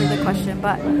know the answer to the question,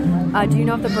 but do you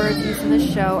know if the birds used in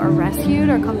this show are rescued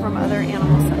or come from other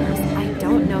animal centers? I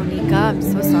don't know, Nika. I'm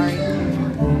so sorry.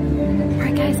 All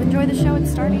right, guys, enjoy the show.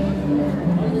 It's starting.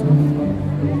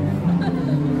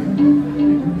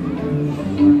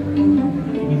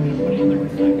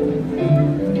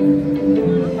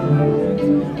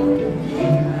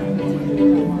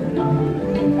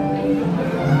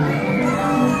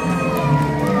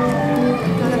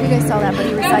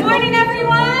 Good morning,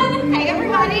 everyone. Hey,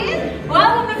 everybody.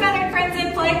 Welcome to Feathered Friends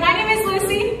in Play. My name is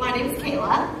Lucy. My name is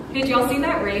Kayla. Did y'all see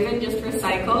that raven just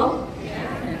recycle?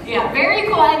 Yeah, very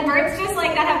cool. And birds just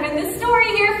like that have been the story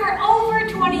here for over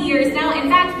 20 years now. In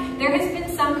fact, there has been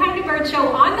some kind of bird show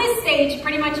on this stage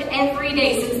pretty much every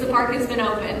day since the park has been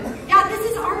open. Yeah,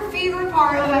 this is our favorite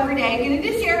part of every day, getting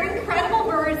to share incredible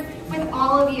birds with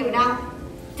all of you. Now,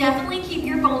 definitely keep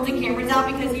your phones and cameras out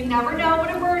because you never know when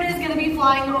a bird is going to be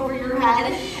flying over your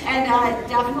head. And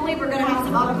definitely we're going to have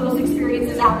some up-close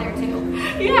experiences out there too.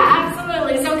 Yeah,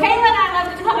 absolutely. So Kayla and I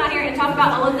love to come out here and talk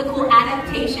about all of the cool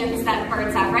adaptations that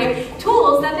birds have, right?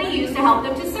 Tools that they use to help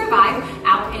them to survive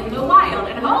out in the wild.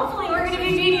 And hopefully we're going to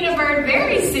be meeting a bird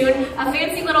very soon, a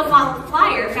fancy little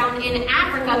flyer found in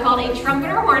Africa called a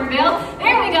trumpeter hornbill.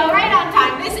 There we go, right on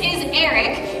time. This is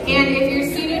Eric. And if you're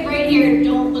seated right here,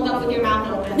 don't look up with your mouth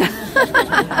open.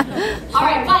 All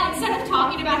right, but instead of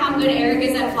talking about how good Eric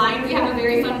is at flying, we have a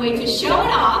very fun way to show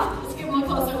it off. Let's give him a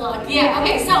closer look. Yeah,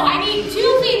 okay, so I need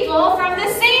two people from the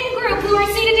same group who are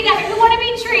seated together who want to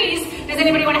be trees. Does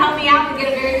anybody want to help me out and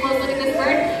get a very close look at this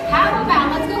bird? How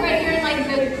about, let's go right here in like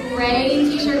the gray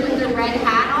t-shirt with the red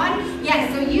hat on. Yes,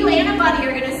 so you and a buddy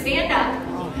are going to stand up.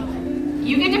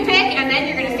 You get to pick, and then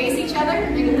you're going to face each other.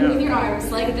 You're going to move your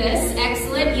arms like this.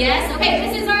 Excellent. Yes. Okay,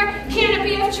 this is our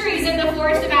canopy of trees in the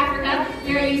forest of Africa.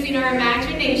 We are using our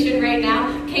imagination right now.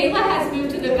 Kayla has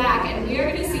moved to the back, and we are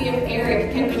going to see if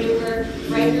Eric can maneuver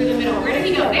right through the middle. Where did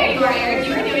he go? There you are, Eric.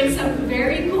 You are doing some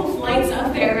very cool flights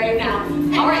up there right now.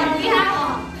 All right, we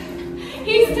have...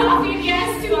 He's talking,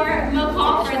 yes, to our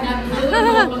macaw friend, that blue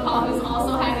little macaw who's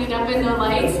also hanging up in the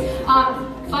lights.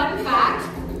 Fun fact.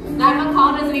 That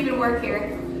macaw doesn't even work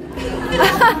here.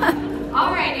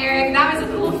 All right, Eric, that was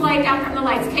a cool flight down from the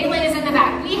lights. Kayla is in the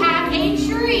back. We have a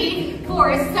tree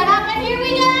forest set up, and here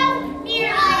we go.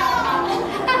 Here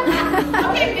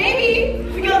okay, maybe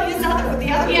we go this other with the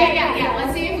other. Yeah.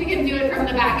 Let's see if we can do it from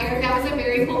the back, Eric. That was a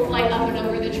very cool flight up and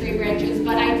over the tree branches,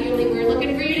 but ideally we're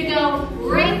looking for you to go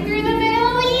right through the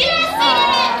middle. Yes,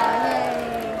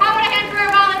 how about a hand for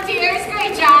our volunteers?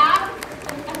 Great job.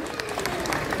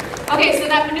 Okay, so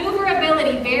that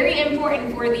maneuverability, very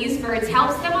important for these birds,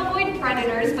 helps them avoid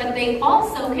predators, but they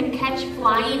also can catch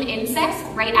flying insects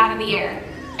right out of the air.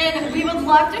 And we would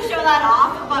love to show that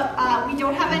off, but we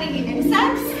don't have any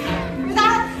insects for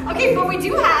that. Okay, but we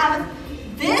do have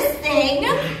this thing.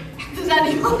 Does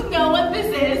anyone know what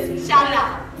this is? Shout it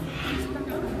out.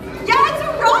 Yeah, it's a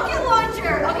rocket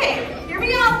launcher. Okay, hear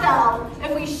me out though.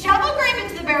 If we shove a grape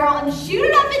into the barrel and shoot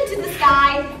it up into the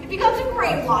sky, it becomes a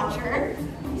grape launcher.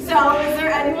 So, is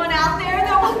there anyone out there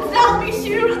that wants to help me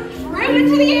shoot fruit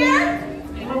into the air?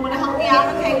 Anyone want to help me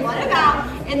out? Okay, what about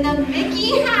in the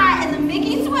Mickey hat and the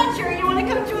Mickey sweatshirt? You want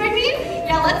to come join me?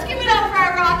 Yeah, let's give it up for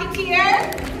our Rocketeer.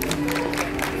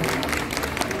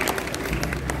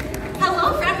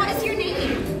 Hello, friend. What is your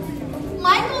name?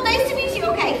 Michael, nice to meet you.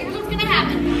 Okay, here's what's going to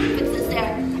happen. Fix this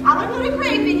there. I'm going to put a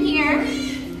grape in here,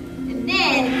 and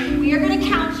then we are going to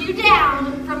count you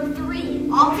down from 3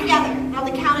 all together. Now,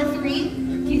 the count of 3.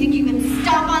 Do you think you can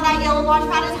stomp on that yellow launch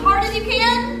pad as hard as you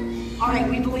can? All right,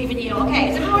 we believe in you. Okay,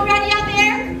 is everyone ready out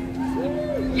there?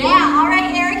 Yeah, all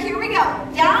right, Eric, here we go.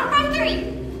 Down from 3.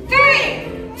 3,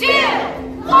 2,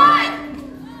 1.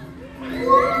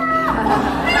 Wow!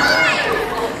 Nice!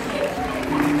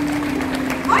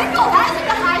 Michael, that is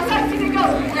like a high side to go.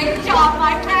 Great job,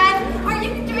 my friend. Are you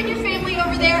doing your family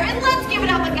over there? And let's give it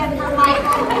up again for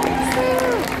Michael.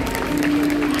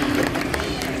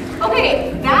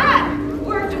 Okay, that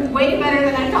worked way better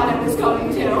than I thought it was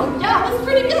going to. Yeah, it was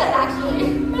pretty good,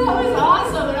 actually. That was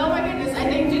awesome. And oh my goodness, I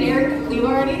think, did Eric leave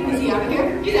already? Is he out of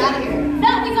here? He's out of here.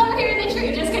 No, he's over here in the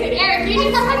tree. Just kidding. Eric, you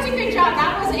did such a good job.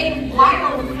 That was a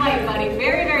wild flight, buddy.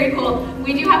 Very, very cool.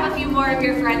 We do have a few more of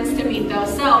your friends to meet, though.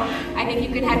 So I think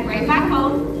you can head right back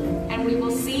home, and we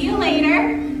will see you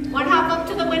later. One hop up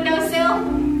to the windowsill,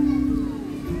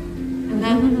 and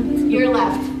then you're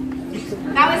left.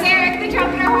 That was Eric, the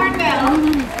trumpeter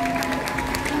hornbill.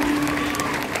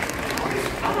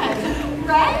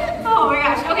 Right? Oh my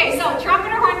gosh. Okay, so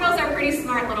trumpeter hornbills are pretty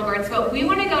smart little birds, but we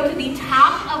want to go to the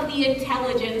top of the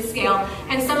intelligence scale.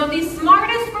 And some of the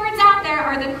smartest birds out there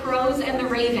are the crows and the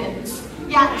ravens.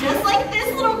 Yeah, just like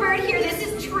this little bird here, this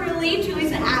is truly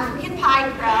pie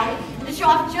crow. To show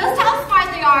off just how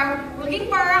smart they are, we're looking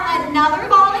for another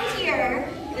volunteer.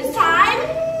 This time,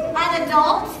 an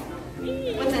adult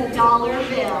with a dollar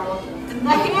bill. And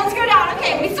the hands go down.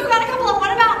 Okay, we still got a couple of,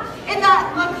 what about in the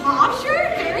macaw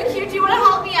shirt? Very cute. Do you want to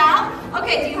help me out?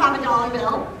 Okay, do you have a dollar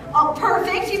bill? Oh,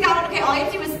 perfect. She's got it. Okay, all you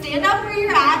have to do is stand up where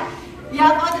you're at.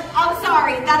 Yep, I'm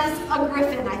sorry. That is a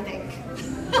griffin, I think.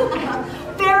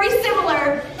 Very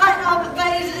similar, but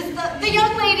it's the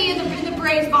young lady in the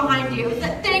braids behind you.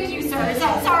 Thank you, sir.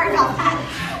 Sorry about that.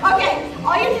 Okay,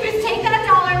 all you have to do is take that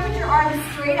dollar and put your arms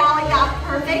straight out like that.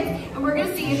 Perfect. And we're going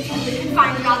to see if Truly can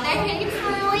find you out there. Hey,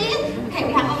 Truly. Okay,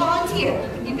 we have a volunteer.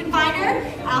 You can find her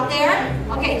out there.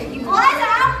 Okay, he flies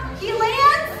out. He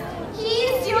lands. He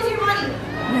steals your money.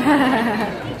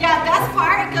 Yeah, best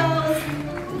part, it goes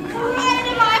right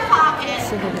in my pocket.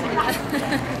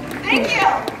 Thank you.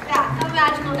 Yeah, a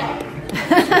magical day.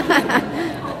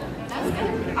 That's good.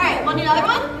 All right, want another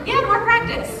one? Yeah, more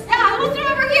practice. Yeah, let's do it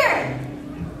over here.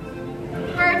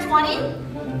 For 20.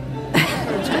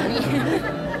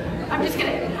 I'm just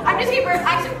kidding. Actually,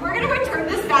 we're going to return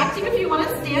this back to you if you want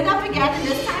to stand up again, and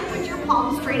this time put your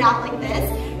palms straight out like this.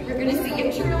 We're going to see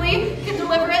if Truly can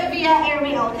deliver it via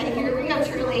airmail. Okay, here we go,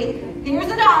 Truly. Here's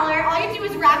a dollar. All you do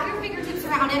is wrap your fingertips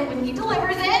around it when he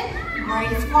delivers it. All right,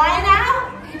 he's flying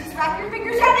out. Just wrap your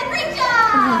fingers around it. Great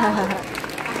job!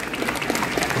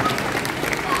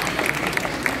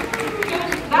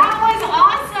 That was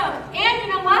awesome. And you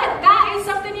know what? That is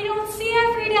something you don't see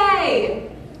every day.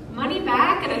 Money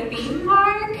back at a theme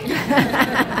park.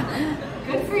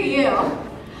 Good for you.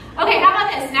 Okay, how about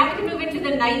this? Now we can move into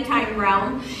the nighttime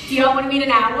realm. Do y'all want to meet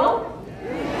an owl?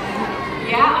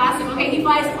 Yeah, awesome. Okay, he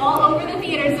flies all over the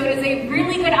theater, so it is a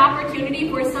really good opportunity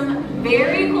for some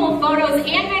very cool photos and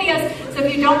videos. So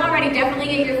if you don't already,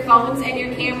 definitely get your phones and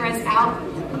your cameras out.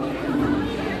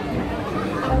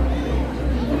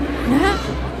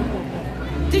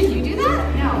 Did you do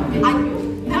that? No.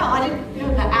 I didn't.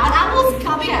 The owl's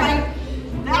coming, right?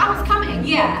 The owl's coming,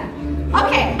 yeah.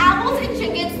 Okay, owls and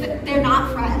chickens, they're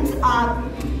not friends.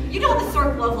 You know the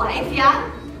circle of life, yeah?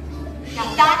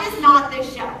 Yeah, that is not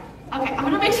this show. Okay, I'm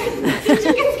gonna make sure the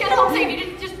chickens get home safe.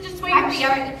 You just wait for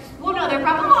me. Well, no, they're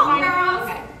probably fine.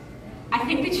 Okay. I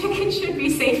think the chickens should be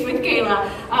safe with Kayla.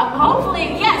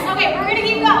 Hopefully, yes. Okay, we're gonna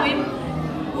keep going.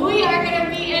 We are gonna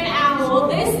meet an owl.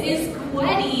 This is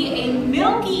Quetty, a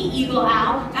milky eagle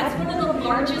owl. That's one of the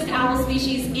largest owl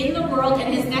species in the world,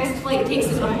 and his next flight takes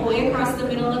us all the way across the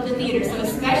middle of the theater. So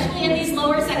especially in these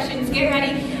lower sections, get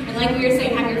ready. And like we were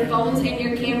saying, have your phones and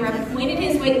your camera pointed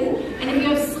his way. And if you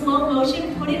have slow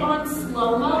motion, put it on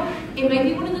slow-mo. It might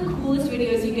be one of the coolest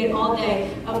videos you get all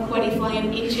day of Quetty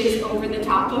flying inches over the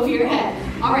top of your head.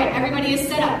 All right, everybody is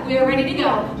set up. We are ready to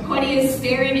go. Quetty is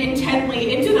staring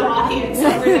intently into the audience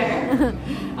over there.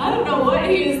 I don't know what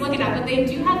he is looking at, but they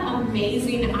do have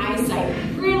amazing eyesight.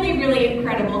 Really, really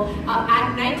incredible.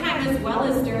 At nighttime as well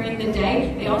as during the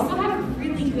day, they also have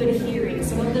really good hearing.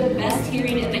 Some of the best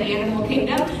hearing in the animal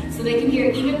kingdom, so they can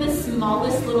hear even the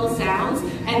smallest little sounds.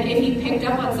 And if he picked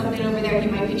up on something over there, he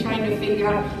might be trying to figure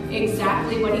out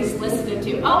exactly what he's listening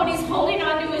to. Oh, and he's holding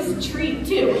onto his treat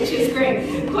too, which is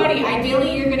great. Quetty,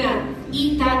 ideally you're gonna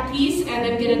eat that piece and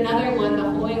then get another one the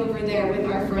whole way over there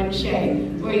with our friend Shay,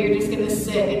 where you're just gonna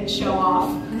sit and show off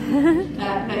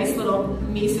that nice little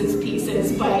Mises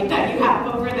Pieces bite that you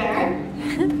have over there.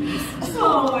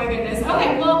 Oh my goodness.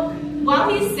 Okay, well, while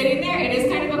he's sitting there, it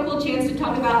is kind of a cool chance to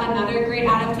talk about another great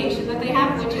adaptation that they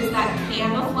have, which is that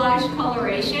camouflage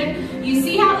coloration. You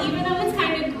see how even though it's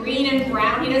kind of green and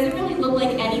brown, he doesn't really look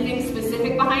like anything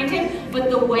specific behind him,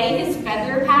 but the way his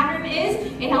feather pattern is,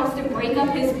 it helps to break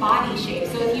up his body shape.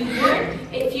 So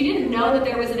if you didn't know that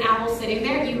there was an owl sitting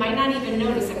there, you might not even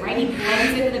notice him, right? He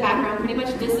blends into the background, pretty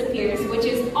much disappears, which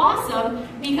is awesome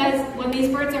because when these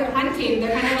birds are hunting,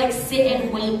 they're kind of like sit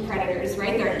and wait predators,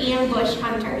 right? They're ambush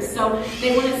hunters. So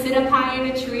they want to sit up high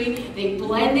in a tree, they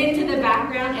blend into the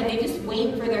background, and they just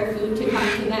wait for their food to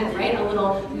come to them, right? A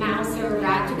little mouse or a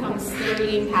rat to come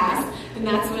scurrying past, and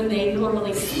that's when they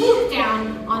normally swoop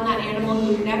down on that animal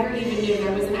who never even knew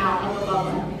there was an owl up above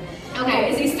them.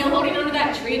 Okay, is he still holding onto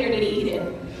that treat or did he eat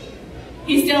it?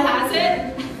 He still has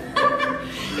it?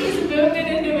 He's moved it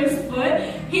into his foot.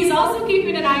 He's also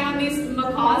keeping an eye on these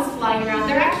macaws flying around.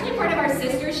 They're actually part of our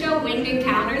sister show, Winged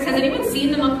Encounters. Has anyone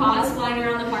seen the macaws flying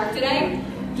around the park today?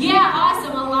 Yeah,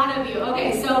 awesome, a lot of you.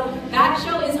 Okay, so that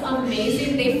show is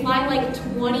amazing. They fly like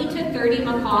 20 to 30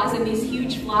 macaws in these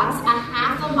huge flocks, a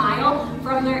half a mile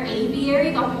from their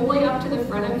aviary, the whole way up to the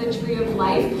front of the Tree of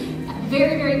Life.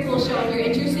 Very, very cool show. If you're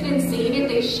interested in seeing it,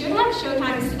 they should have show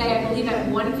times today, I believe at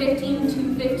 1:15,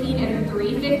 2:15, and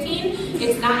 3:15.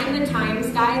 It's not in the times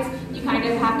guides. You you kind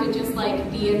of have to just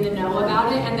like be in the know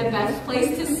about it, and the best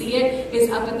place to see it is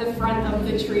up at the front of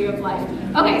the Tree of Life.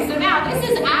 Okay, so now this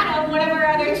is Adam, one of our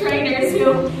other trainers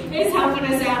who is helping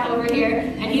us out over here,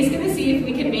 and he's gonna see if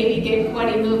we can maybe get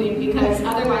Queddy moving, because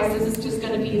otherwise this is just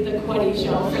gonna be the Queddy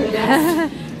show for the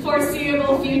next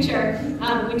foreseeable future.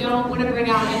 We don't want to bring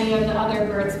out any of the other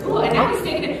birds. Ooh, and now he's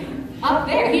taking it up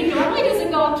there. He normally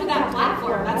doesn't go up to that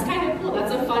platform. That's kind of cool.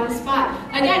 That's a fun spot.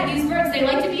 Again, these birds, they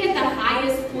like to be at the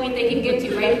highest point they can get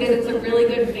to, right? Because it's a really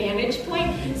good vantage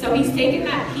point. So he's taking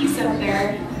that piece up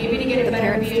there, maybe to get a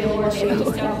better view, or maybe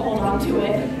just to hold on to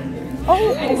it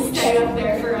and stay up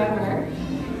there forever.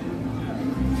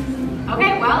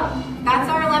 Okay, well, that's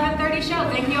our 11:30 show.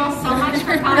 Thank you all so much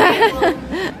for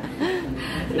coming.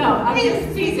 No, I'm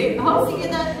just teasing.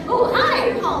 Oh,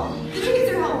 hi. Home. The chickens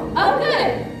are home. Oh,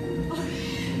 good.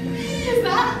 Is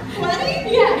that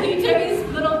Queddy? Yeah, he took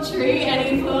his little tree and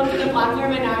he flew up to the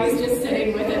platform, and now he's just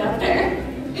sitting with it up there.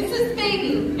 It's his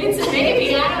baby. It's a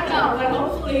baby. I don't know, but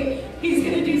hopefully he's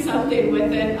gonna do something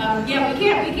with it. Yeah, we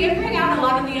can't bring out a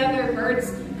lot of the other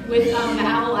birds with the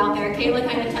owl out there. Kayla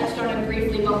kind of touched on it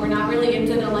briefly, but we're not really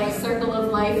into the like Circle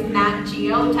of Life, Nat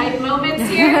Geo type moments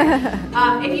here.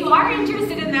 If you are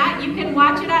interested in that, you can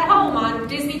watch it at home on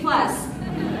Disney Plus.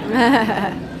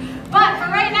 But for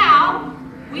right now,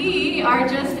 we are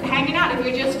just hanging out. If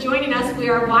you're just joining us, we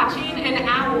are watching an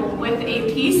owl with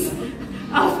a piece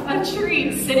of a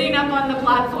treat sitting up on the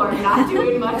platform, not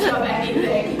doing much of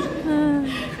anything.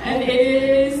 And it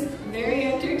is very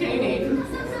entertaining.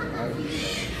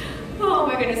 Oh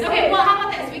my goodness. Okay, well, how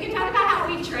about this? We can talk about how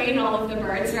we train all of the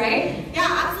birds, right? Yeah,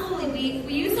 absolutely.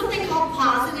 We use something called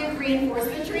positive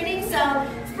reinforcement training. So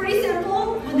it's pretty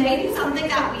simple. When they do something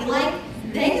that we like,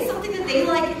 they get something that they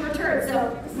like in return.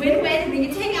 So win-win, we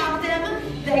get to hang out with them.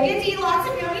 They get to eat lots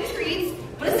of yummy treats.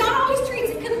 But it's not always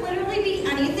treats. It can literally be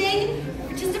anything.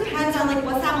 It just depends on like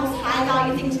what's that most high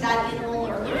value thing to that animal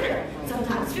or learner.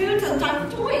 Sometimes food,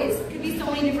 sometimes toys. It could be so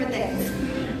many different things.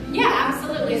 Yeah,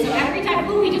 absolutely. So every time,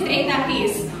 ooh, he just ate that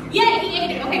piece. Yeah, he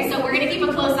ate it. Okay, so we're going to keep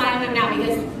a close eye on him now,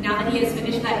 because now that he has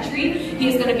finished that treat,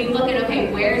 he's going to be looking,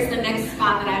 okay, where's the next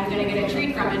spot that I'm going to get a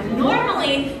treat from? And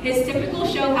normally, his typical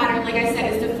show pattern, like I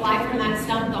said, is to fly from that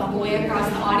stump the whole way across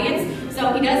the audience.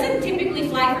 So he doesn't typically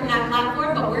fly from that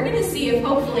platform, but we're going to see if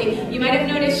hopefully, you might have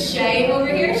noticed Shay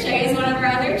over here. Shay is one of our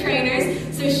other trainers.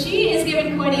 So she is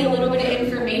giving Queddy a little bit of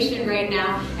information right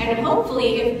now. And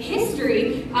hopefully, if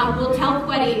history will tell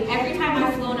Queddy, every time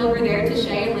I've flown over there to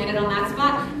Shay and landed on that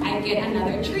spot, I get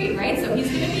another treat, right? So he's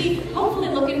going to be hopefully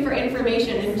looking for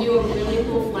information and do a really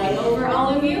cool flight over all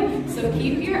of you. So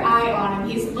keep your eye on him.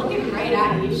 He's looking right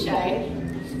at you, Shay.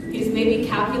 He's maybe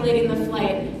calculating the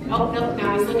flight. Oh, no,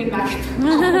 now he's looking back.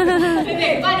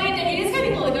 But it is kind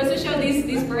of cool. It goes to show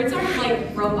these birds aren't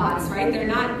like robots, right? They're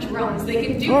not drones. They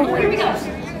can do, oh, here we go.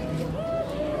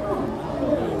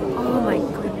 Oh my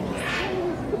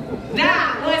goodness.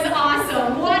 That was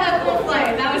awesome. What a cool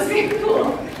flight. That was very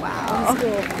cool. Wow.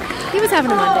 He was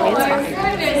having a Monday. Oh It's my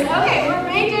fine. goodness. Okay, we're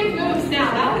making moves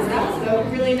now. That was a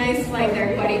really nice flight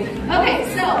there, Queddy.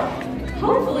 Okay, so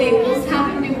hopefully we'll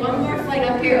have him do one more flight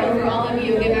up here over all of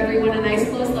you. Give everyone a nice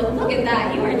close look. Look at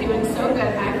that. You are doing so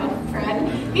good, my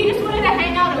friend. He just wanted to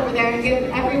hang out over there and give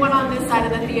everyone on this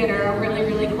side of the theater a really,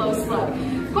 really close look.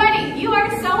 Queddy, you are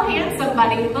so handsome,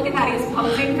 buddy. Look at that. He's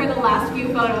posing for the last few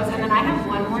photos. And then I have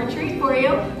one more treat for you.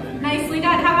 Nicely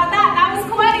done. How about that? That was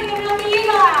Queddy, the little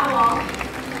eagle owl.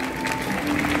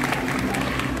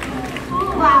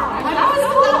 Oh, wow. That was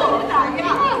cool.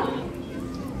 Yeah.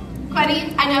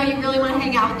 Queddy, I know you really want to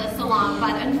hang out with us so long,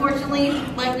 but unfortunately,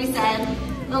 like we said,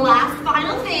 the last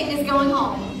final thing is going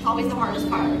home. It's always the hardest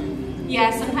part.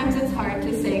 Yeah, sometimes it's hard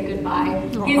to say goodbye.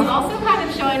 He's also kind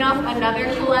of showing off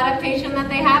another cool adaptation that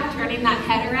they have, turning that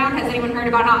head around. Has anyone heard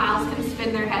about how owls can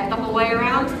spin their head the whole way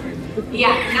around?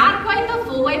 Yeah, not quite the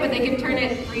full way, but they can turn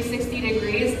it 360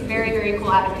 degrees. Very, very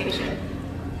cool adaptation.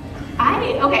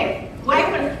 Okay, I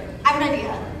have an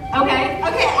idea. Okay.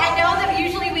 Okay, I know that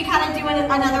usually we kind of do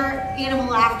another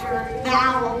animal after the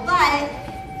owl, but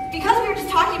because we were just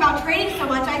talking about training so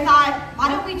much, I thought, why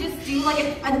don't we just do like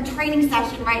a training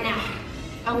session right now?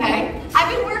 Okay. I've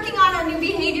been working on a new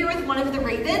behavior with one of the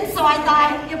ravens, so I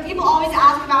thought, you know, people always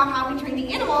ask about how we train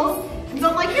the animals, and so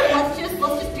I'm like, here, let's just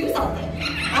do something.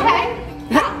 Okay.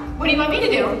 Yeah. What do you want me to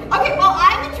do? Okay, well,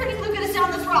 I've been turning Luca to sit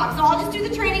on this rock, so I'll just do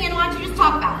the training, and why don't you just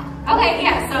talk about it? Okay,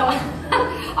 yeah, so,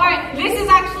 all right, this is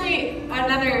actually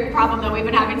another problem that we've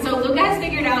been having. So Luca has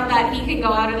figured out that he can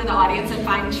go out into the audience and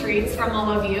find treats from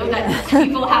all of you that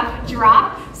people have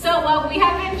dropped. So what we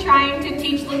have been trying to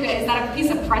teach Luca, is that a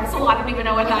piece of pretzel? I don't even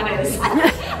know what that is.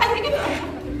 I think it's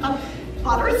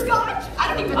Butterscotch? I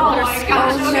don't even know. Oh my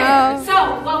gosh, Oh, okay. no. So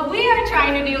what we are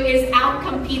trying to do is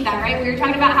out-compete that, right? We were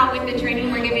talking about how with the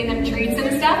training we're giving them treats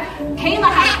and stuff.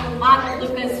 Kayla has a lot of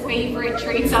Luca's favorite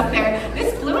treats up there.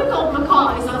 This blue and gold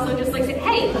macaw is also just like,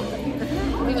 hey,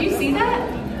 did you see that?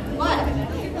 What?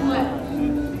 What?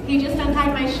 He just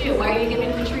untied my shoe. Why are you giving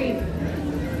him a treat?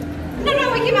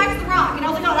 No, we came back to the rock. And I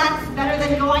was like, oh, that's better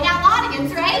than going out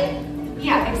Lodigans, right?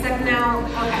 Yeah, except now,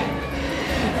 okay.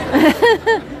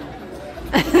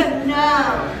 No.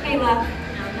 Kayla,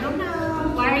 no.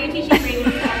 Why are you teaching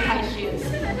Raven to untie shoes?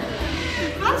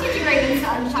 I'm not teaching Raven to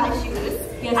untie shoes.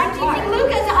 Yes, I'm you are. teaching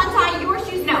Luca to untie your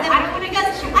shoes. No, I don't want to because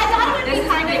I thought it would be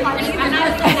kind of funny. I'm not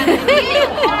doing that.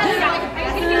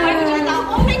 I thought,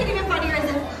 won't make it even funnier, is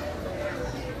it?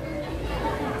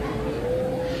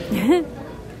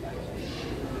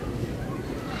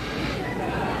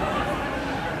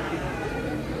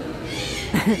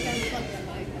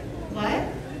 What?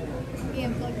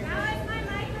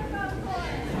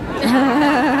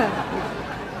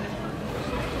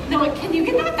 No, can you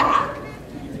get that back?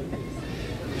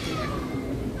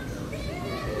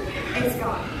 It's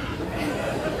gone.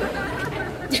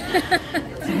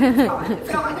 It's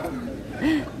gone.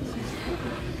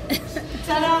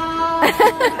 Ta-da!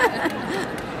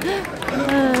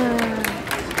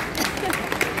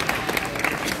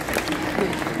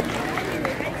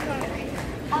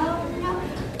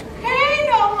 Hey,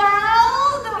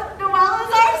 Noelle! Noelle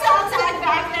is our sound tag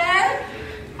back there.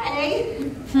 Hey.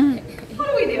 What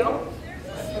do we do?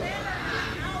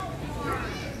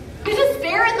 There's a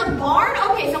spare in the barn?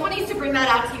 Okay, someone needs to bring that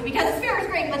out to you because the spare is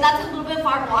great, but that's a little bit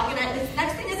far walking. This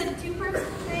next thing is a two-person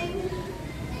thing.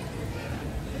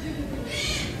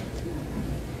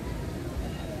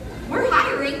 We're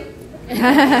hiring.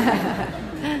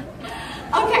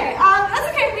 Okay, that's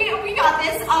okay. We got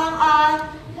this.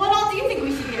 What all do you think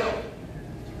we should do?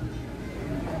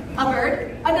 A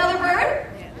bird? Another bird?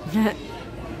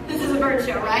 This is a bird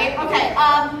show, right? Okay.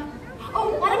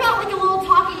 Oh, what about like a little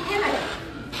talking parrot?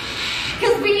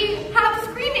 Because we have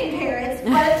screaming parrots,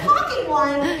 but a talking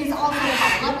one is also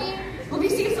fun. Let me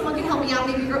see if someone can help me out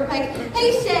maybe real quick.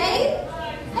 Hey, Shay.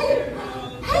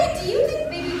 Hey, do you think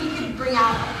maybe we could bring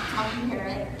out a talking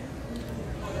parrot?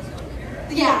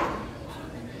 Yeah.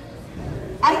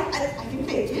 I think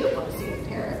they do want to see a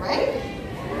parrot, right?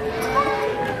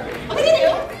 Okay, they do.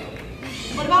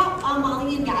 What about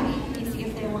Molly and Gabby? Can you see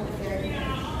if they want a parrot?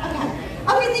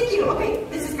 Okay, thank you. Okay,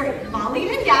 this is great. Molly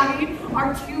and Gabby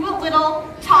are two little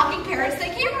talking parrots. They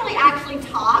can't really actually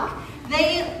talk.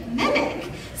 They mimic.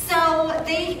 So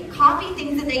they copy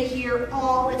things that they hear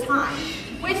all the time,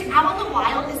 which out in the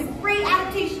wild is a great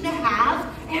adaptation to have.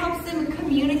 It helps them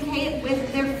communicate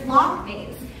with their flock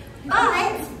mates.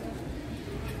 But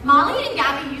Molly and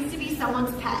Gabby used to be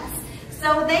someone's pets.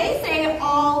 So they say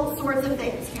all sorts of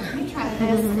things. Here, let me try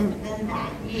this and then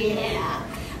that. Yeah.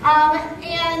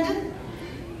 And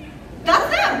that's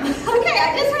them. Okay,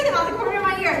 I just heard them out the corner of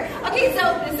my ear. Okay, so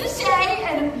this is Shay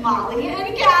and Molly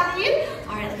and Gabby.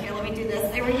 All right, here, let me do this.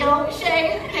 There we go.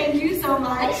 Shay, thank you so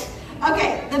much.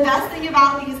 Okay, the best thing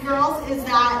about these girls is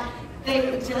that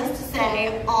they just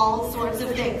say all sorts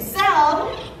of things. So,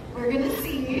 we're gonna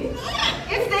see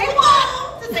if they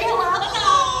want to say hello.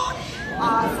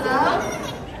 Awesome.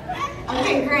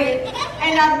 Okay, great.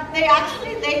 And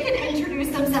they can introduce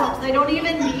themselves. They don't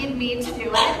even need me to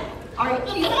do it. All right,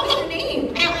 what's your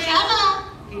name? Gabriella.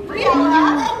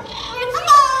 Gabriella.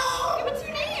 Hello. Okay, what's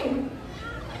your name?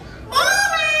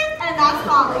 Molly. And that's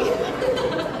Molly.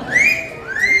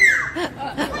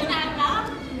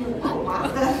 Oh, wow.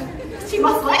 She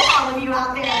must like all of you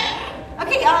out there.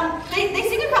 Okay, they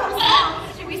sing a couple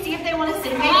songs. Should we see if they want to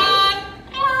sing maybe?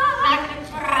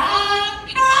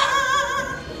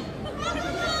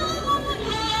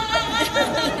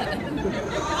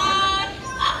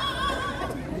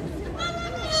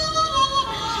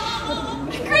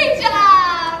 Great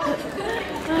job!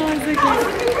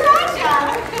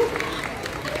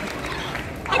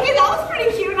 Okay, that was pretty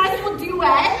cute. Nice little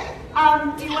duet.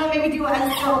 Do you want to maybe do a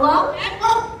solo?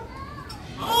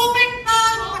 Oh my God!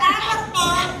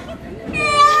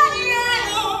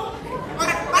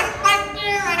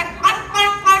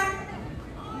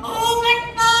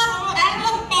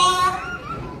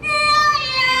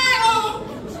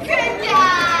 Good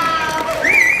job!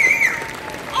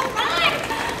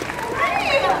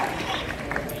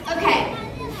 Okay,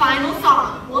 final song.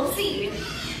 We'll see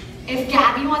if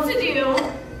Gabby wants to do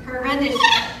her rendition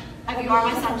of You Are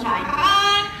My Sunshine.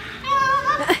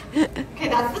 Okay,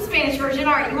 that's the Spanish version.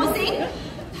 All right, you want to sing?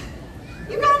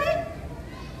 You got it?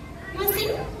 You want to sing?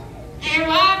 You are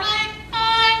my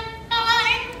sunshine,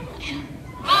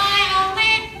 my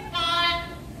only sun.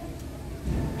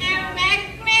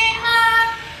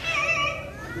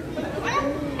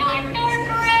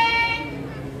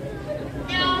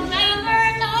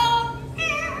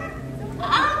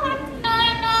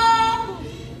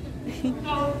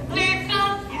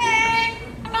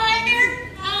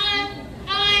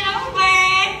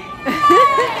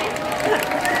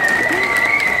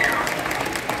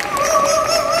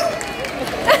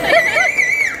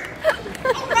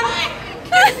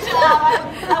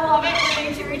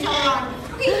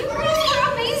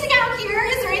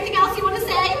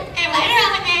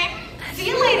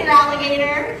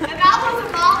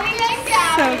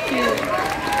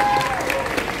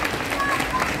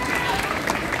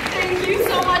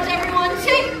 so much, everyone.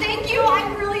 Thank you.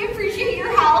 I really appreciate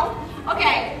your help.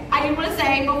 Okay, I do want to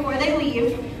say before they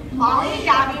leave, Molly and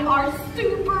Gabby are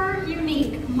super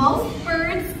unique. Most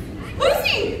birds.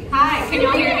 Lucy! Hi, can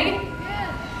y'all hear me?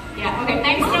 Yeah, okay,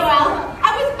 thanks, Noelle.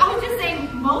 I was just saying,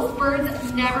 most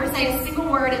birds never say a single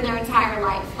word in their entire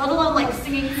life, let alone like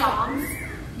singing songs.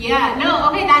 Yeah, no,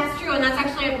 okay, that's true, and that's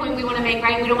actually a point we want to make,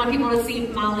 right? We don't want people to see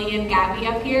Molly and Gabby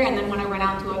up here and then want to run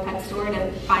out to a pet store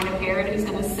to find a parrot who's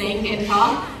going to sing and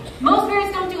talk. Most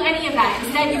parrots don't do any of that.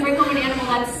 Instead, you bring home an animal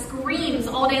that screams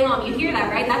all day long. You hear that,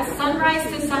 right? That's sunrise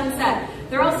to sunset.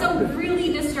 They're also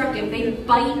really destructive. They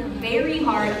bite very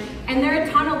hard, and they're a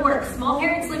ton of work. Small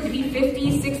parrots live to be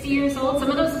 50, 60 years old.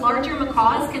 Some of those larger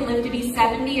macaws can live to be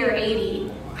 70 or 80.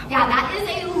 Yeah, that is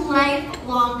a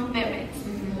lifelong commitment.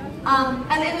 And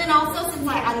then also, since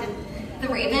I did the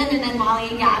Raven and then Molly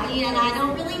and Gabby, and I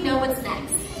don't really know what's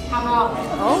next. How about?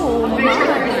 Oh,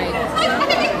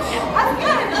 That's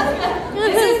good.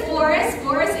 This is Boris.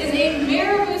 Boris is a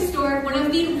marabou stork, one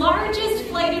of the largest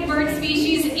flighted bird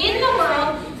species in the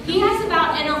world. He has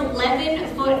about an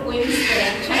 11-foot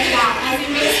wingspan. Check it out. As he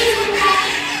makes his way back.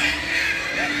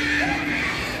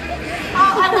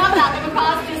 Oh, I love that. The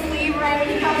macaws just leave right when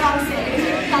he comes on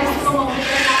stage. Nice little moment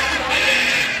there.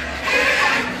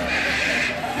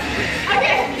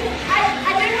 Okay,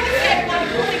 I did want to say one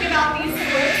cool thing about these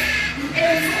storks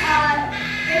is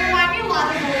they remind me a lot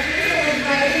of vultures that live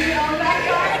right in your own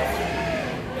backyard.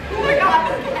 Oh my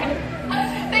god, okay.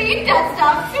 They eat dead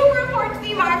stuff, super important to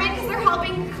the environment because they're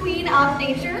helping clean up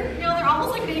nature. You know, they're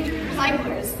almost like nature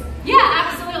recyclers. Yeah,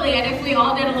 absolutely. And if we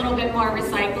all did a little bit more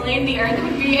recycling, the earth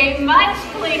would be a much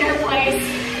cleaner place.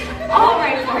 All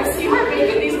right, Boris, you are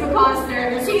making these macaws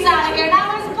nervous. He's out of here.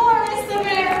 Now there's Boris, the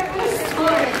marabou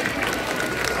stork.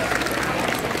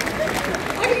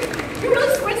 You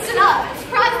really switched it up.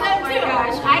 Surprised them too. Oh my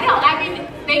gosh, I know. I mean,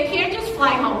 they can't just fly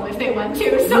home if they want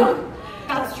to, so.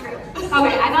 That's true. Okay,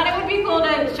 I thought it would be cool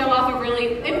to show off a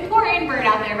really important bird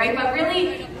out there, right? But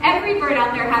really, every bird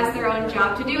out there has their own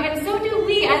job to do, and so do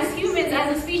we as humans,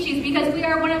 as a species, because we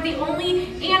are one of the only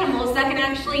animals that can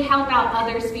actually help out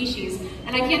other species.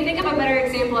 And I can't think of a better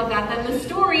example of that than the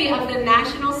story of the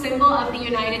national symbol of the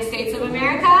United States of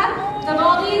America, the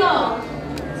bald eagle.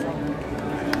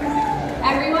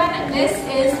 Everyone, this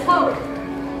is Hope.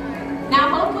 Now,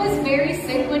 Hope was very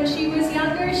sick when she was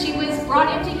younger. She was brought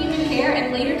into human care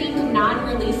and later deemed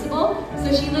non-releasable.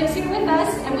 So she lives here with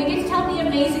us, and we get to tell the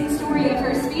amazing story of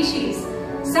her species.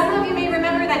 Some of you may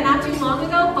remember that not too long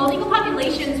ago, bald eagle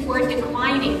populations were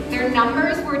declining. Their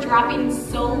numbers were dropping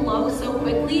so low so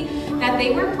quickly that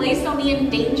they were placed on the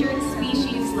endangered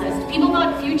species list. People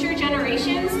thought future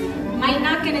generations might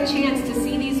not get a chance to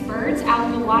see these birds out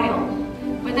in the wild.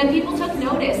 But then people took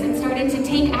notice and started to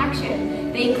take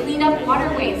action. They cleaned up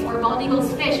waterways where bald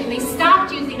eagles fish, and they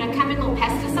stopped using a chemical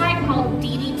pesticide called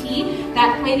DDT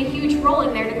that played a huge role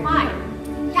in their decline.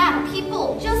 Yeah,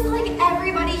 people, just like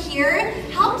everybody here,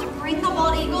 helped bring the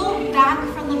bald eagle back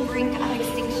from the brink of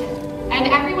extinction. And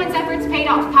everyone's efforts paid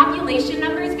off. Population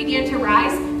numbers began to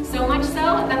rise, so much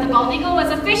so that the bald eagle was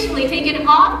officially taken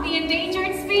off the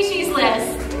endangered species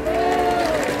list.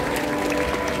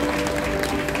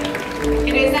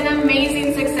 It is an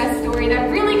amazing success story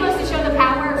that really goes to show the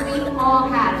power we all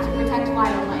have to protect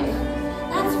wildlife.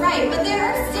 That's right, but there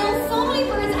are still so many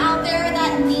birds out there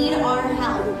that need our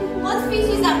help. One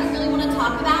species that we really want to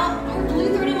talk about are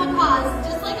blue-throated macaws,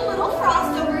 just like a little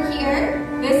frost over here.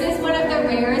 This is one of the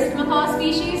rarest macaw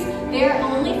species. They are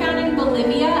only found in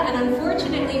Bolivia, and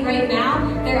unfortunately right now,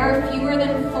 there are fewer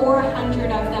than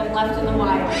 400 of them left in the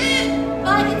wild.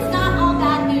 But it's not all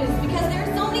bad news, because there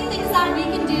are so many things that we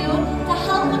can do to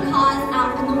help macaws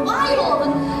out in the wild.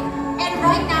 And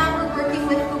right now, we're working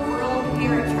with the World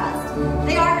Parrot Trust.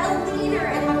 They are a leader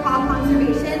in macaw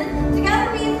conservation.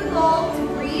 Together, we have the goal to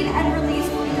breed and release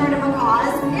blue-throated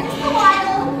macaws into the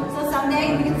wild, so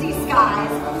someday we can see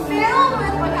skies filled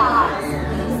with macaws.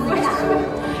 Which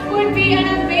would be an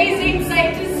amazing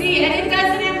sight to see, and it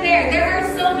doesn't end there. There are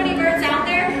so many birds out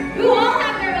there who all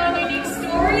have their own unique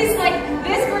stories, like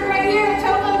this bird right here,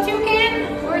 Topo Toucan,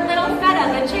 or Little Feta,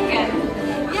 the chicken.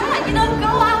 Yeah, you know,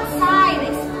 go outside,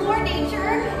 explore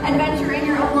nature, adventure in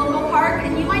your own local park,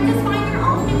 and you might just find your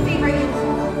own new favorite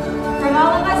animal. From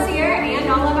all of us here and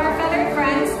all of our feathered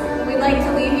friends, we'd like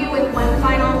to leave you with one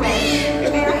final wish.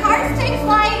 May your hearts take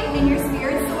flight and your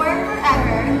spirits soar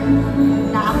forever.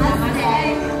 Namaste.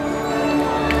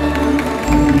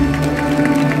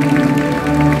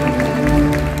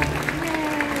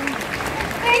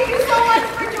 Thank you so much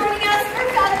for joining us for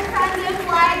Feathered Friends in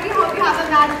Flight. We hope you have a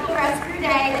magical rest of your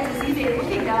day at Disney's Animal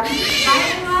Kingdom. Bye,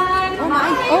 everyone.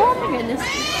 Oh my goodness.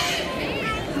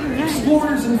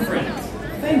 Explorers and friends,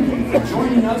 thank you for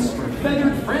joining us for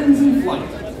Feathered Friends in Flight.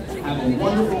 Have a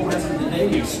wonderful rest of the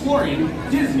day exploring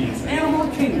Disney's Animal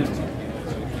Kingdom.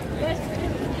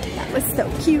 That was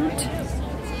so cute.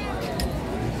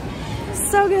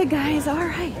 So good, guys. All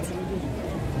right.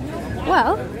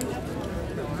 Well,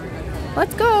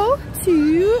 let's go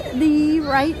to the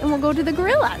right and we'll go to the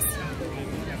gorillas.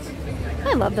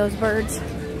 I love those birds,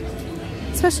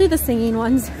 especially the singing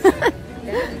ones.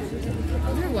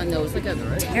 Other one though was like a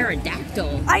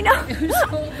pterodactyl. I know.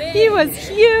 So big. He was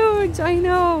huge. I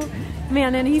know.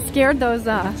 Man, and he scared those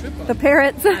the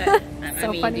parrots. So I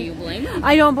mean, funny. do you blame him?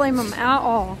 I don't blame him at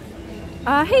all.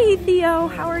 Hey Theo,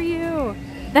 how are you?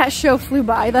 That show flew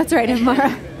by. That's right,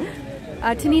 Amara.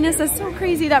 Tanina says, so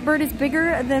crazy. That bird is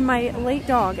bigger than my late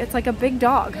dog. It's like a big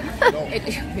dog.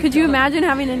 Could you imagine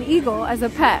having an eagle as a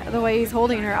pet, the way he's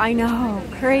holding her? I know,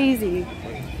 crazy.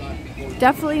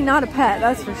 Definitely not a pet,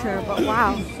 that's for sure, but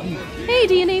wow. Hey,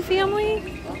 DNA family.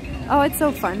 Oh, it's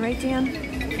so fun, right, Jan?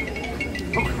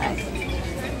 Okay.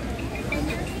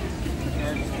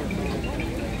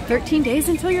 13 days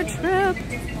until your trip.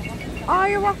 Oh,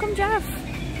 you're welcome, Jeff.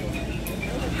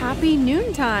 Happy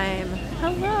noontime.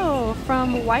 Hello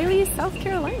from Wiley, South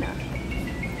Carolina.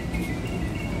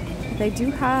 They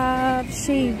do have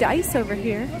shaved ice over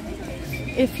here.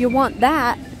 If you want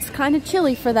that, it's kind of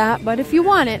chilly for that, but if you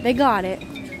want it, they got it.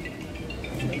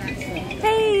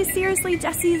 Hey, seriously,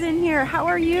 Jessie's in here. How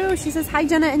are you? She says, hi,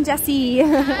 Jenna and Jessie.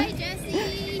 Hi,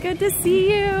 Jessie. Good to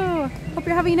see you. Hope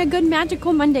you're having a good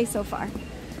magical Monday so far.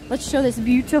 Let's show this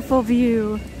beautiful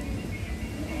view.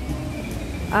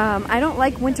 I don't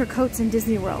like winter coats in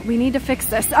Disney World. We need to fix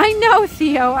this. I know,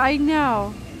 Theo, I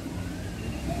know.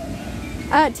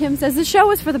 Tim says the show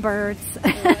was for the birds.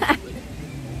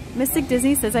 Mystic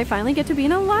Disney says, I finally get to be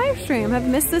in a live stream. I've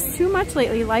missed this too much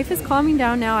lately. Life is calming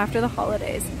down now after the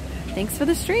holidays. Thanks for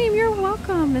the stream. You're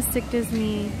welcome, Mystic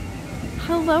Disney.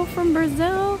 Hello from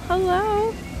Brazil.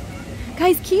 Hello.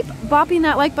 Guys, keep bopping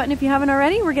that like button if you haven't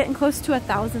already. We're getting close to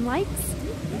 1,000 likes.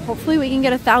 Hopefully we can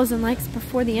get 1,000 likes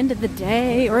before the end of the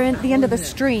day, or at the end of the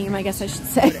stream, I guess I should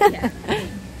say.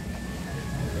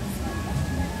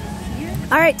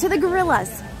 All right, to the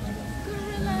gorillas.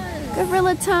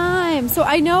 Gorilla time. So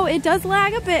I know it does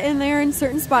lag a bit in there in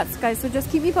certain spots, guys, so just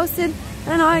keep me posted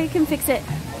and I can fix it.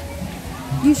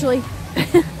 Usually.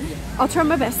 I'll try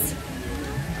my best.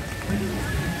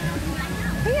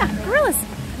 But yeah, gorillas.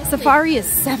 Safari is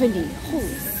 70. Holy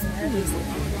smokes.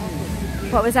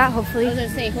 What was that? Hopefully? I was gonna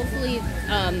say, hopefully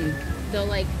they'll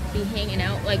like be hanging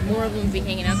out, like more of them will be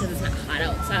hanging out because it's not hot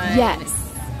outside.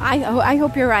 Yes. I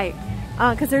hope you're right.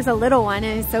 Because there's a little one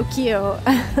and it's so cute.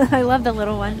 I love the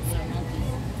little one.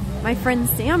 My friend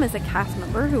Sam is a cast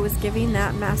member who was giving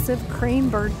that massive crane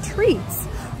bird treats.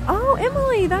 Oh,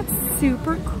 Emily, that's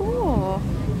super cool.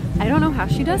 I don't know how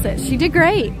she does it. She did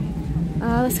great.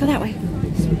 Let's go that way.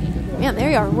 Man,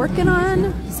 they are working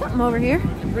on something over here.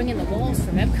 They're bringing the walls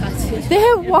from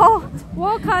Epcot.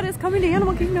 Walcott is coming to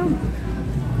Animal Kingdom.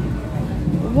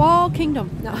 Wall Kingdom.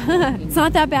 No, it's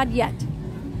not that bad yet.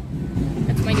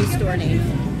 That's my new store name.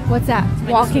 What's that?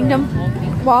 Wall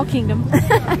Kingdom? Wall Kingdom.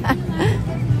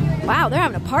 Wow, they're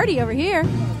having a party over here.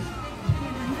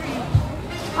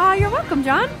 Oh, you're welcome,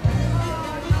 John.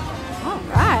 All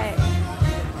right.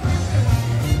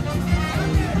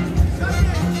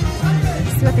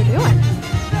 Let's see what they're doing.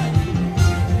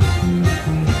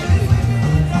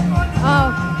 Oh,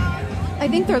 I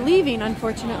think they're leaving,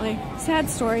 unfortunately. Sad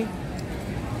story.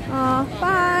 Oh,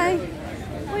 bye.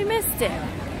 We missed it.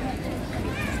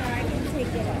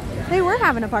 They were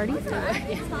having a party. We're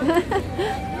tardy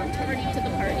to the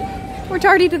party. We're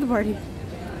tardy to the party.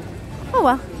 Oh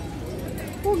well.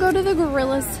 We'll go to the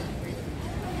gorillas.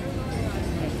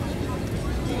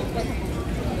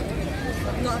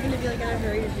 I'm not going to be like in a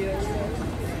hurry to do it.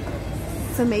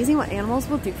 It's amazing what animals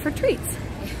will do for treats.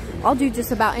 I'll do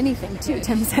just about anything too,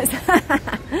 Tim says.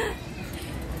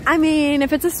 I mean,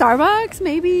 if it's a Starbucks,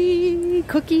 maybe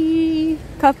cookie,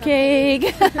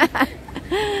 cupcake.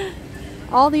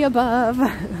 All the above.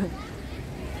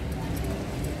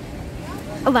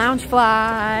 A lounge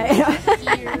fly.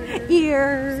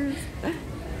 Ears.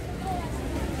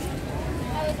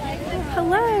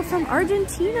 Hello from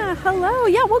Argentina. Hello.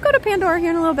 Yeah, we'll go to Pandora here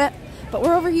in a little bit. But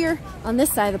we're over here on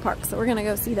this side of the park, so we're going to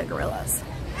go see the gorillas.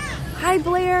 Hi,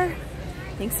 Blair.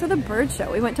 Thanks for the bird show.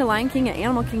 We went to Lion King at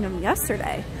Animal Kingdom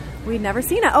yesterday. We'd never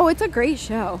seen it. Oh, it's a great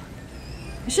show.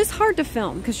 It's just hard to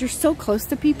film because you're so close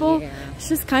to people. Yeah. It's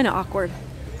just kind of awkward.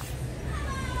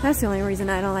 That's the only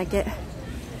reason I don't like it.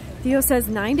 Theo says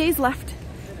 9 days left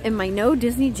in my no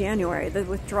Disney January. The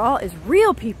withdrawal is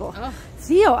real, people. Oh.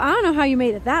 Theo, I don't know how you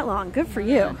made it that long. Good for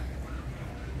you.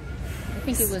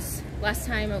 think it was last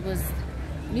time. It was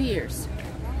New Year's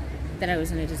that I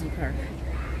was in a Disney park,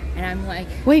 and I'm like,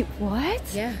 wait, what?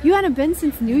 Yeah. You hadn't been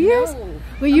since New Year's? No.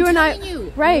 Well, you and I,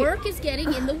 you, right? Work is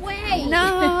getting in the way.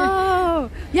 No.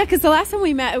 Yeah, because the last time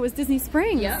we met, it was Disney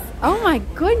Springs. Yep. Oh my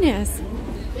goodness,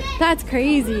 that's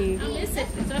crazy. I miss it.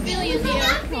 So I feel you here.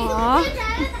 Aw.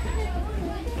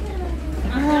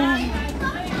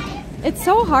 It's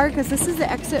so hard because this is the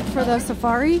exit for the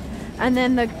safari, and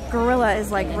then the gorilla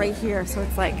is like right here, so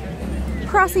it's like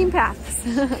crossing paths.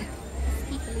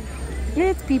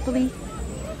 It's peoply.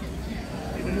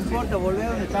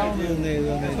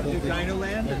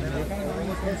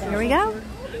 Here we go.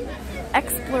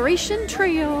 Exploration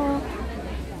trail.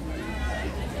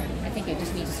 I think I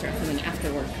just need to start coming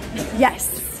after work.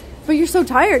 Yes. But you're so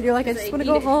tired. You're like, I just want to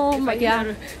go home. If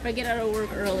I get out of work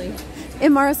early.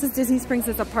 And Mara says Disney Springs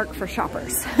is a park for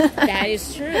shoppers. That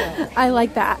is true. I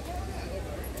like that.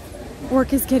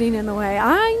 Work is getting in the way.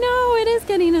 I know it is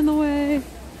getting in the way.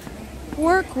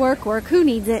 Work, work, work. Who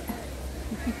needs it?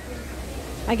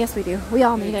 I guess we do. We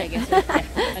all need it. I guess so.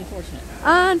 Yeah. Unfortunately.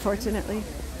 Unfortunately.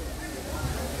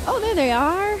 Oh, there they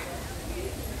are.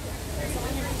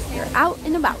 They're out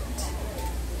and about.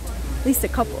 At least a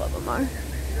couple of them are.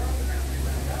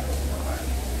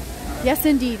 Yes,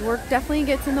 indeed. Work definitely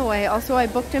gets in the way. Also, I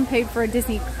booked and paid for a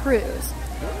Disney cruise,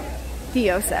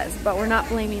 Theo says, but we're not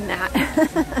blaming that.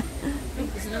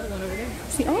 There's another one over there.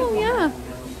 See, oh, yeah.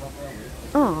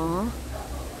 Aw.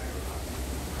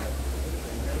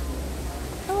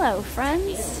 Hello,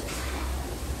 friends.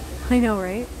 I know,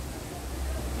 right?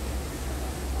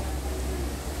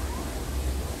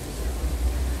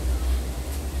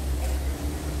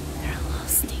 They're a little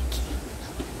stinky.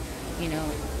 You know,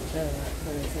 the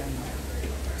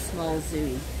small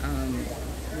zoo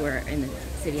where in the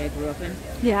city I grew up in.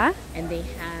 Yeah? And they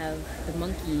have the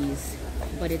monkeys,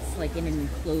 but it's like in an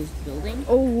enclosed building.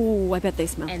 Oh, I bet they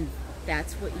smell. And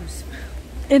that's what you smell.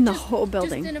 In the whole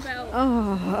building. Just in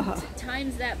about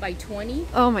times that by 20.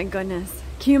 Oh my goodness.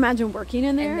 Can you imagine working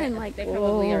in there and like, they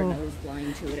probably are nose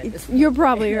blind to it at this point. You're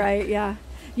probably right, yeah.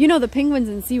 You know, the penguins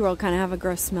in SeaWorld kind of have a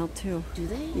gross smell too. Do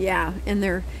they? Yeah, and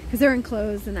because they're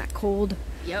enclosed in that cold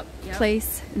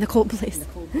place. In the cold place. In the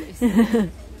cold place.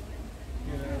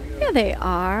 Yeah, they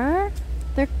are.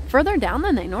 They're further down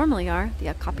than they normally are, the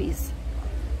Okapis.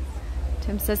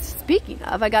 Tim says, speaking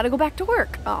of, I gotta go back to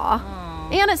work. Aw.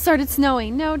 And it started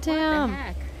snowing. No, Tim. What the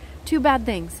heck? Two bad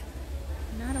things.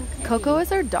 Not okay. Coco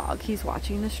is our dog. He's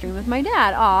watching the stream with my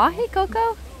dad. Aw, hey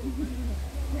Coco.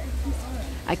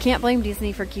 I can't blame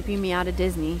Disney for keeping me out of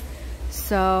Disney,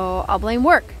 so I'll blame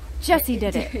work. Jessie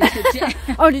did it.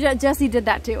 Oh, Jessie did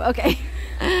that too. Okay.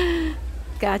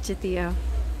 Gotcha, Theo.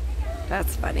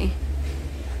 That's funny.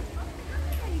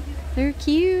 They're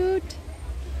cute.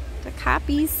 The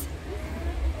copies.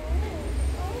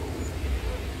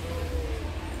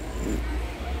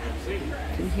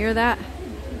 Can hear that.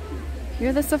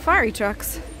 Hear the safari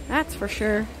trucks. That's for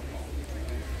sure.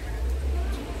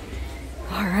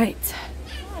 All right.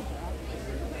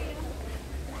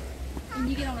 And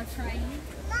you get on a train.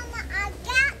 Mama, I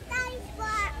got those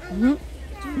for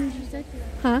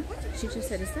Huh? She just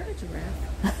said, is that a giraffe?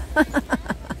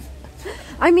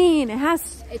 I mean, it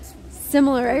has It's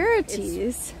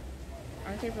similarities.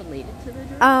 Aren't they related to the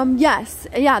giraffe? Yes.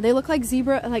 Yeah, they look like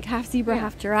zebra, like half zebra,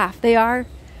 half giraffe.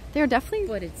 They're definitely...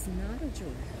 But it's not a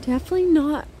giraffe. Definitely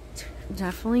not.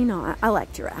 Definitely not. I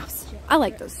like giraffes. I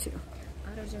like those too.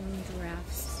 Otters and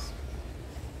giraffes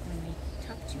are my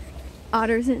top two favorite.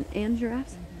 Otters and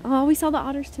giraffes. Oh, we saw the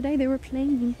otters today. They were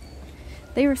playing.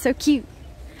 They were so cute.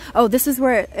 Oh, this is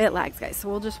where it lags, guys. So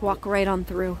we'll just walk right on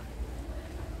through.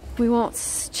 We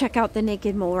won't check out the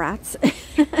naked mole rats.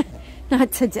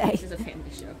 Not today. This is a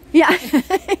family show. Yeah,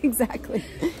 exactly.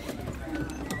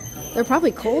 They're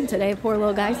probably cold today, poor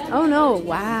little guys. Oh no,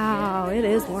 wow, it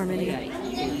is warm in here.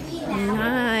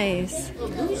 Nice. A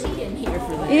little bougie in here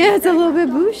for that. Yeah, it's a little bit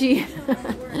bougie.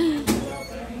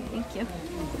 Thank you.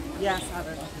 Yes, have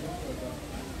it.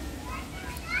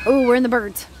 Oh, we're in the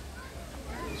birds.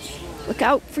 Look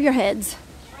out for your heads.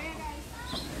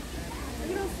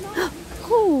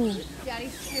 Oh,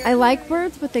 I like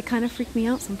birds, but they kind of freak me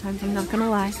out sometimes, I'm not gonna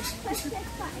lie.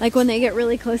 Like when they get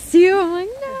really close to you, I'm like,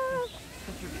 no.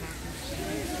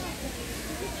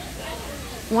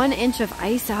 1 inch of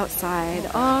ice outside.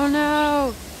 Oh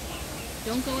no.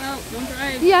 Don't go out. Don't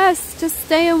drive. Yes, just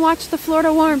stay and watch the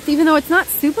Florida warmth, even though it's not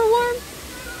super warm,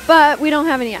 but we don't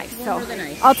have any ice, so Warmer than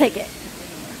ice. I'll take it.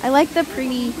 I like the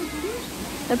pretty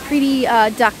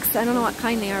ducks. I don't know what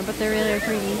kind they are, but they're really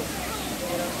pretty.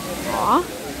 Aw.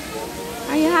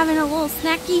 Are you having a little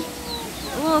snacky?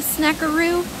 A little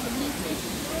snackaroo?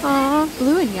 Aw. Oh,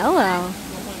 blue and yellow.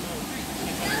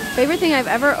 Favorite thing I've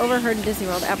ever overheard in Disney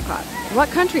World, Epcot. What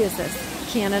country is this?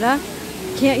 Canada?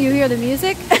 Can't you hear the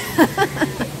music?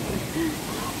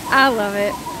 I love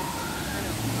it.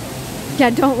 Yeah,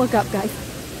 don't look up, guys.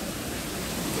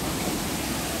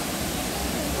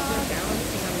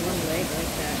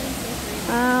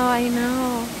 Oh, I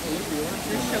know.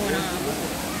 They're showing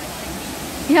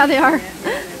off. Yeah, they are.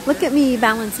 Look at me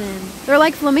balancing. They're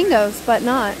like flamingos, but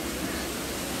not.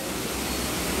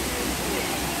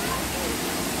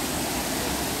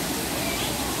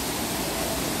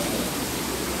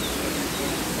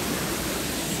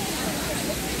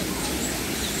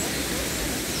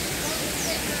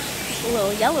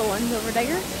 Little yellow ones over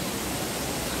there.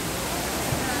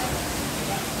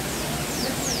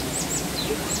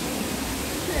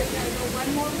 One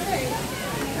more way.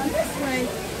 Come this way.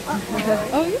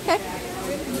 Oh, you okay?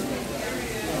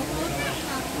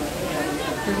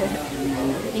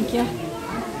 Thank you.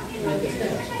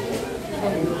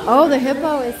 Oh, the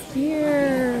hippo is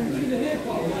here.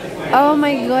 Oh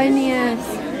my goodness.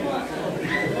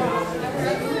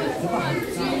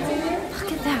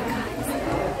 Look at that, guys.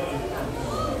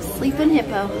 Sleeping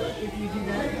hippo.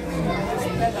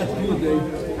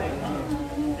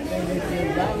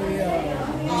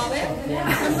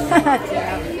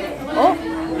 Oh,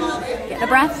 get a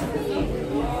breath.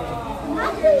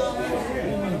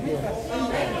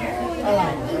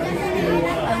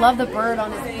 I love the bird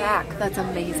on his back. That's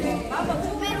amazing.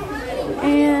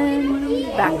 And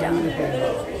back down.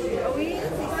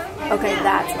 Okay,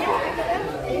 that's cool.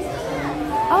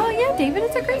 Oh yeah, David,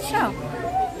 it's a great show.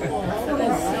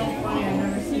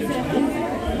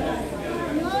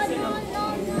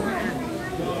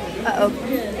 Uh-oh.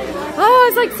 Oh, I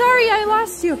was like, sorry, I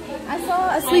lost you. I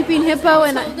saw a sleeping hippo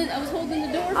and I was holding the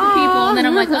door for people, and then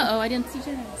I'm like, uh-oh, I didn't see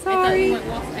you. Sorry.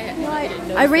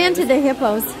 I ran to the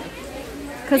hippos.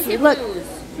 Because look,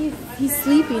 he's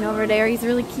sleeping over there. He's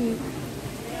really cute.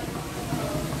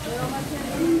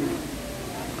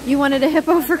 You wanted a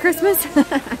hippo for Christmas?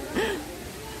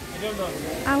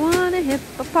 I want a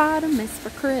hippopotamus for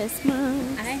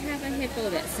Christmas. I have a hippo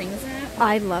that sings that.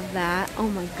 I love that. Oh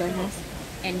my goodness.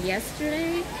 And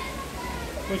yesterday,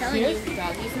 I'm telling you,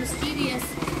 doggy's mischievous.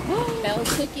 Belle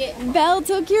took it. Belle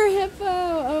took your hippo.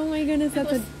 Oh my goodness,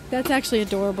 that's actually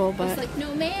adorable. But I was like,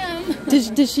 no, ma'am.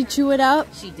 Did she chew it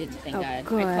up? She did. Thank Oh, God.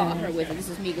 good. I caught her with it. This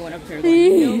is me going up to her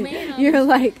going, no, ma'am. You're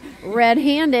like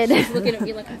red-handed. She's looking at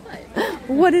me like, what?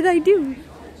 What did I do?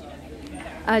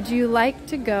 Do you like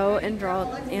to go and draw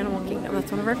Animal Kingdom?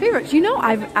 That's one of our favorites. You know,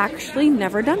 I've actually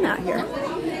never done that here.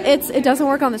 It doesn't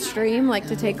work on the stream, like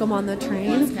to take them on the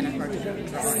train. It's kind of hard to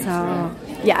draw. So,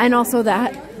 yeah, and also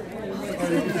that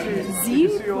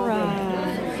zebra.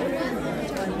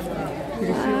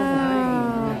 Wow.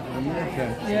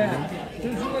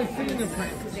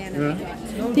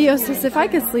 Theo says if I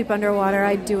could sleep underwater,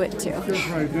 I'd do it too.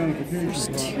 There's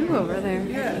two over there.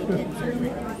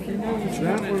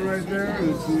 That one right there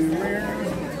is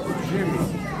Jimmy.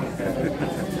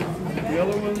 The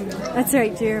other one? That's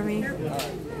right, Jeremy.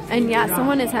 And yeah,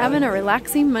 someone is having a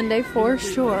relaxing Monday for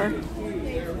sure.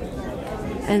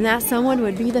 And that someone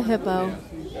would be the hippo.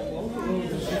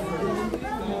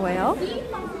 Well,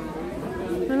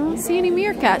 I don't see any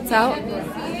meerkats out.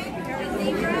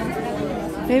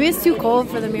 Maybe it's too cold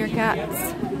for the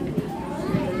meerkats.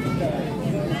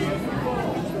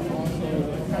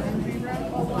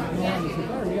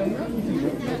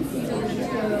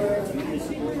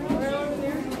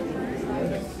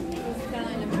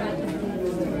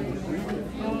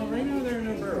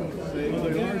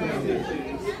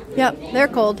 Yep, they're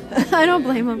cold. I don't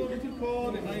blame them.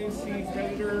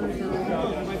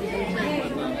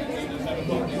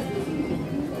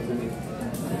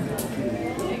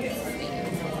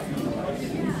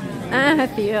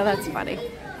 Theo, that's funny.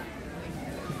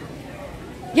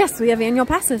 Yes, we have annual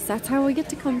passes. That's how we get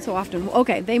to come so often.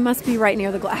 Okay, they must be right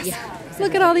near the glass. Yeah.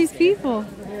 Look at all these people.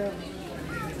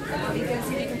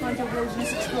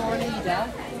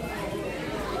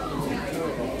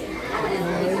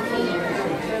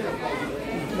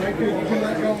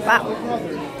 Wow.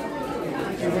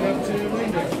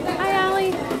 Hi,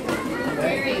 Allie.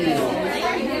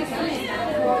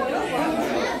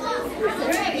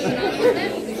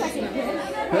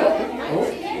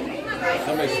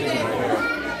 Somebody's sitting right here.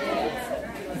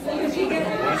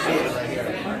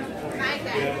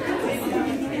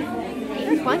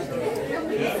 There's one.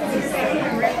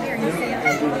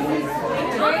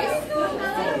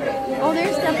 Oh,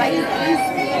 there's the babies.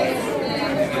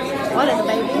 What are the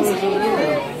babies?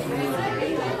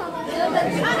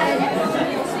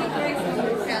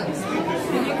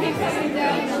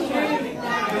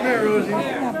 Come here, Rosie.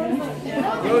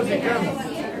 Rosie, come.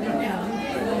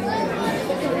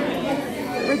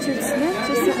 Richard Smith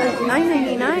just at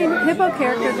 $9.99. Hippo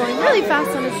character going really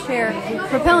fast on his chair,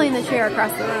 propelling the chair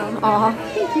across the room. Aw,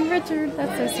 thank you, Richard.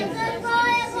 That's so sweet.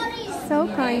 So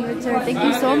kind, Richard. Thank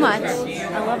you so much.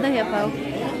 I love the hippo.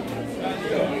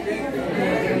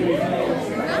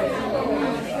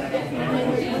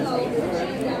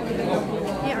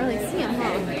 Can't really see him,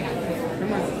 huh?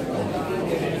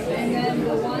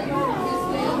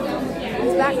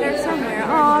 He's back there somewhere.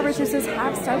 Oh, Richard says,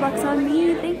 have Starbucks on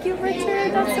me. Thank you,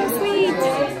 Richard. That's so sweet.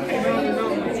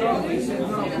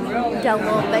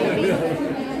 Jello, baby.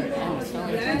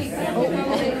 Oh,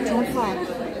 don't fall.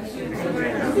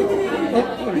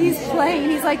 He's playing.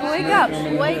 He's like, wake up.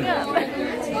 Wake up. Oh,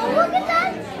 look at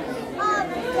that.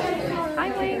 Hi,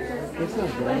 Wayne.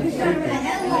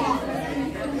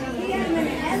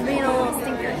 Being a little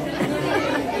stinker.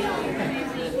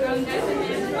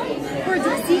 Poor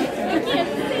Dixie.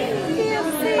 Can't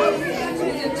see.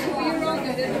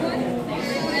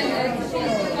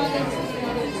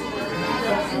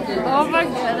 Oh my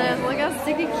goodness, look how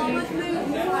sticky cute.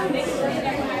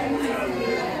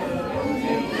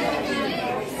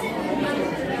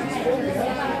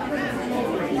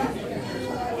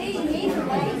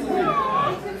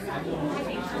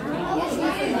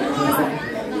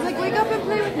 He's like, wake up and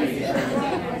play with me.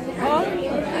 Oh,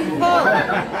 Paul.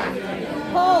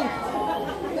 Paul.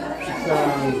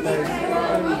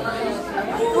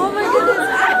 Oh my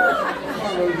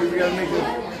goodness. We gotta make it.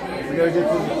 We gotta get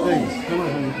to the things. Come on,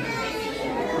 honey.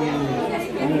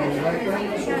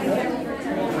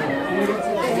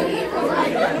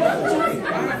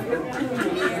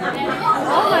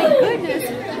 Oh my goodness.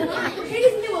 He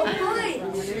didn't do a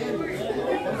punch.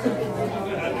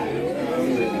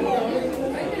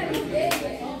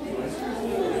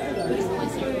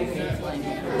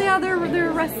 Yeah,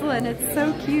 they're wrestling. It's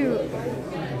so cute.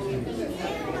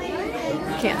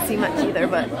 Can't see much either,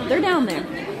 but they're down there.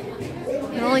 You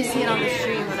can only see it on the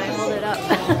stream when I hold it up.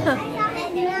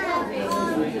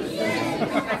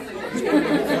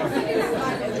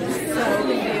 So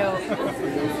cute.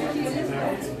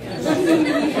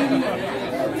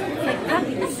 Like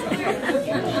puppies.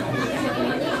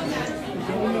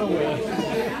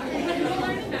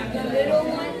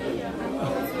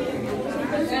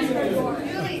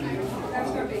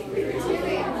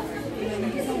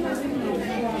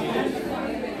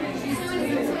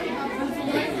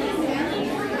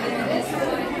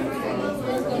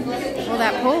 Well,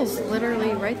 that pole's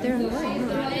literally right there in the way,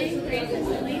 huh?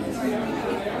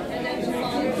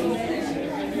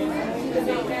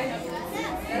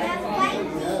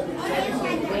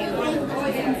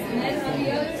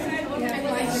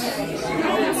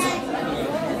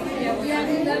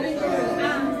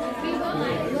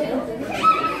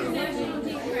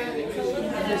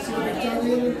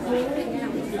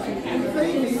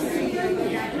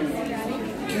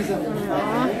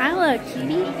 Aw, hello,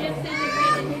 kitty.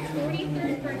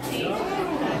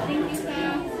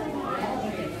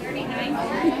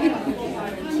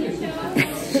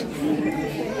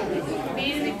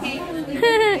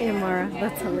 Amara,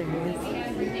 that's hilarious.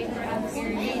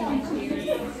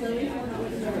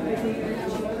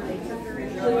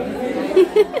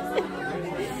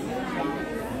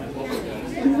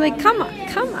 He's like, come on,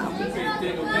 come on.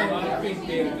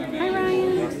 Hi,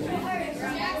 Ryan.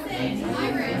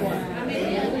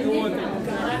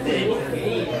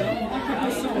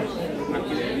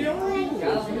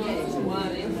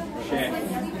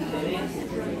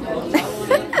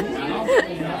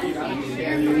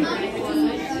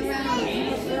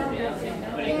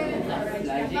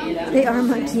 They are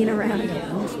monkeying around.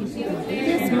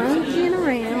 Just monkeying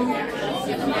around.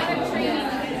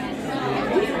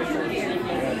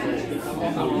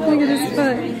 Look at his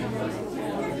foot.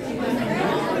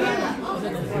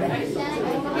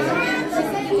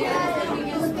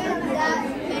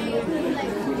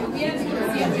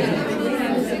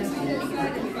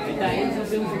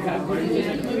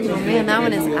 Oh man, that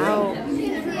one is out.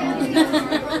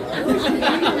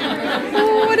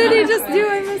 Oh, what did he just do?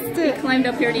 I missed it. He climbed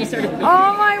up here and he started.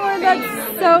 Oh my word, that's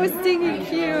so stinking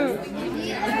cute.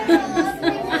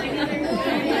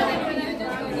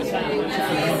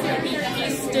 He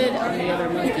stood on the other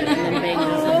monkey and then banged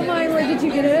his. Oh my word, did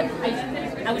you get it?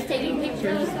 I was taking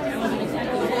pictures.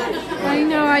 I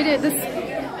know, I did.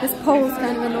 This pole's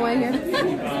kind of in the way here.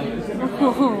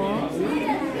 Oh,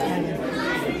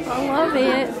 I love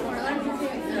it.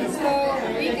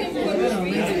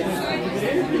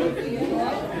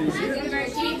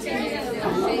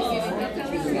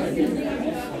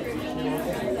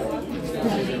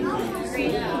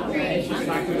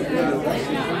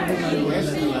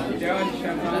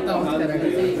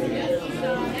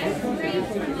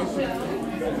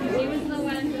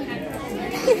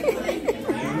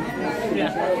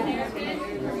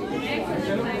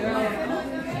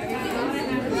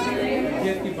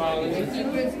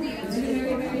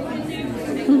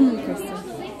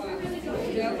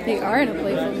 They are in a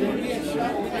playful mood.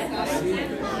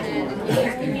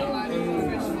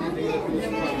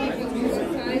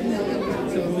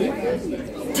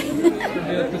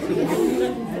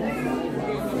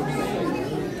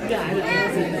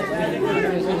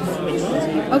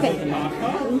 Okay.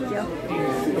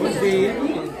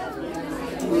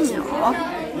 Thank you.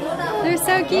 Aww. They're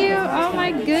so cute. Oh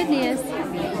my goodness.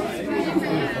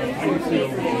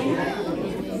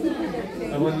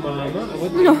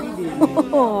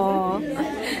 Oh.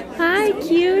 Hi,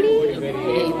 cutie.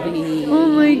 Oh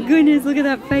my goodness, look at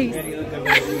that face.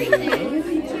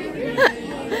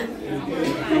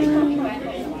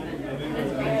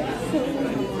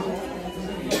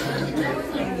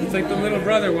 It's like the little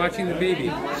brother watching the baby.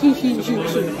 Just the mom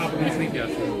and the papa can sleep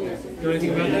yesterday. You know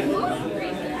anything about that?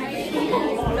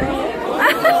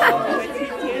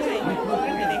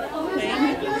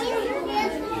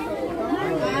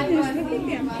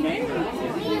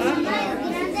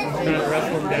 Trying to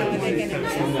wrestle him down.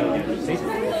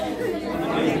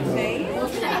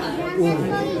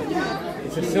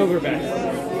 It's a silverback.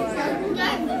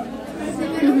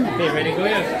 Okay, ready? Go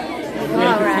in.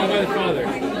 All right. By the father.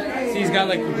 See, he's got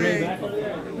like the gray back.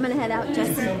 I'm gonna head out,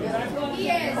 Justin.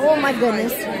 Oh my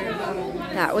goodness.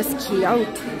 That was cute.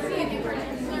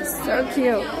 So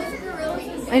cute.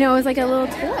 I know, it was like a little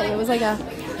toy. It was like a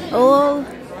little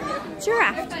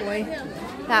giraffe toy.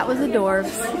 That was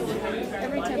adorbs.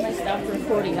 Every time I stopped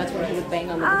recording, that's when he would bang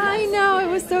on the I know, it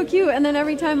was so cute. And then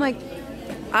every time like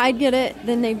I'd get it,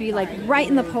 then they'd be like right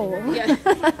in the pole. Yeah.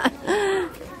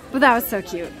 But that was so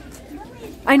cute.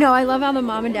 I know, I love how the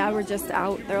mom and dad were just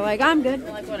out. They're like, I'm good.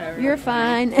 Like, whatever. You're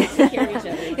fine. Take care of each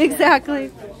other.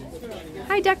 Exactly.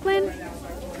 Hi, Declan.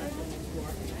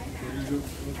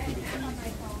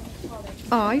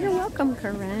 Oh, you're welcome,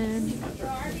 Corinne.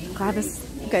 Glad you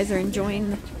guys are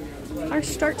enjoying our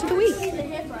start to the week.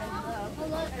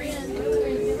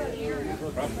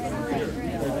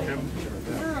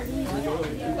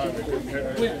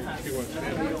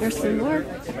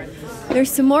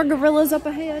 There's some more gorillas up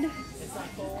ahead.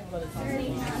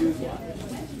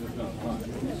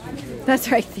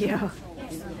 That's right, Theo.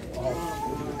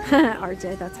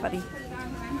 RJ, that's funny.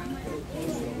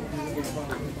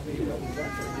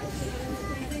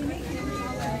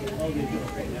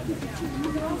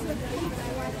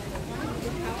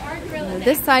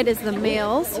 This side is the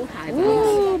males.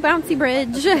 Ooh, bouncy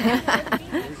bridge.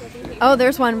 Oh,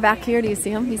 there's one back here. Do you see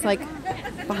him? He's like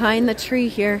behind the tree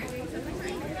here.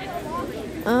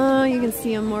 Oh, you can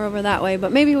see him more over that way,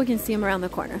 but maybe we can see him around the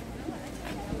corner.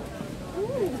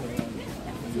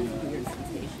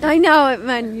 I know, it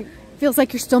man, feels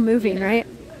like you're still moving, right?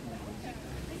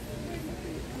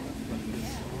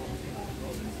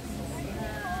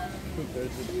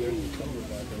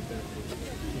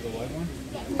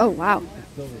 Oh, wow.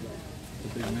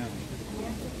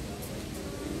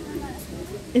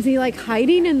 Is he like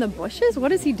hiding in the bushes?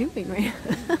 What is he doing right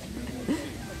now?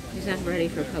 He's not ready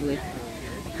for public.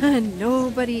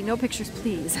 Nobody, no pictures,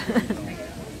 please.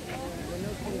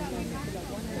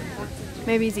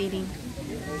 Maybe he's eating.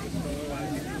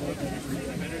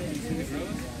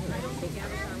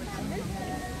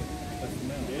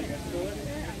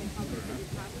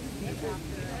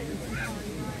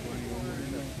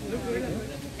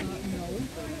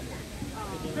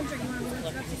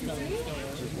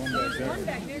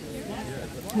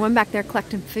 One back there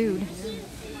collecting food.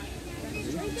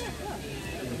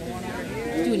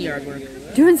 Doing yard work.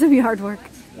 Doing some yard work.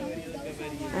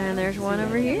 And there's one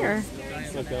over here.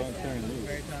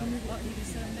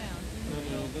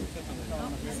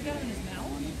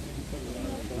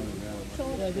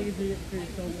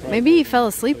 Maybe he fell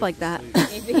asleep like that.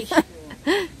 Maybe.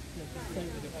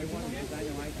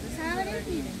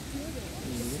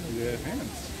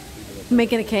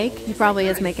 Making a cake? He probably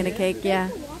is making a cake, yeah.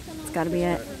 It's gotta be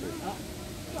it.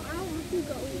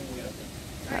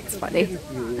 That's funny.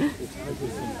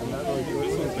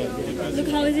 Look,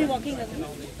 how is he walking?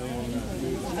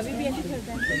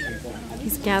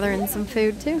 He's gathering some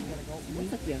food too.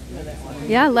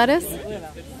 Yeah, lettuce.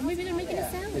 Maybe they're making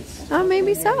a salad. Oh,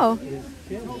 maybe so.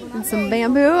 And some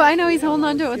bamboo. I know he's holding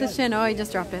on to it with his chin. Oh, he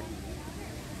just dropped it.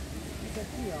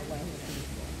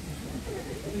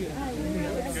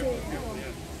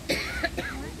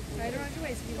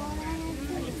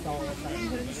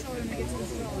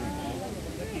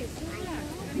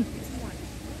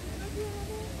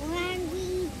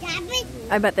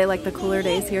 I bet they like the cooler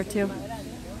days here too.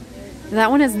 That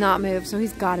one has not moved, so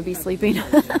he's got to be sleeping.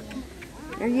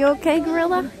 Are you okay,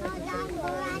 gorilla?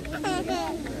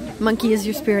 Monkey is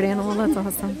your spirit animal. That's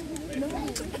awesome.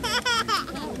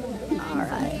 All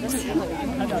right.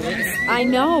 I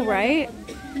know, right?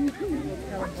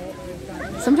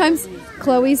 Sometimes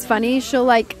Chloe's funny. She'll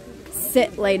like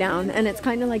sit, lay down, and it's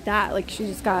kind of like that. Like she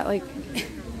just got like,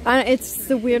 it's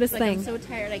the weirdest thing. I'm so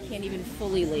tired I can't even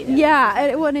fully lay down.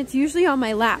 Yeah, when it's usually on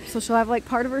my lap. So she'll have like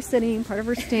part of her sitting, part of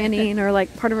her standing, or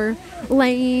like part of her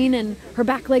laying, and her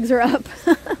back legs are up.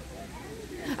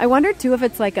 I wonder too if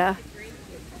it's like a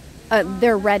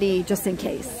they're ready just in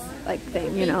case like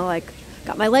thing, you know, like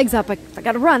got my legs up, I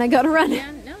gotta run, I gotta run. Yeah,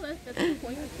 no, that's the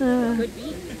point. Could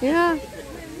be. Yeah.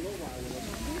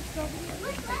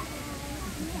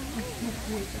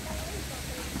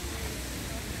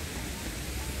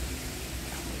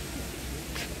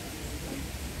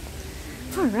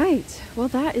 All right, well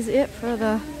that is it for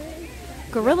the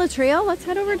gorilla trail. Let's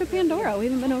head over to Pandora. We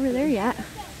haven't been over there yet.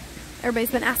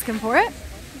 Everybody's been asking for it.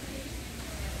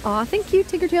 Aw, thank you,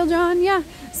 Tiggertail John. Yeah,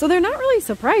 so they're not really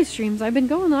surprise streams. I've been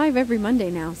going live every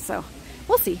Monday now, so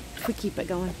we'll see if we keep it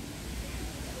going.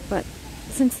 But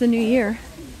since the new year,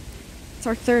 it's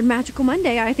our third Magical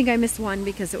Monday. I think I missed one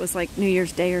because it was like New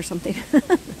Year's Day or something.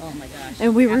 Oh my gosh.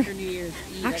 And we were, after New Year's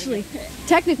Eve, actually,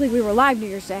 technically we were live New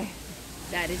Year's Day.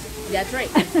 That's right.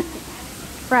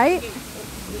 Right? And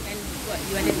what,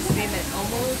 you ended the stream at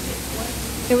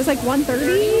almost? It was like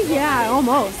 1:30? Yeah,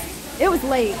 almost. It was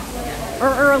late. Or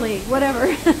early,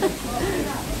 whatever.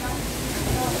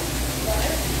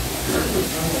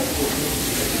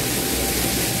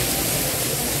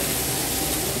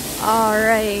 All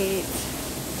right.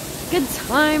 Good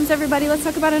times, everybody. Let's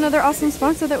talk about another awesome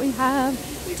sponsor that we have,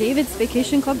 David's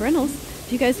Vacation Club Rentals.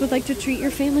 If you guys would like to treat your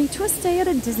family to a stay at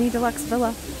a Disney Deluxe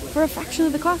Villa for a fraction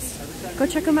of the cost, go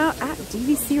check them out at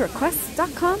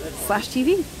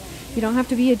dvcrequests.com/TV. You don't have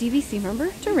to be a DVC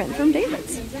member to rent from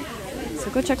David's. So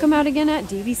go check them out again at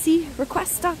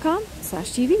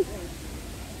dvcrequests.com/TV.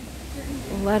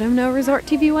 Let them know Resort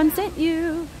TV 1 sent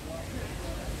you.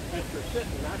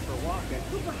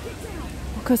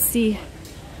 We'll go see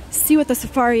what the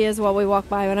safari is while we walk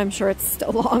by, but I'm sure it's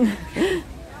still long.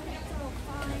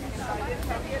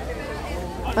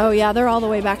 Oh yeah, they're all the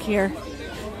way back here.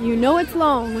 You know it's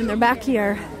long when they're back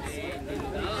here.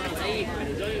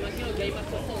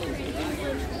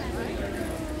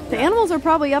 The animals are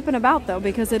probably up and about though,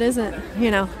 because it isn't,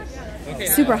 you know,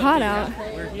 super hot out.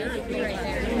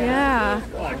 Yeah.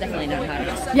 Definitely not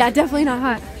hot. Yeah, definitely not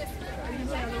hot.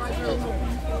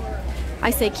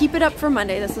 I say keep it up for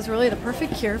Monday. This is really the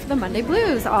perfect cure for the Monday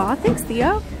blues. Aw, thanks,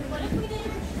 Theo.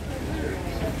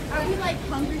 Are we like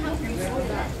hungry?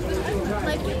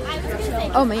 Like, I was gonna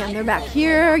say. Oh man, they're back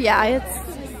here. Yeah, it's,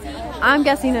 I'm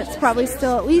guessing it's probably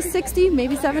still at least 60,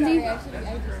 maybe 70.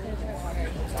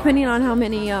 Depending on how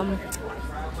many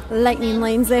lightning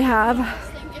lanes they have.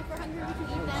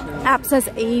 App says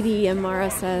 80 and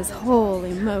Mara says,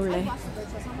 holy moly.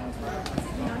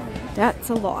 That's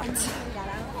a lot.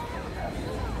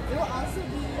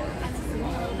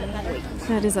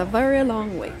 That is a very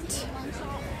long wait.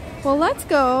 Well, let's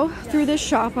go through this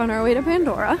shop on our way to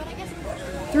Pandora.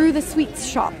 Through the sweets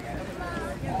shop.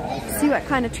 See what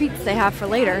kind of treats they have for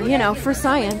later, you know, for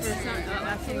science.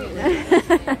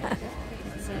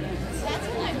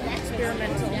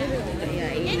 Experimental.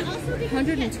 Yeah,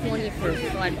 120 for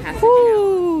flood passage.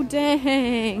 Ooh,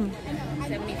 dang.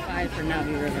 75 for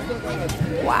Navi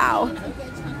River. Wow.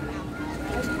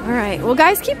 All right. Well,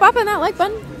 guys, keep bopping that like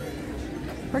button.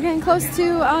 We're getting close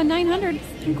to 900. I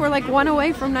think we're like one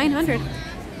away from 900.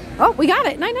 Oh, we got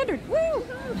it. 900. Woo!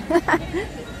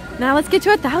 Now let's get to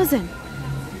 1,000.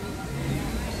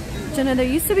 Jenna, there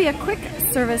used to be a quick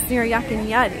service near Yak and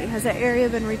Yeti. Has that area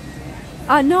been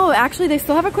no, actually, they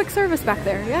still have a quick service back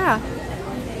there. Yeah.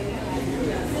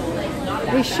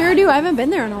 They sure do. I haven't been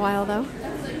there in a while, though.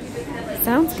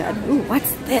 Sounds good. Ooh,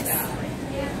 what's this?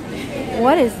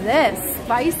 What is this?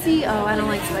 Spicy? Oh, I don't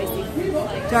like spicy.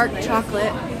 Dark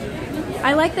chocolate.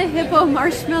 I like the hippo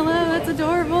marshmallow. That's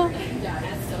adorable.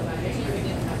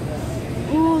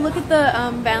 Ooh, look at the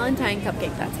Valentine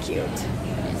cupcake. That's cute.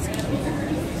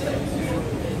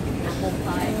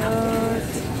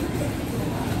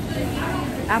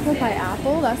 Apple pie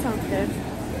apple, that sounds good.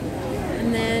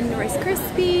 And then Rice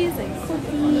Krispies and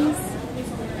cookies.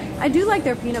 I do like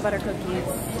their peanut butter cookies.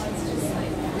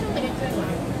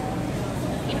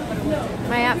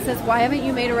 My app says, why haven't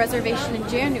you made a reservation in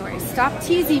January? Stop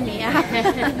teasing me, app.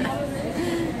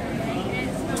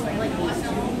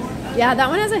 Yeah, that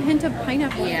one has a hint of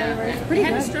pineapple flavor. It's pretty They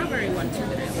had good. a strawberry one too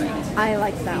that I liked. I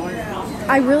liked that one.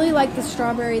 I really liked the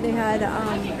strawberry. They had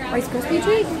Rice Krispie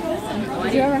treat.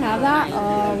 Did you ever have that?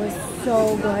 Oh, it was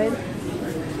so good.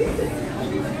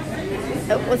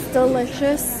 It was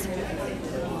delicious.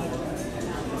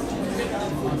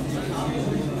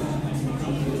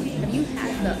 Have you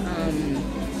had the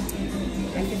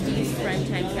at 50's Friend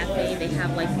Time Cafe? They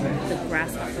have like the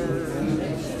grasshopper.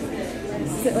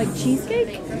 Is it like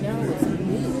cheesecake? No, it's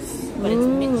mousse, but it's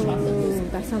mint chocolate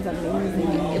mousse. That sounds amazing.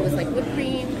 It was like whipped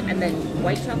cream and then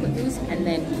white chocolate mousse and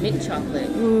then mint chocolate.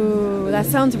 Ooh, that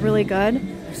sounds really good,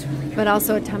 but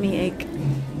also a tummy ache.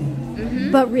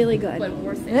 But really good. But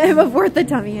worth it. But worth the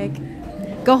tummy ache.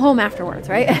 Go home afterwards,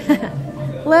 right?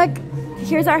 Look,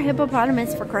 here's our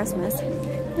hippopotamus for Christmas.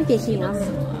 Look at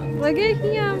him. Look at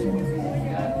him.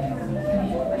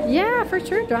 Yeah, for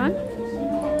sure, John.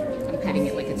 I'm petting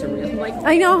it like it's a real life.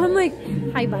 I know, I'm like,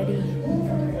 hi, buddy.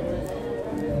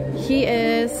 He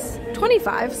is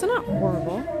 25, so not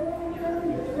horrible.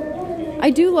 I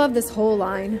do love this whole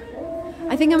line.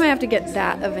 I think I might have to get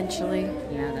that eventually.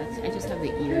 Yeah, I just have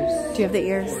the ears. Do you have the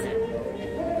ears?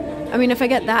 I mean, if I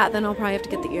get that, then I'll probably have to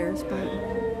get the ears, but,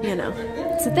 you know,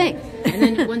 it's a thing. And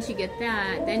then once you get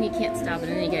that, then you can't stop it,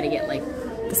 and then you gotta get like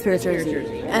the spirit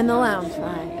jersey. And the lounge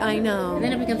fly. I know. And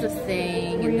then it becomes a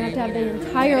thing. Where you have to have the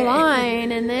entire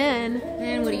line, and then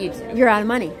what do you do? You're out of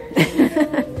money.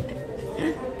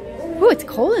 Ooh, it's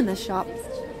cold in this shop.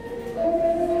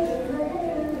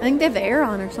 I think they have the air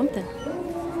on or something.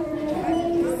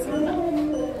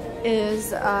 Is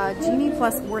Genie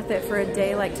Plus worth it for a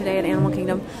day like today at Animal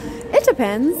Kingdom? It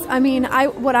depends. I mean,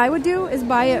 what I would do is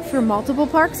buy it for multiple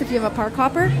parks if you have a park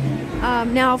hopper.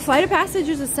 Now, Flight of Passage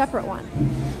is a separate one.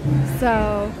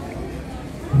 So,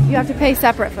 you have to pay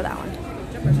separate for that one.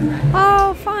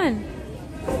 Oh, fun.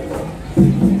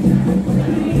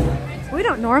 We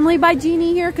don't normally buy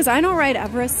Genie here because I don't ride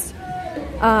Everest.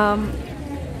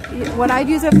 What I'd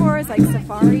use it for is like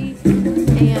Safari and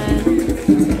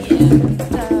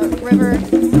the river,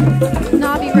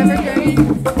 Navi River Journey.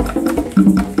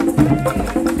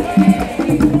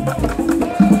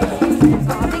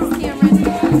 Oh, thanks, Cameron.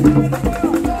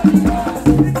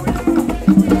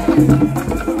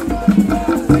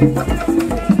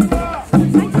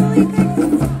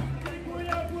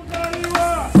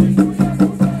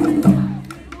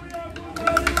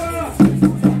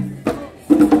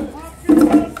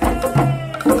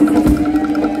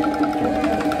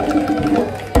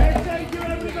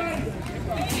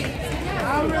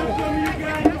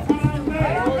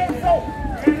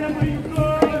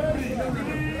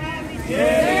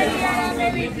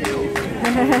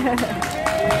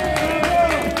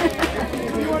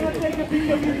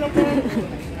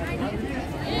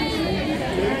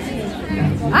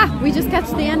 Ah, we just catch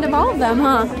the end of all of them,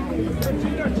 huh?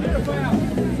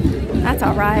 That's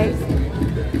all right.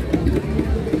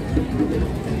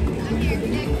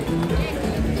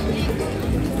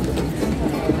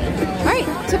 All right,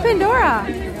 to Pandora.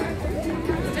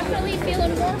 Definitely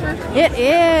feeling warmer. It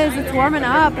is. It's warming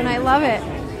up, and I love it.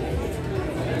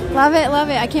 Love it, love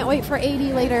it. I can't wait for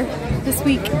 80 later this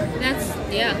week.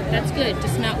 That's good.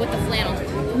 Just not with the flannel.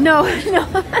 No, no.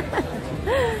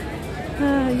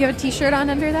 You have a t-shirt on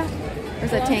under that? Or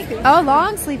is that tank? Oh,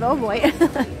 long sleeve. Oh, boy.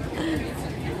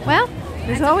 Well,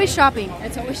 there's always shopping.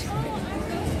 It's always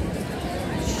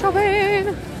shopping.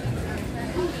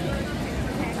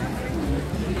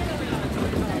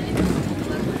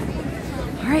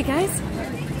 All right, guys.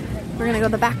 We're going to go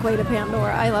the back way to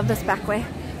Pandora. I love this back way.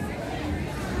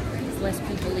 It's less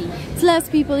people-y. It's less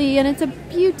people-y, and it's a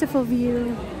beautiful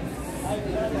view.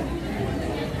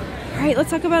 All right,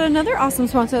 let's talk about another awesome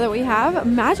sponsor that we have,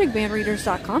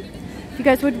 magicbandreaders.com. If you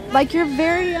guys would like your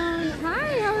very own...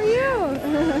 Hi, how are you?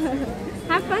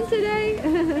 Have fun today.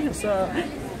 What's up?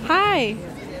 Hi.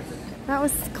 That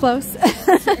was close.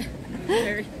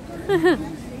 Very.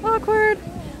 Awkward.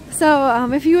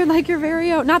 So, if you would like your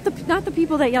very own... Not the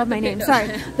people that yelled my name,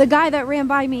 sorry. The guy that ran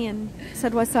by me and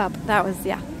said, what's up? That was,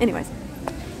 yeah. Anyways,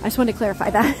 I just wanted to clarify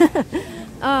that.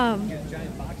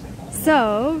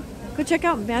 So... go check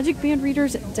out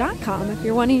magicbandreaders.com if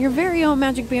you're wanting your very own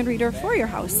Magic Band Reader for your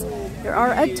house. There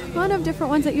are a ton of different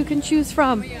ones that you can choose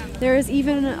from. There is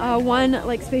even one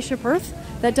like Spaceship Earth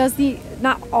that does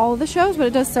not all the shows, but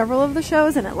it does several of the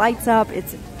shows, and it lights up.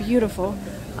 It's beautiful.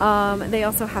 They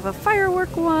also have a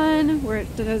firework one where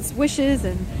it does wishes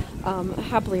and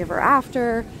happily ever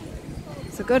after.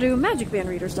 So go to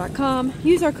magicbandreaders.com.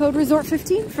 Use our code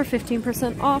RESORT15 for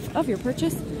 15% off of your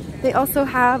purchase. They also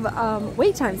have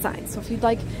wait time signs. So if you'd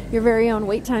like your very own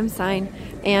wait time sign,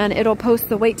 and it'll post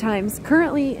the wait times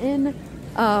currently in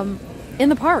in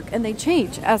the park, and they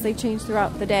change as they change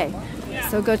throughout the day.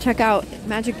 So go check out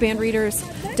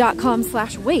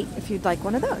magicbandreaders.com/wait if you'd like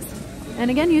one of those.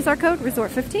 And again, use our code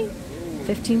RESORT15,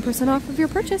 15% off of your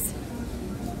purchase.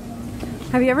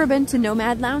 Have you ever been to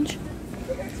Nomad Lounge?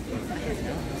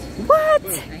 What?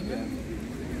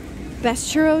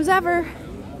 Best churros ever.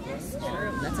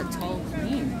 That's a tall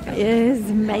cream. It is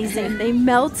amazing. They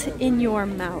melt in your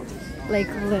mouth. Like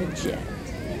legit.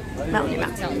 Melt in your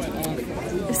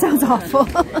mouth. It sounds awful.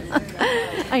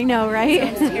 I know, right?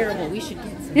 It sounds terrible. We should get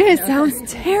some. Yeah, it sounds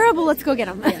terrible. Let's go get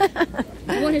them. Yeah.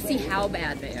 I want to see how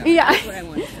bad they are. Yeah. That's what I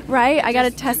want. Right? I got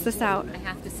to test this out. I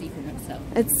have to see for myself.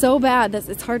 It's so bad that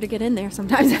it's hard to get in there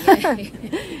sometimes.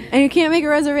 And you can't make a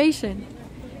reservation.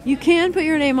 You can put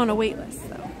your name on a wait list,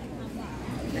 though.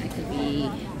 That could be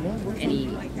any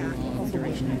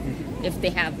duration. If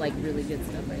they have like really good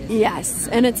stuff. Yes,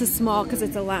 and it's a small because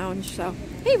it's a lounge. So,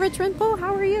 hey, Rich Rimple,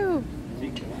 how are you?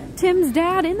 Tim's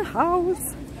dad in the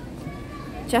house.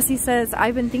 Jesse says,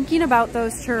 I've been thinking about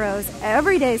those churros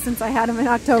every day since I had them in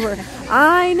October.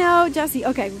 I know, Jesse.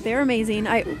 Okay, they're amazing.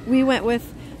 We went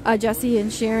with Jesse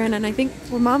and Sharon, and I think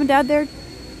were mom and dad there? I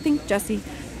think Jesse.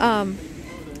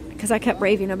 Because I kept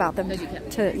raving about them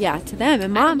to them,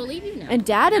 and mom and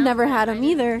dad had never had them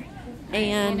either.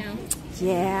 And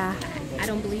yeah, I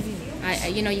don't believe you.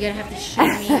 You know, you gotta have to show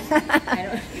me.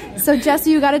 So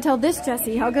Jesse, you gotta tell this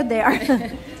Jesse how good they are.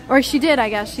 Or she did, I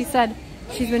guess. She said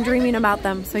she's been dreaming about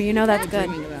them, so you know that's good.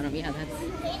 Dreaming about them. Yeah,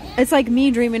 it's like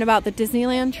me dreaming about the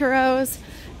Disneyland churros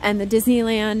and the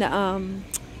Disneyland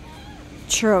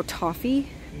churro toffee,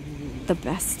 the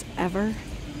best ever.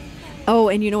 Oh,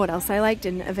 and you know what else I liked?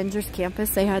 In Avengers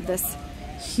Campus, they had this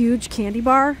huge candy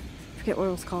bar. I forget what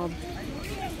it was called.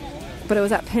 But it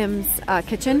was at Pim's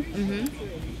kitchen.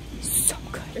 So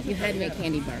good. You had me a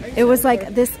candy bar. It was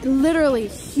like this literally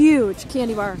huge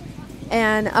candy bar.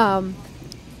 And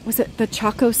was it the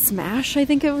Choco Smash? I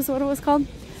think it was what it was called.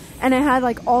 And it had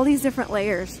like all these different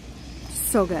layers.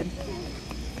 So good.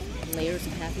 Layers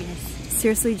of happiness.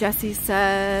 Seriously, Jesse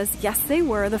says, yes, they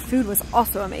were. The food was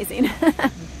also amazing.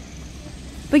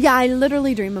 But yeah, I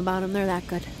literally dream about them. They're that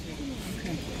good.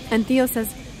 Okay. And Theo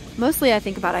says, mostly I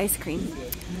think about ice cream.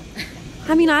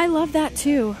 I mean, I love that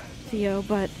too, Theo,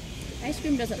 but... Ice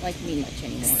cream doesn't like me much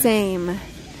anymore. Same.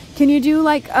 Can you do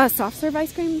like a soft serve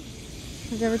ice cream?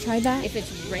 Have you ever tried that? If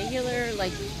it's regular,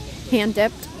 like... Hand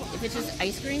dipped? If it's just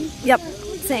ice cream? Yep.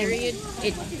 Same. Period,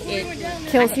 it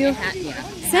kills you? Yeah.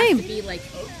 Same. It has to be like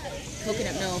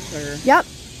coconut milk or... Yep.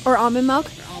 Or almond milk.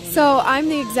 So I'm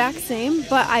the exact same,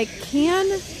 but I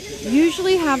can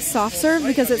usually have soft serve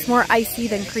because it's more icy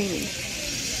than creamy.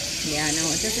 Yeah, no,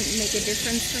 it doesn't make a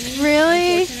difference for me.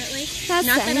 Really? Unfortunately. That's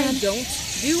not sad. that I don't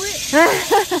do it,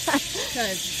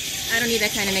 because I don't need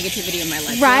that kind of negativity in my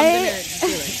life. Right? So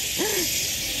I'm gonna do it.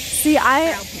 See,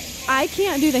 I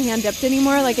can't do the hand dipped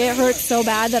anymore. Like it hurts so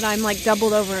bad that I'm like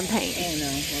doubled over in pain. Oh no,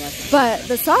 well that's... But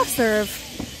the soft serve,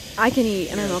 I can eat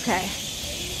and I'm okay.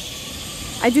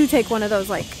 I do take one of those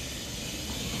like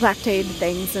lactate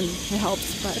things and it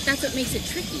helps, but that's what makes it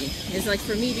tricky. Is like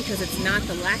for me, because it's not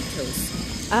the lactose.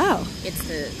 Oh. It's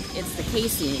the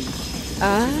casein.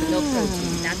 Oh. Milk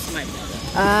protein. That's my problem.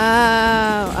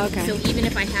 Oh, okay. So even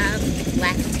if I have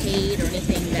lactate or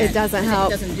anything, that it doesn't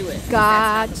help. It doesn't do it.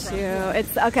 Got you.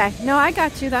 It's okay. No, I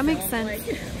got you. That makes sense.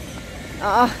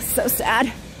 Oh, so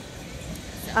sad.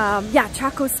 Yeah,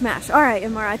 Choco Smash. All right,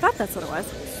 Imara, I thought that's what it was.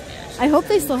 I hope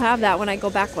they still have that when I go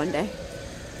back one day.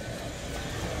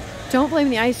 Don't blame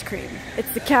the ice cream.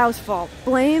 It's the cow's fault.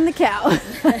 Blame the cow.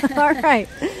 All right.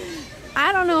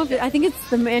 I don't know if I think it's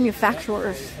the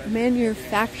manufacturer's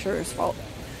fault,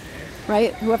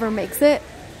 right? Whoever makes it,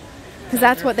 because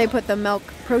that's what they put the milk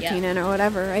protein in or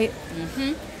whatever, right?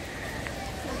 Mm-hmm.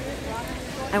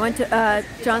 I went to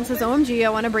John says, OMG, I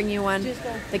want to bring you one.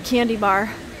 The candy bar.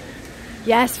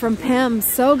 Yes, from Pim's.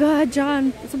 So good,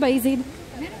 John. It's amazing.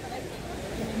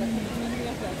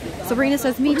 Sabrina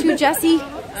says, me too, Jesse.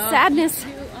 Sadness.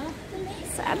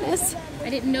 Sadness. I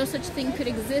didn't know such thing could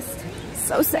exist.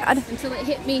 So sad. Until it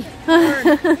hit me hard.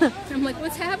 I'm like,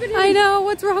 what's happening? I know.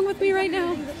 What's wrong with me right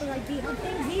now?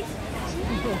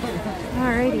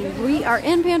 Alrighty. We are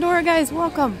in Pandora, guys.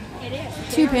 Welcome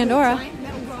to Pandora.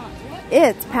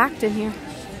 It's packed in here.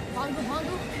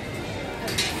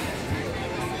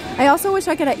 I also wish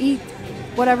I could eat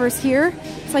whatever's here.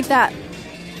 It's like that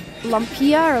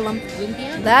lumpia or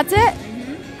lumpia. That's it.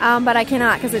 But I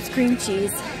cannot because it's cream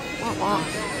cheese. Wah, wah.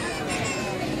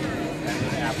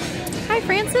 Hi,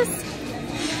 Francis.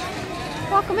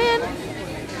 Welcome in.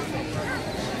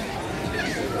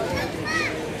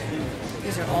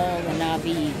 These are all the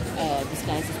Na'vi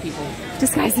disguised as people.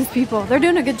 Disguised as people. They're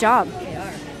doing a good job. They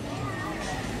are.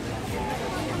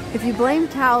 If you blame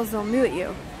cows, they'll moo at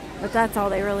you. But that's all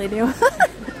they really do.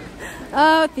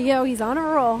 Oh, Theo, he's on a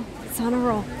roll. He's on a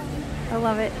roll. I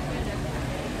love it.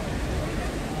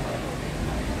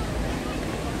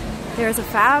 There's a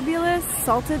fabulous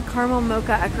salted caramel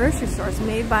mocha at grocery stores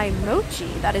made by Mochi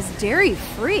that is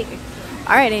dairy-free.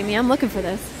 All right, Amy, I'm looking for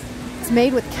this. It's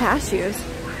made with cashews.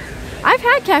 I've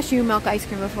had cashew milk ice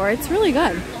cream before. It's really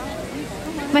good.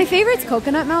 My favorite's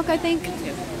coconut milk, I think.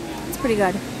 It's pretty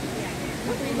good.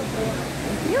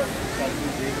 Yeah.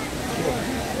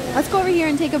 Let's go over here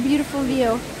and take a beautiful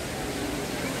view.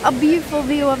 A beautiful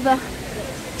view of the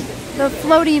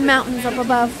floating mountains up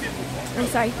above. I'm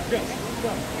sorry.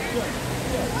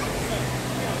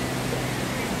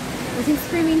 Was he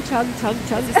screaming chug, chug,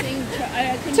 chug to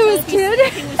his kid?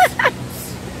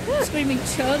 He was screaming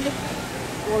chug.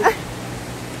 I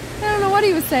don't know what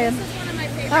he was saying.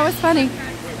 That was funny.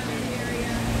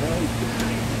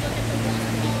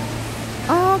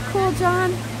 Oh, cool,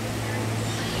 John.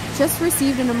 Just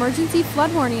received an emergency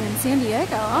flood warning in San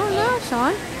Diego. Oh no,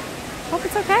 Sean. Hope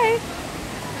it's okay.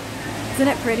 Isn't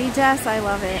it pretty, Jess? I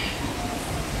love it.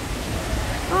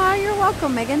 Oh, you're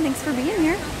welcome, Megan. Thanks for being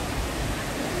here.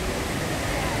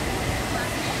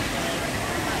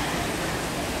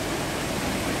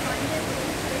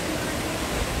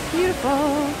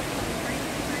 Beautiful.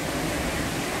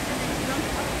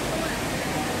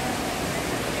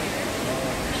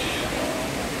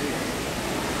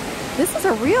 This is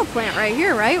a real plant right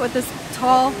here, right? With this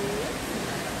tall...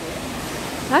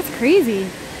 That's crazy.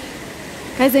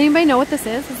 Guys, anybody know what this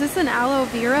is? Is this an aloe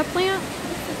vera plant?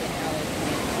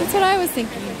 That's what I was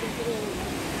thinking.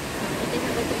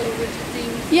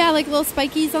 Yeah, like little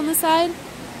spikies on the side.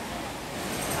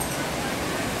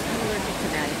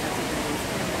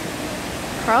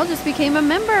 Carl just became a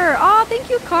member. Oh, thank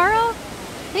you, Carl.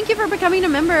 Thank you for becoming a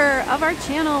member of our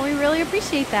channel. We really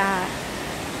appreciate that.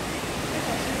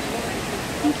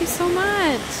 Thank you so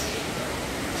much.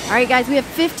 All right, guys, we have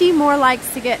 50 more likes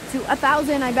to get to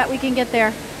 1,000. I bet we can get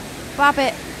there. Bop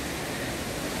it.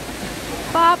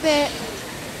 Bop it.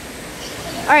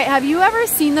 All right, have you ever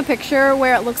seen the picture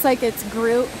where it looks like it's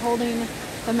Groot holding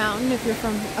the mountain if you're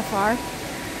from afar?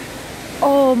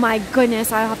 Oh my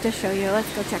goodness, I'll have to show you.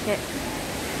 Let's go check it.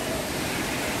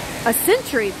 A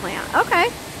century plant.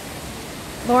 Okay.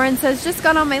 Lauren says, just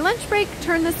got on my lunch break.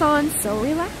 Turn this on. So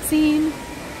relaxing.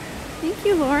 Thank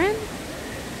you, Lauren.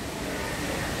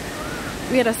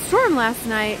 We had a storm last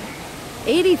night.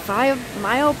 85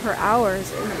 mile per hour in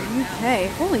the UK.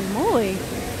 Holy moly.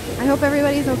 I hope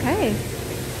everybody's okay.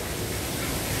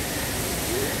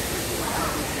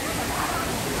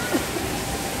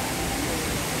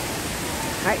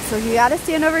 Alright, so you gotta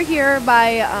stand over here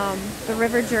by the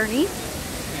river journey.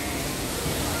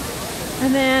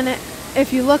 And then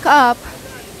if you look up,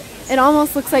 it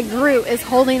almost looks like Groot is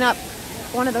holding up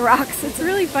one of the rocks. It's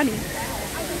really funny.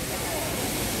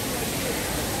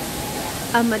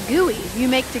 A magui. You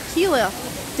make tequila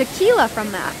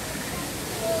from that.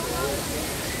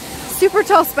 Super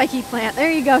tall spiky plant.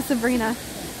 There you go, Sabrina.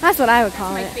 That's what I would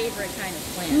call it. That's my favorite kind of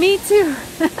plant. Me too.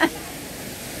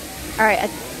 All right, I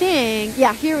think,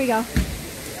 yeah, here we go.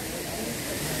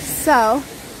 So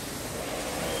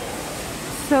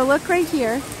look right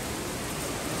here.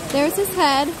 There's his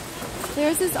head.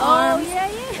 There's his arms. Oh, yeah,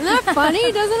 yeah. Isn't that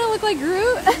funny? Doesn't it look like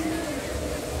Groot?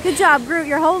 Good job, Groot.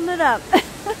 You're holding it up.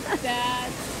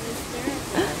 That's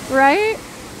hysterical. Right?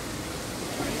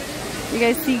 You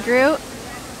guys see Groot?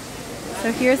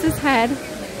 So here's his head.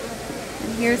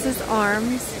 And here's his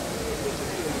arms.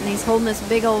 And he's holding this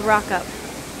big old rock up.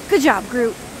 Good job,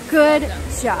 Groot. Good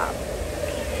job.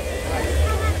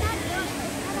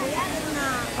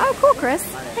 Oh, cool, Chris.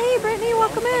 Hey, Brittany,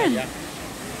 welcome in.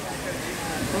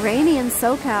 Rainy in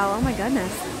SoCal. Oh my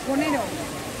goodness.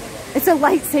 It's a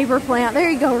lightsaber plant. There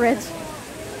you go, Rich.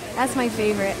 That's my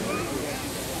favorite.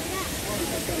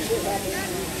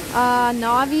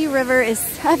 Navi River is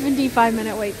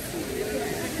 75-minute wait.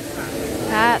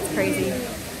 That's crazy.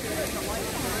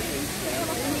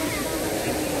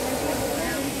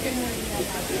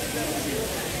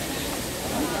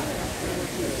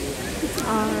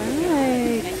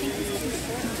 Alright.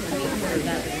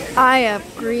 I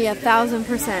agree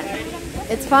 1,000%.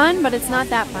 It's fun, but it's not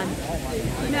that fun.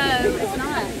 No, it's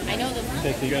not. I know the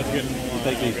You guys are getting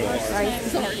take these guys.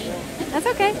 Sorry. That's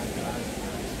okay.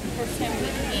 first time we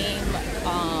came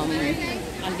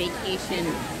on vacation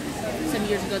some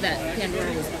years ago that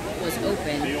Pandora was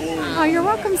open. Oh, you're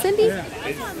welcome, Cindy.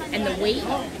 And the wait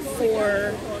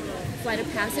for Flight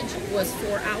of Passage was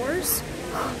 4 hours.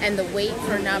 And the wait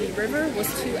for Navi River was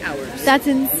 2 hours. That's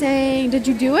insane. Did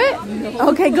you do it? No.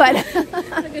 Okay, good.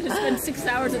 I'm going to spend 6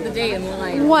 hours of the day in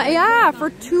line. What? Yeah, for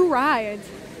 2 rides.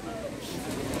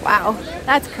 Wow,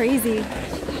 that's crazy.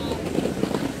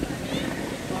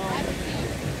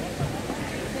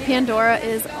 Pandora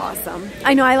is awesome.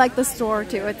 I know, I like the store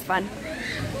too. It's fun.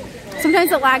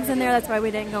 Sometimes it lags in there. That's why we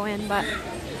didn't go in. But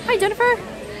hi, Jennifer.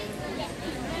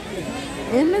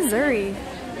 In Missouri.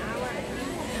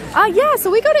 Yeah,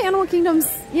 so we go to Animal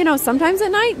Kingdoms, you know, sometimes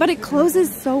at night, but it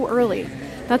closes so early.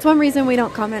 That's one reason we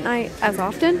don't come at night as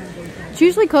often. It's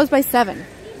usually closed by 7.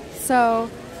 So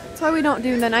that's why we don't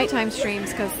do the nighttime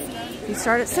streams, because you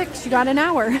start at 6, you got an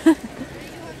hour.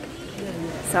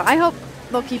 So I hope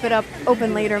they'll keep it up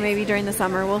open later, maybe during the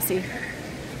summer. We'll see.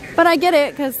 But I get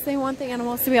it, because they want the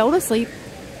animals to be able to sleep.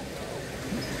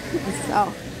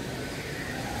 So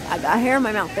I got hair in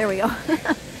my mouth. There we go.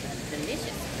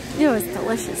 It was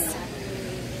delicious.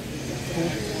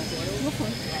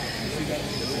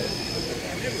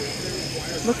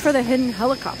 Look for the hidden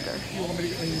helicopter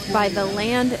by the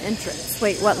land entrance.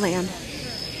 Wait, what land?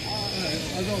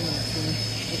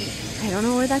 I don't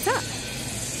know where that's at.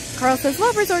 Carl says,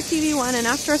 love Resort TV 1, and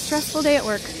after a stressful day at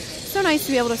work, so nice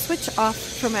to be able to switch off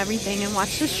from everything and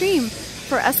watch the stream.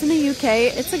 For us in the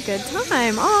UK, it's a good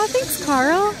time. Aw, thanks,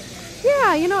 Carl.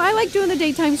 Yeah, you know, I like doing the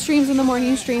daytime streams and the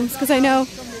morning streams, because I know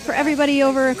for everybody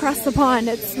over across the pond,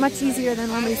 it's much easier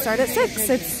than when we start at 6.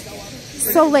 It's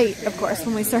so late, of course,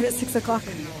 when we start at 6 o'clock.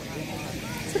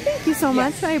 So thank you so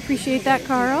much. I appreciate that,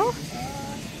 Carl.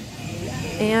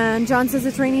 And John says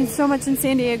it's raining so much in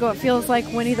San Diego, it feels like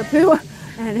Winnie the Pooh.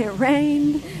 And it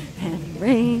rained, and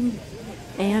rained,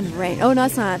 and rained. Oh, no,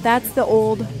 it's not. That's the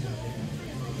old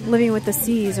Living with the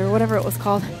Seas, or whatever it was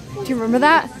called. Do you remember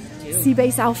that? Sea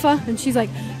Base Alpha? And she's like,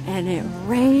 and it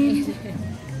rained,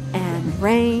 and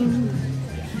rained,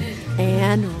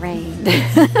 and rained.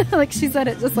 Like she said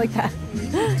it just like that.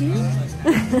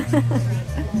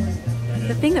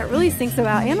 The thing that really stinks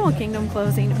about Animal Kingdom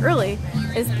closing early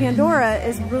is Pandora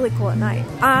is really cool at night.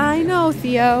 I know,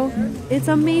 Theo. It's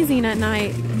amazing at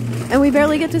night. And we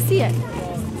barely get to see it.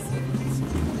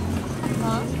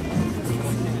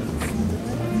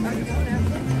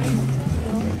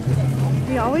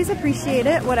 We always appreciate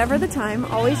it, whatever the time.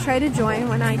 Always try to join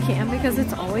when I can, because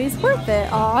it's always worth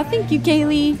it. Aw, thank you,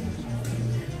 Kaylee.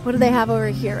 What do they have over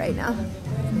here right now?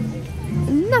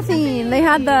 Nothing. They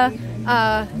had the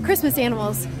Christmas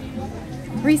animals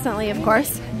recently, of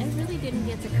course. I really didn't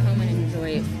get to come and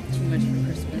enjoy it too much for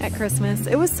Christmas. At Christmas.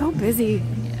 It was so busy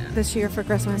this year for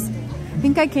Christmas. I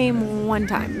think I came one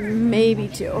time, maybe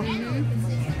 2.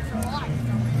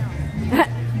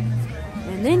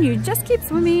 And then you just keep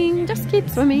swimming, just keep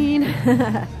swimming. You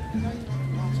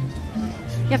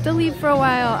have to leave for a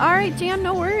while. All right, Jan,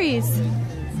 no worries.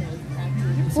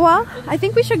 Well, I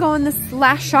think we should go in this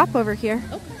last shop over here.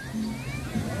 Okay.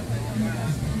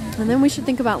 And then we should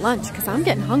think about lunch, because I'm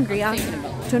getting hungry. I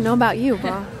don't know about you,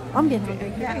 but I'm getting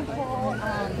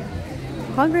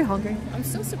hungry. Hungry. I'm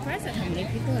so surprised at how many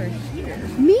people are here.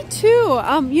 Me too.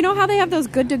 You know how they have those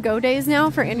good to go days now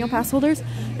for annual pass holders?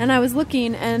 And I was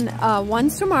looking, and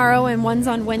one's tomorrow and one's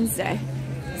on Wednesday.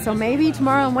 So maybe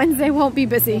tomorrow and Wednesday won't be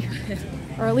busy.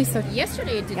 Or at least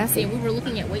yesterday it didn't seem. We were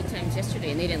looking at wait times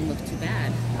yesterday and they didn't look too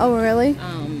bad. Oh, really? So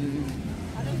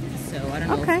I don't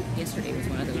know if yesterday was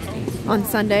one of those days. On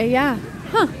Sunday, yeah.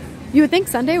 Huh. You would think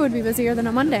Sunday would be busier than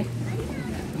a Monday.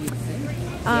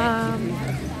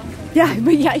 Yeah,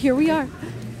 but yeah, here we are.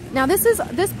 Now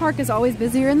this park is always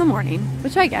busier in the morning,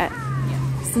 which I get,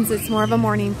 since it's more of a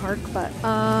morning park, but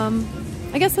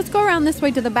I guess let's go around this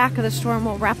way to the back of the store and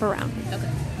we'll wrap around. Okay.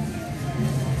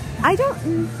 I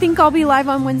don't think I'll be live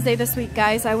on Wednesday this week,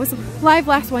 guys. I was live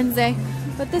last Wednesday,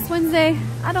 but this Wednesday,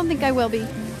 I don't think I will be.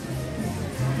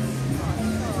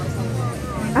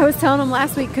 I was telling him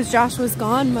last week, because Josh was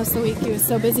gone most of the week. He was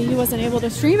so busy, he wasn't able to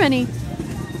stream any.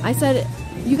 I said,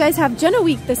 you guys have Jenna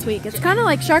Week this week. It's kind of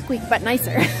like Shark Week, but nicer.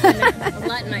 A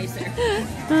lot nicer.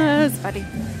 That was funny.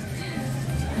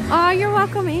 Aw, you're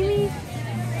welcome, Amy.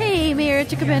 Hey, Mayor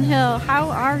Chickabin Hill. How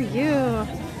are you?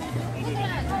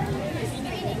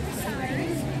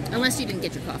 Unless you didn't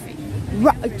get your coffee.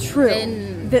 True.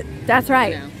 Then, that's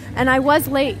right. You know. And I was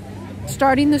late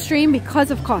starting the stream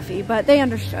because of coffee, but they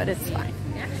understood. It's fine.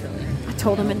 Naturally. I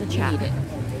told them in the chat.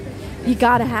 You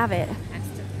gotta have it.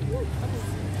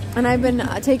 And I've been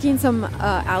taking some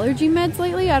allergy meds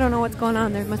lately. I don't know what's going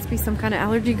on. There must be some kind of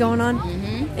allergy going on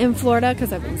in Florida,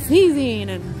 because I've been sneezing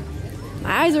and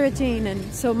my eyes are itching,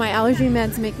 and so my allergy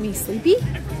meds make me sleepy.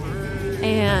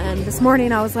 And this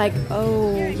morning I was like,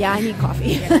 oh yeah, I need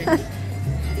coffee. You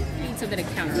need something to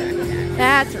counteract that.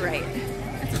 That's right.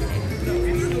 That's okay.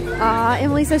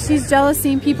 Emily says she's jealous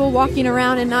seeing people walking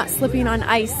around and not slipping on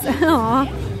ice. Aw.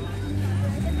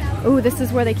 Oh, this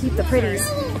is where they keep the pretties.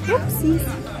 Whoopsies.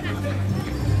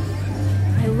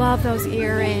 I love those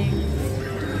earrings.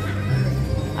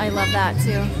 I love that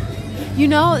too. You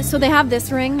know, so they have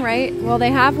this ring, right? Well,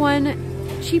 they have one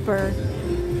cheaper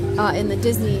in the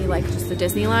Disney, like just the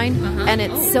Disney line, and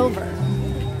it's silver.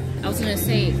 I was gonna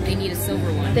say they need a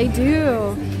silver one. They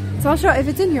do. So I'll show, if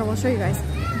it's in here, we'll show you guys.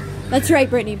 That's right,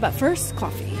 Brittany, but first,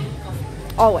 coffee.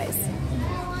 Always.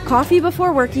 Coffee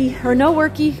before worky, or no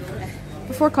worky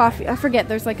before coffee. I forget,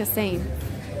 there's like a saying.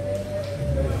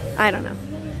 I don't know.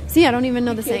 See, I don't even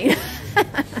know the saying.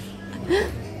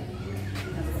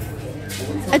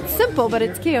 It's simple, but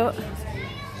it's cute.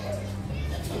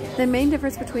 The main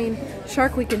difference between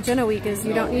Shark Week and Jenna Week is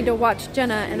you don't need to watch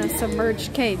Jenna in a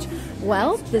submerged cage.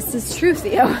 Well, this is true,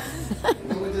 Theo.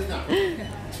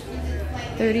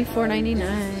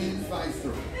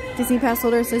 $34.99. Disney Pass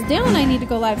holder says, Dale and I need to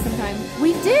go live sometime.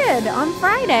 We did on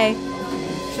Friday.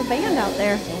 There's a band out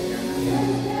there.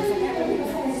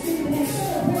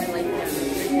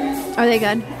 Are they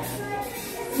good?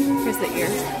 Here's the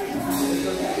ears.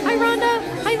 Hi, Rhonda.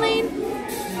 Hi, Lane.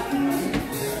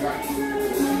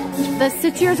 The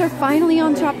Stitch ears are finally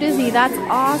on Shop Disney. That's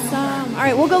awesome. All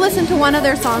right, we'll go listen to one of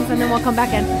their songs and then we'll come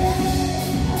back in.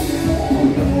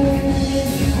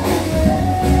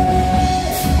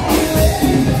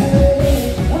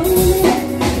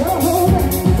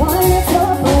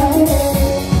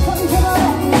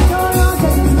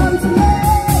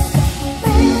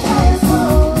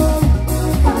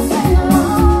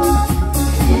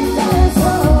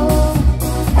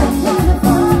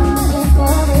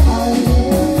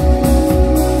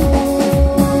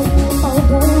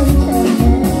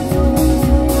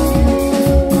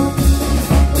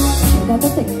 Got to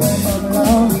take one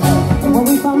more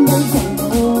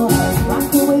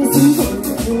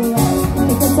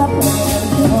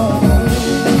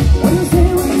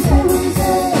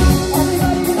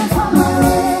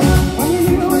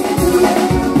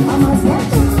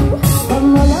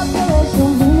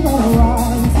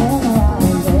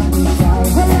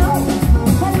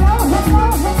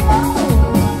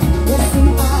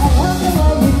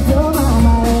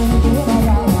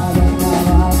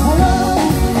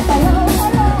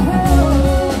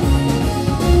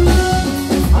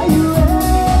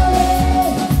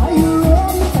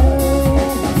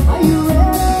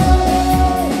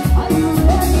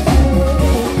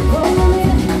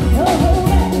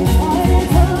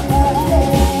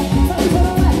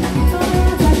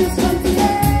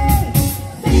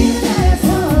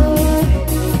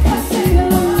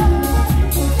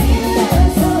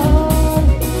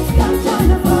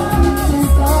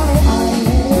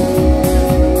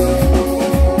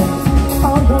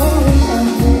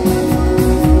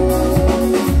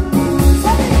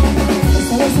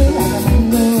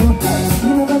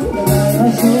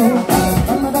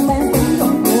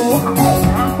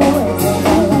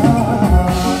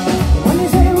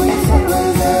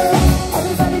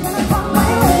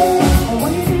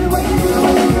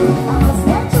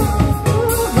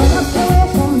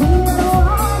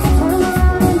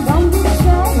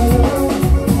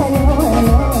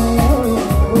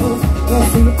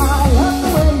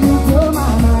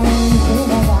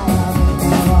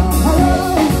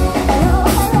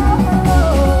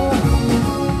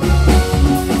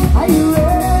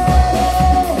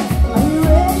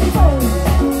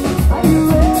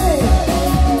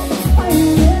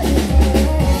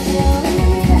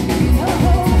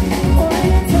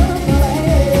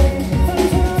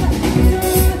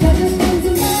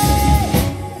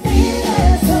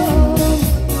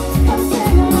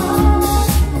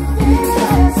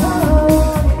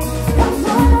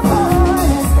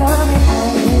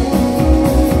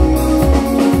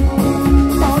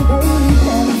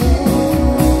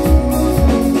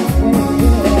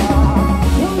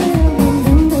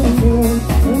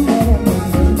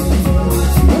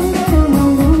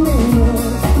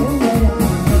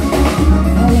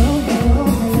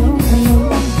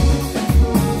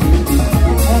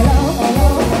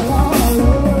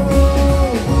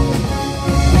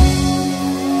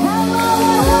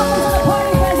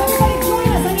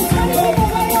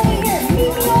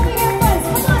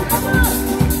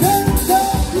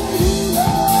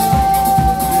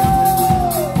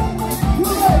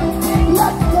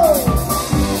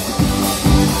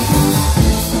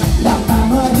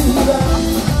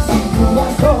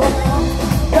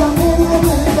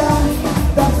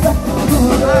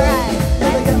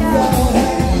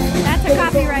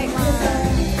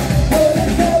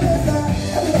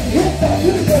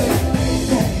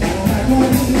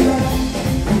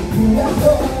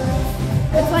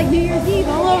like New Year's Eve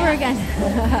all over again.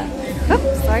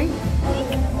 Oops, sorry.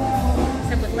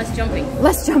 Except with less jumping.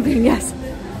 Less jumping, yes.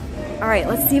 All right,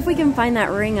 let's see if we can find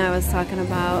that ring I was talking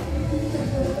about.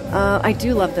 I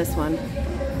do love this one.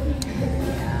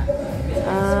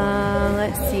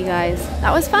 Let's see, guys.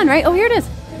 That was fun, right? Oh, here it is.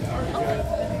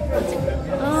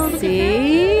 Oh, see?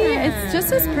 It's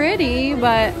just as pretty,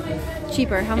 but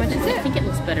cheaper. How much is it? I think it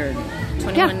looks better.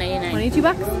 $21.99. 22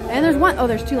 bucks. And there's one. Oh,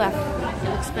 there's two left.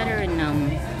 It looks better in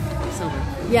silver.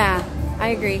 Yeah, I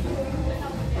agree.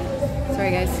 Sorry,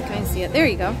 guys. Can you see it? There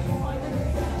you go.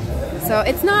 So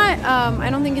it's not, I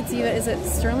don't think it's even, is it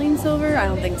sterling silver? I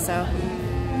don't think so.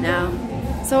 No.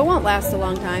 So it won't last a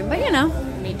long time, but you know.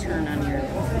 It may turn on your...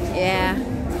 Yeah.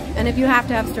 And if you have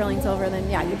to have sterling silver, then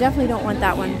yeah, you definitely don't want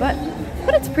that one, but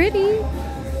it's pretty.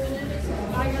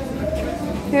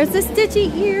 Here's the stitchy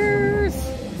ears.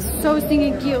 So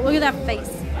stinking cute. Look at that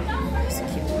face. So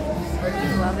cute.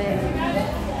 I love it.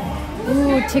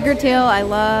 Ooh, tiger tail. I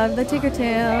love the tiger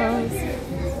tails.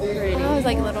 Pretty. Oh, it's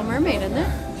like a little mermaid, isn't it?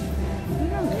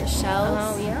 Look at the shells.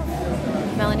 Oh, yeah.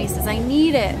 Melanie says, I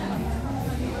need it.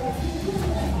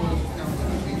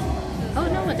 Oh,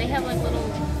 no, they have like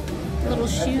little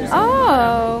shoes.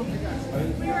 Oh.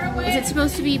 Is it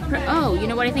supposed to be... oh, you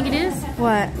know what I think it is?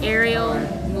 What? Ariel,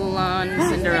 Mulan,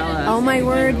 Cinderella. Oh my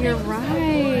word, you're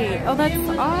right. Oh, that's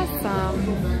awesome.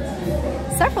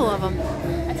 Several of them.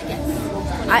 That's a guess.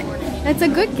 That's a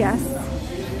good guess.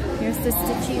 Here's the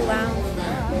stitchy lounge.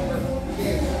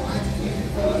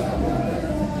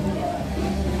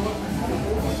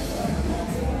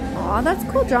 Aw, that's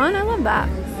cool, John. I love that.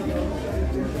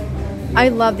 I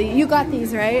love these. You got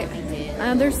these, right?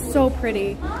 They're so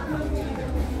pretty.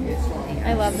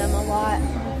 I love them a lot.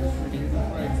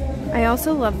 I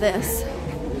also love this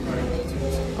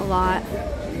a lot.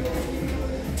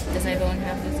 Does everyone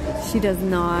have this? She does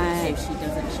not. If she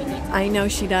doesn't, she needs it. I know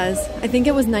she does. I think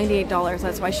it was $98.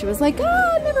 That's why she was like,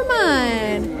 oh, never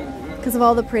mind. Because of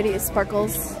all the pretty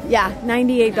sparkles. Yeah,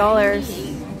 $98. A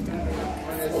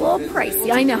little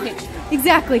pricey. I know.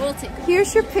 Exactly.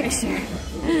 Here's your picture.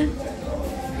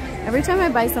 Every time I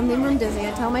buy something from Disney,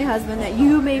 I tell my husband that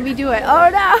you made me do it. Oh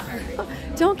no!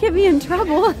 Don't get me in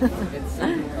trouble.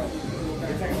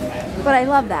 But I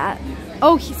love that.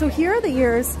 Oh, so here are the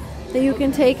ears that you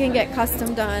can take and get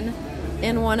custom done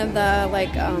in one of the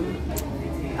like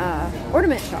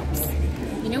ornament shops.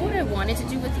 You know what I wanted to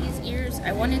do with these ears?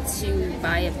 I wanted to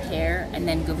buy a pair and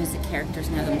then go visit characters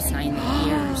and have them sign the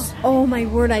ears. Oh my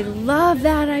word! I love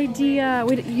that idea.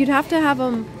 You'd have to have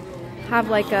them have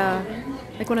like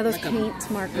one of those paint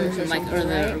markers or something,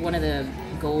 or one of the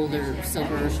gold or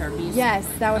silver Sharpies. Yes,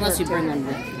 that would. Unless you bring one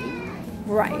with you.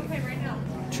 Right.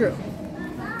 True.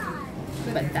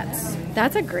 But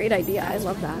that's a great idea. I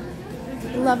love that.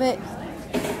 Love it.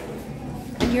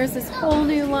 And here's this whole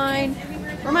new line.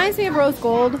 Reminds me of rose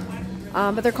gold,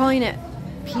 but they're calling it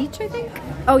peach, I think.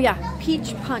 Oh yeah,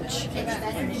 peach punch.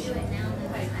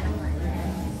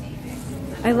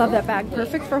 I love that bag.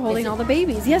 Perfect for holding all the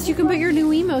babies. Yes, you can put your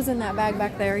new emos in that bag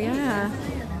back there. Yeah.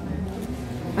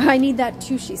 I need that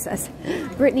too, she says.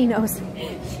 Brittany knows.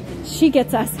 She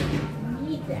gets us.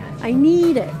 I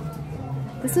need it.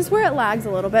 This is where it lags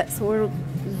a little bit, so we'll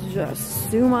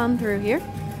just zoom on through here.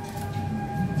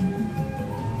 I'm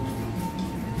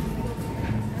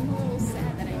a little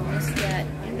sad that I missed that.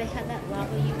 They had that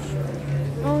lava shirt.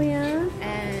 Oh yeah?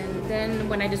 And then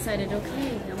when I decided,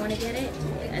 okay, I want to get it,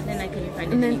 and then I couldn't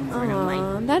find it And then, anymore. And I'm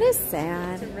like, that is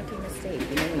sad. it's a rookie mistake.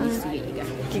 You know, when you see it, you gotta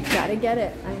get it. You gotta get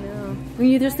it. I know. When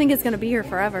you just think it's gonna be here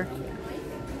forever.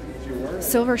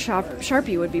 Silver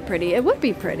Sharpie would be pretty. It would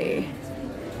be pretty.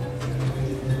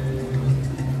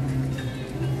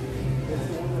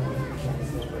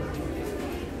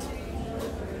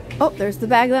 Oh, there's the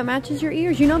bag that matches your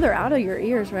ears. You know they're out of your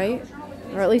ears, right?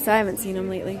 Or at least I haven't seen them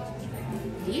lately.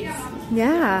 These?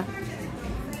 Yeah.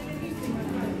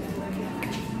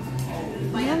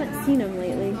 I haven't seen them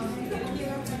lately.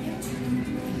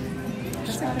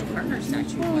 Just got a partner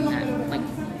statue one that like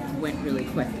went really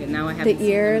quick, and now I have the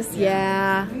ears.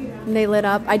 Yeah. And they lit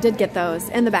up. I did get those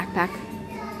and the backpack.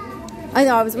 I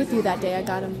know I was with you that day. I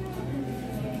got them.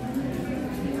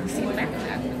 See the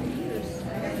backpack with the ears. I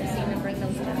haven't seen them bring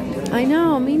those down. I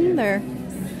know, me neither.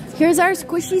 Here's our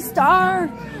squishy star.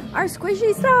 Our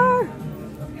squishy star.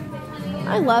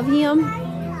 I love him.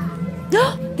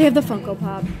 They have the Funko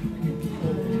Pop.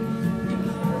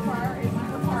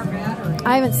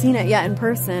 I haven't seen it yet in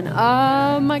person.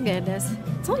 Oh my goodness.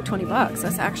 It's only 20 bucks.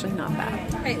 That's actually not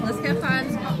bad. Okay, let's go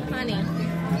find Honey.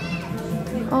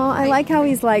 Oh, I like how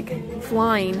he's like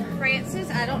flying.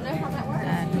 Francis, I don't know how that works.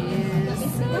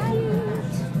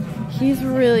 He's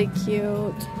really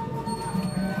cute.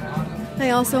 I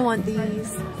also want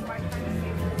these. I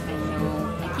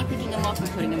know. I keep picking them up and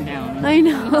putting them down. I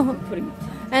know.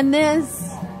 And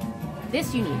this.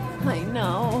 This you need. I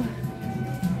know.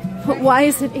 But why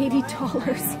is it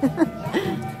 $80?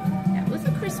 That was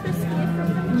a Christmas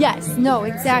gift. Yes, no,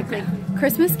 exactly.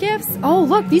 Christmas gifts? Oh,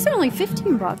 look, these are only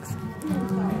 15 bucks.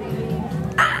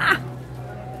 Ah!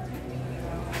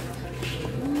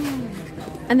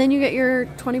 And then you get your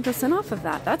 20% off of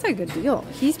that. That's a good deal.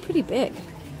 He's pretty big.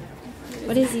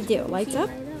 What does he do? Lights up?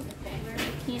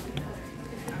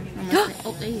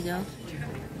 Oh, there you go.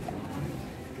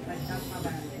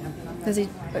 Does he?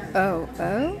 Oh,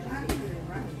 oh.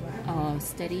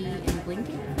 Steady and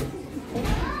blinking.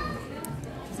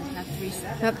 Does it have 3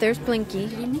 seconds? Yep, there's Blinky.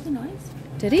 Did he make a noise?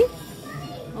 Did he?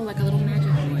 Oh, like a little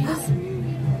magic noise.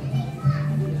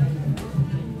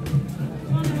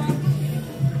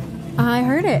 I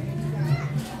heard it.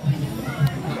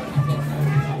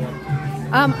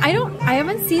 I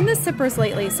haven't seen the sippers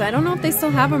lately, so I don't know if they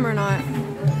still have them or not.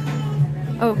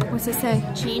 Oh, what's it say?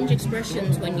 Change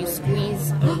expressions when you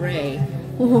squeeze array.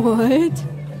 What?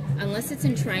 Unless it's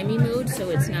in try me mode, so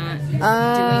it's not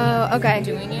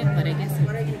doing it, but I guess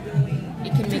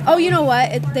it can make... Oh, you know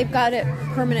what? They've got it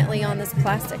permanently on this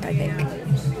plastic, I think.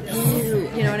 Ooh.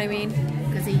 You know what I mean?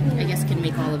 Because he, I guess, can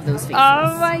make all of those faces.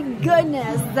 Oh my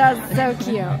goodness, that's so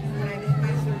cute.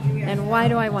 And why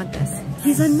do I want this?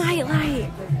 He's a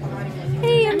nightlight.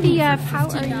 Hey, MDF, how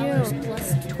are you?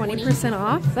 20%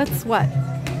 off? That's what?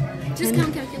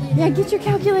 Discount calculator. Yeah, get your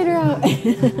calculator out.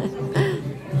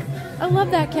 I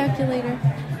love that calculator.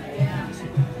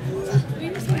 We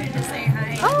just wanted to say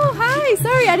hi. Oh, hi.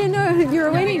 Sorry, I didn't know you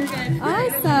were waiting.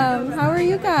 Awesome. How are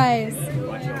you guys?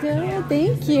 Good,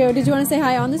 thank you. Did you want to say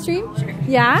hi on the stream? Sure.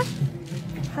 Yeah?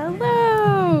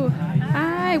 Hello.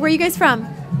 Hi. Where are you guys from?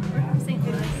 We're from St.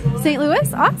 Louis. St.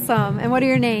 Louis? Awesome. And what are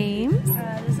your names?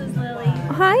 This is Lily.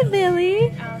 Hi,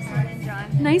 Lily. Allison and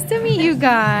John. Nice to meet you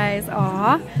guys.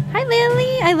 Aw. Hi,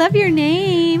 Lily. I love your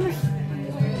name.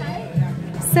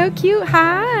 So cute.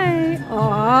 Hi.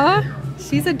 Aw.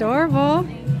 She's adorable.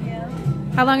 Thank you.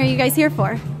 How long are you guys here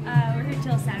for? We're here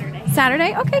till Saturday.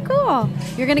 Saturday? Okay, cool.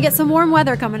 You're going to get some warm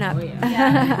weather coming up.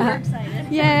 Yeah, we're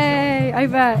excited. Yay. I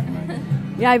bet.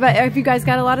 Yeah, I bet. Have you guys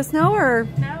got a lot of snow or?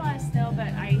 Not a lot of snow, but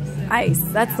ice. Ice.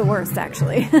 That's the worst,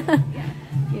 actually.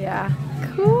 Yeah.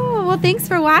 Cool. Well, thanks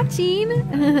for watching. You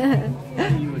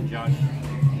and Josh,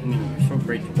 I mean, you're so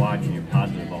great to watch and you're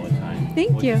positive all the time.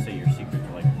 Thank What you. would you say your secret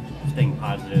to like staying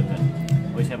positive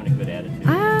and always having a good attitude?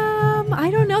 I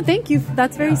don't know. Thank you.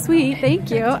 That's very sweet. Thank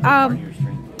you.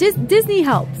 Disney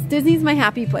helps. Disney's my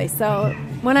happy place. So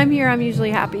when I'm here, I'm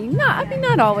usually happy.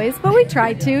 Not always, but we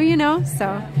try to, you know.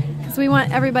 So because we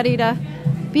want everybody to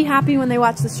be happy when they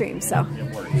watch the stream. So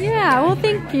yeah. Well,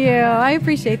 thank you. I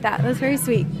appreciate that. That's very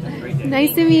sweet.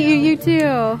 Nice to meet you. You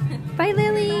too. Bye,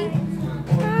 Lily.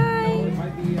 Bye.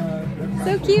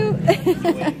 So cute.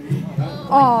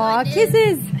 Aw,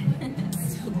 kisses.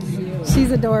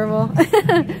 She's adorable.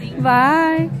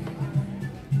 Bye.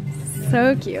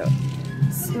 So cute.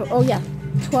 So, oh yeah,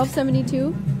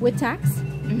 $12.72 with tax.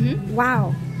 Mm-hmm.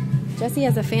 Wow. Jessie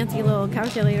has a fancy little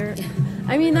calculator.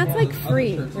 I mean, that's like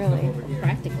free, really.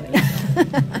 Practically.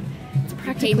 It's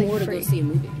practically Pay more to free. go see a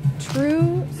movie.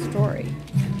 True story.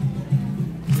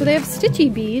 So they have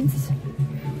stitchy beads.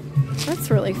 That's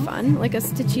really fun, like a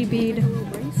stitchy bead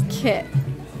kit.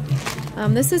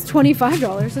 This is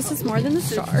 $25. This is more than the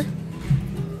star.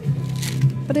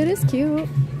 But it is cute.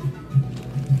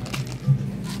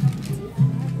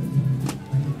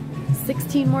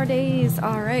 16 more days.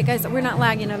 Alright guys, we're not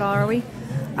lagging at all, are we?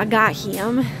 I got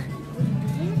him.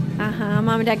 Mom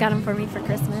and Dad got him for me for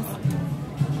Christmas.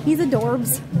 He's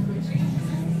adorbs.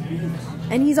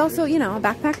 And he's also, you know, a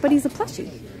backpack, but he's a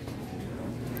plushie.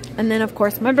 And then of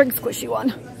course my big squishy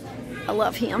one. I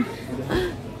love him.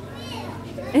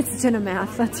 It's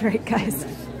Cinemath, that's right guys.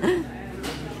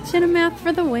 Cinemath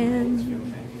for the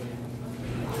win.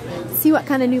 Let's see what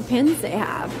kind of new pins they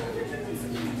have.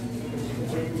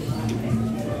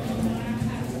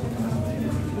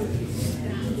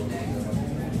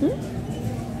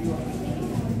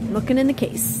 Looking in the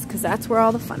case, because that's where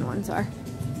all the fun ones are.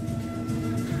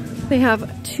 They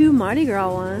have 2 Mardi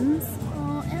Gras ones.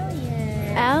 Oh,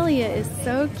 Elliot. Elliot is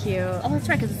so cute. Oh, that's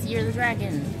right, because it's Year of the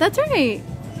Dragon. That's right.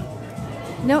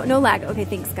 No lag. Okay,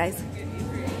 thanks, guys.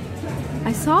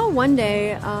 I saw one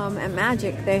day at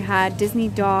Magic they had Disney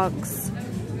dogs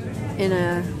in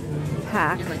a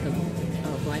pack,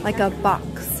 like a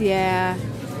box. Yeah.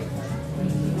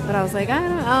 But I was like,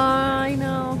 I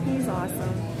know, he's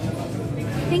awesome.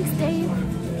 Thanks, Dave.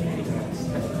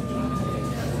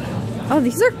 Oh,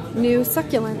 these are new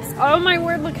succulents. Oh my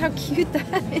word, look how cute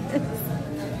that is.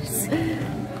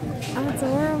 Oh, it's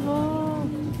adorable.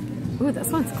 Ooh, this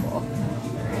one's cool.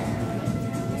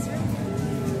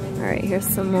 All right, here's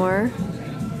some more.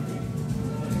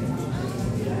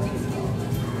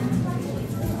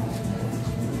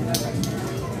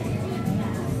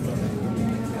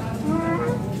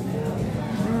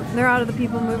 They're out of the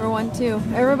People Mover one too.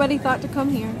 Everybody thought to come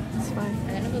here. It's fine.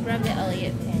 I'm gonna go grab the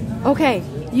Elliot pin. Okay,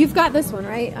 you've got this one,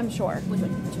 right? I'm sure. Which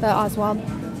one? The Oswald.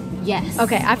 Yes.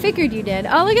 Okay, I figured you did.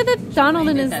 Oh, look at the Donald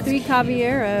and his 3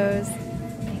 caballeros.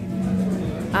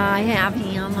 I have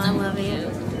him. I love it.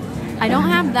 I don't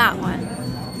have that one.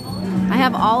 I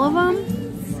have all of them,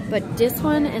 but this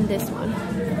one and this one.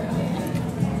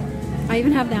 I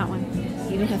even have that one.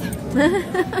 You even have that.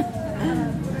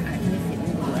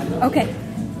 Okay.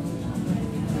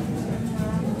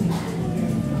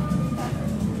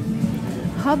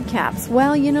 Hubcaps.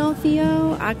 Well, you know,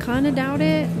 Theo, I kind of doubt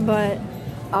it, but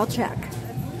I'll check.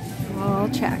 I'll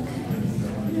check.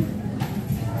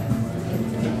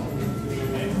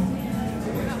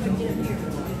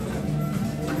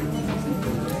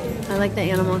 I like the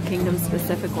Animal Kingdom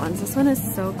specific ones. This one is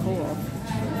so cool.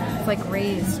 It's like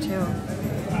raised too.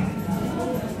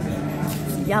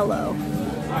 It's yellow.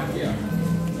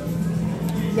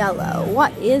 Yellow.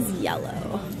 What is yellow?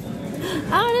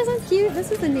 Oh, this one's cute. This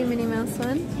is the new Minnie Mouse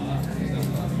one.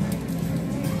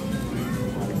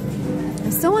 I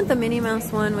still want the Minnie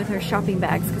Mouse one with her shopping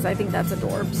bags because I think that's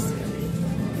adorbs.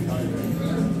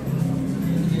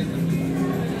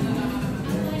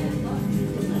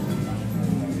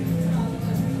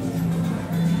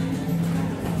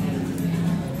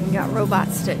 We got Robot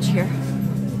Stitch here.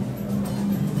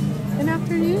 Good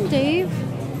afternoon, Dave.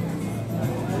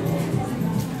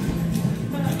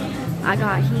 I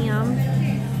got ham,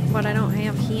 but I don't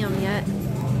have ham yet.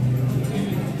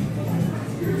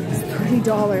 It's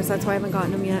 $30, that's why I haven't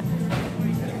gotten them yet.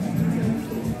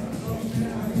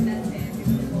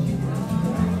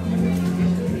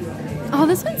 Oh,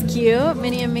 this one's cute.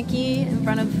 Minnie and Mickey in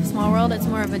front of Small World. It's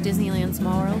more of a Disneyland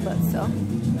Small World, but still.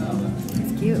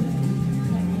 It's cute.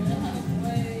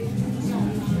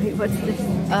 Wait, what's this?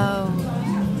 Oh.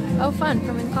 Oh, fun,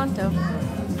 from Encanto.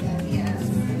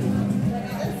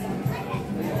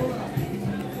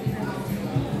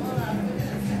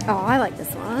 Oh, I like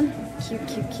this one. Cute,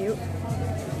 cute, cute.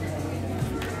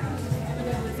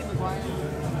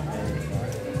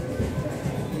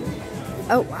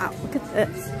 Oh, wow. Look at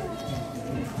this.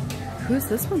 Who's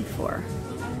this one for?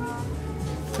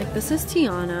 Like, this is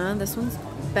Tiana. This one's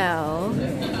Belle.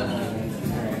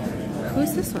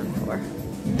 Who's this one for?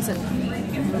 Is it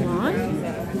Mulan?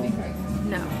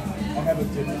 No.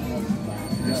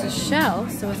 There's a shell.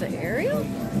 So is it Ariel?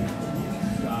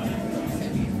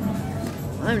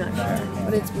 I'm not sure,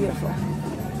 but it's beautiful.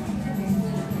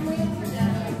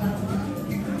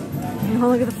 Oh,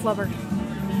 look at the flubber.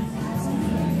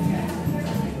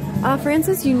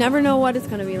 Francis, you never know what it's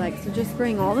going to be like, so just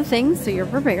bring all the things so you're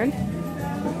prepared.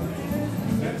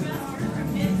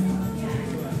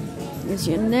 Because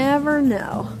you never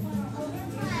know.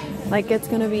 Like, it's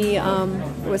going to be,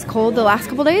 it was cold the last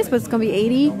couple days, but it's going to be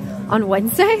 80 on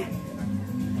Wednesday.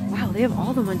 Wow, they have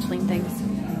all the Munchling things.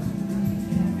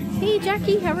 Hey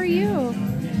Jackie, how are you?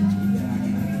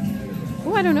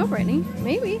 Oh, I don't know, Brittany.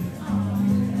 Maybe.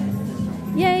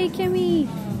 Yay, Kimmy.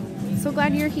 So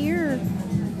glad you're here.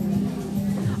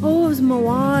 Oh, it was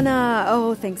Moana.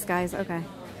 Oh, thanks, guys. Okay.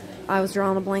 I was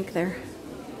drawing a blank there.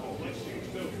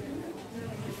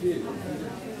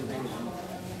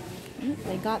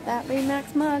 They got that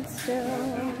Baymax mug still.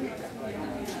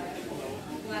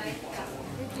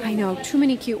 I know, too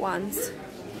many cute ones.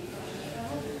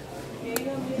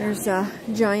 There's a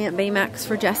giant Baymax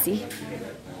for Jessie.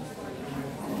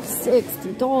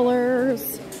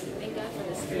 $60.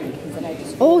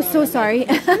 Oh, so sorry.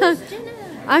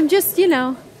 I'm just, you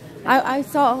know, I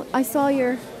saw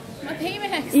your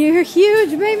Baymax. Your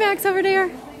huge Baymax over there.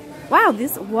 Wow,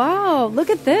 wow, look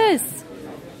at this.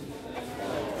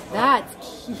 That's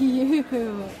cute.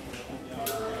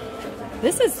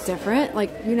 This is different.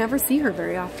 Like, you never see her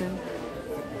very often.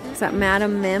 Is that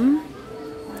Madam Mim?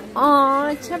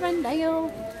 Aw,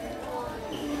 Chippendale.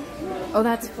 Oh,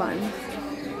 that's fun.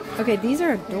 Okay, these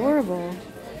are adorable.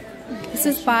 This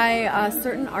is by a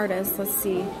certain artist. Let's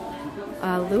see.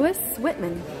 Lewis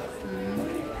Whitman.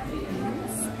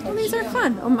 Oh, these are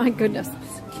fun. Oh my goodness.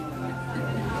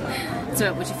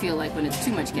 So what you feel like when it's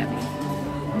too much Gabby.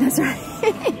 That's right.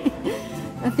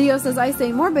 Theo says, I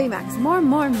say more Baymax. More,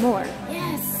 more, more.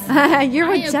 Yes. You're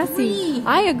with Jessie.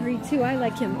 I agree too. I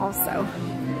like him also.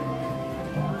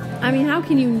 I mean, how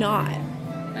can you not?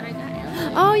 But I got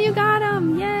Oh, you got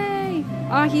him! Yay!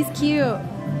 Oh, he's cute.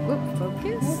 Oop,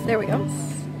 focus. There we go.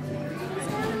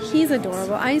 He's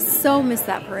adorable. I so miss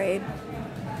that parade.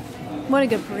 What a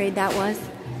good parade that was.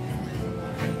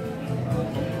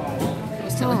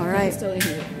 All right. I was telling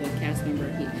the cast member,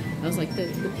 I was like, the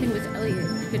pin was Elliot.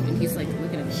 And he's like,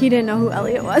 look at him. He didn't know who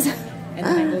Elliot was. And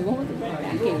then I go, what was the back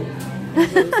end?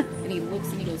 And he looks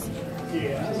and he goes,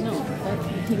 no,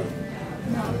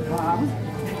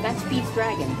 that's Pete's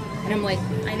dragon. And I'm like,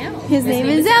 I know. His name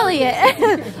is Elliot.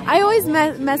 I always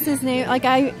mess his name. Like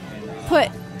I put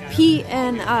Pete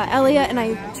and Elliot, and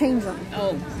I change them.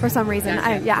 Oh, for some reason.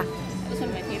 Gotcha. Yeah. That was one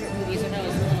of my favorite movies when I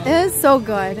was little. It is so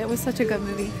good. It was such a good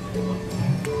movie.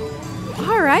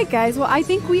 All right, guys. Well, I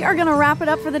think we are gonna wrap it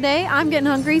up for the day. I'm getting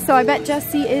hungry, so I bet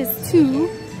Jesse is too.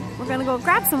 We're gonna go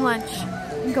grab some lunch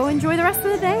and go enjoy the rest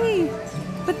of the day.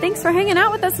 But thanks for hanging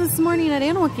out with us this morning at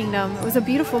Animal Kingdom. It was a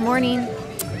beautiful morning,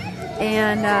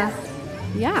 and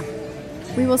yeah,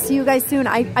 we will see you guys soon.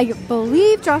 I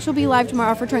believe Josh will be live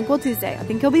tomorrow for Tranquil Tuesday. I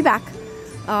think he'll be back.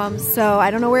 So I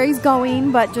don't know where he's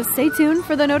going, but just stay tuned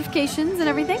for the notifications and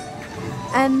everything.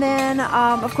 And then,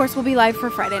 of course, we'll be live for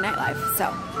Friday Night Live. So,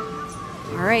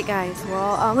 all right, guys.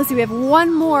 Well, let's see. We have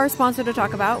one more sponsor to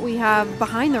talk about. We have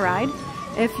Behind the Ride.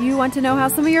 If you want to know how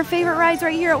some of your favorite rides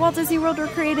right here at Walt Disney World were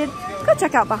created, go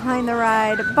check out Behind the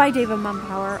Ride by David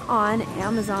Mumpower on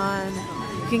Amazon.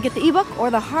 You can get the ebook or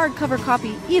the hardcover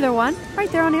copy, either one, right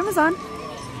there on Amazon.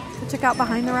 So check out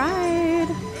Behind the Ride.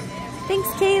 Thanks,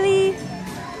 Kaylee.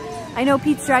 I know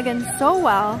Pete's Dragon so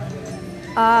well,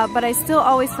 but I still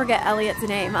always forget Elliot's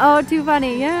name. Oh, too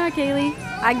funny. Yeah, Kaylee,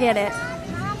 I get it.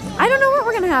 I don't know what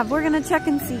we're going to have. We're going to check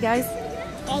and see, guys.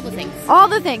 All the things. All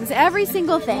the things. Every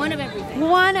single thing. One of everything.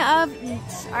 One of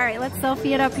each. All right, let's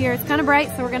selfie it up here. It's kind of bright,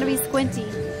 so we're going to be squinty.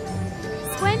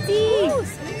 Squinty! Ooh,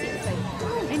 squinty.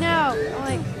 I know.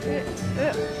 I'm like,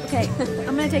 okay.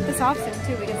 I'm going to take this off soon,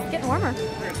 too, because it's getting warmer.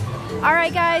 All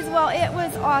right, guys. Well, it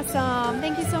was awesome.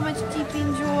 Thank you so much,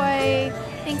 Jeeping Joy.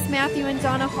 Thanks, Matthew and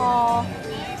Donna Hall.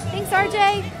 Thanks,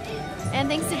 RJ. And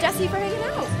thanks to Jesse for hanging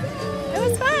out. It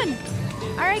was fun.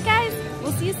 All right, guys.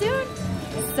 We'll see you soon.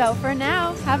 So for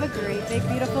now, have a great, big,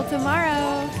 beautiful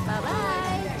tomorrow.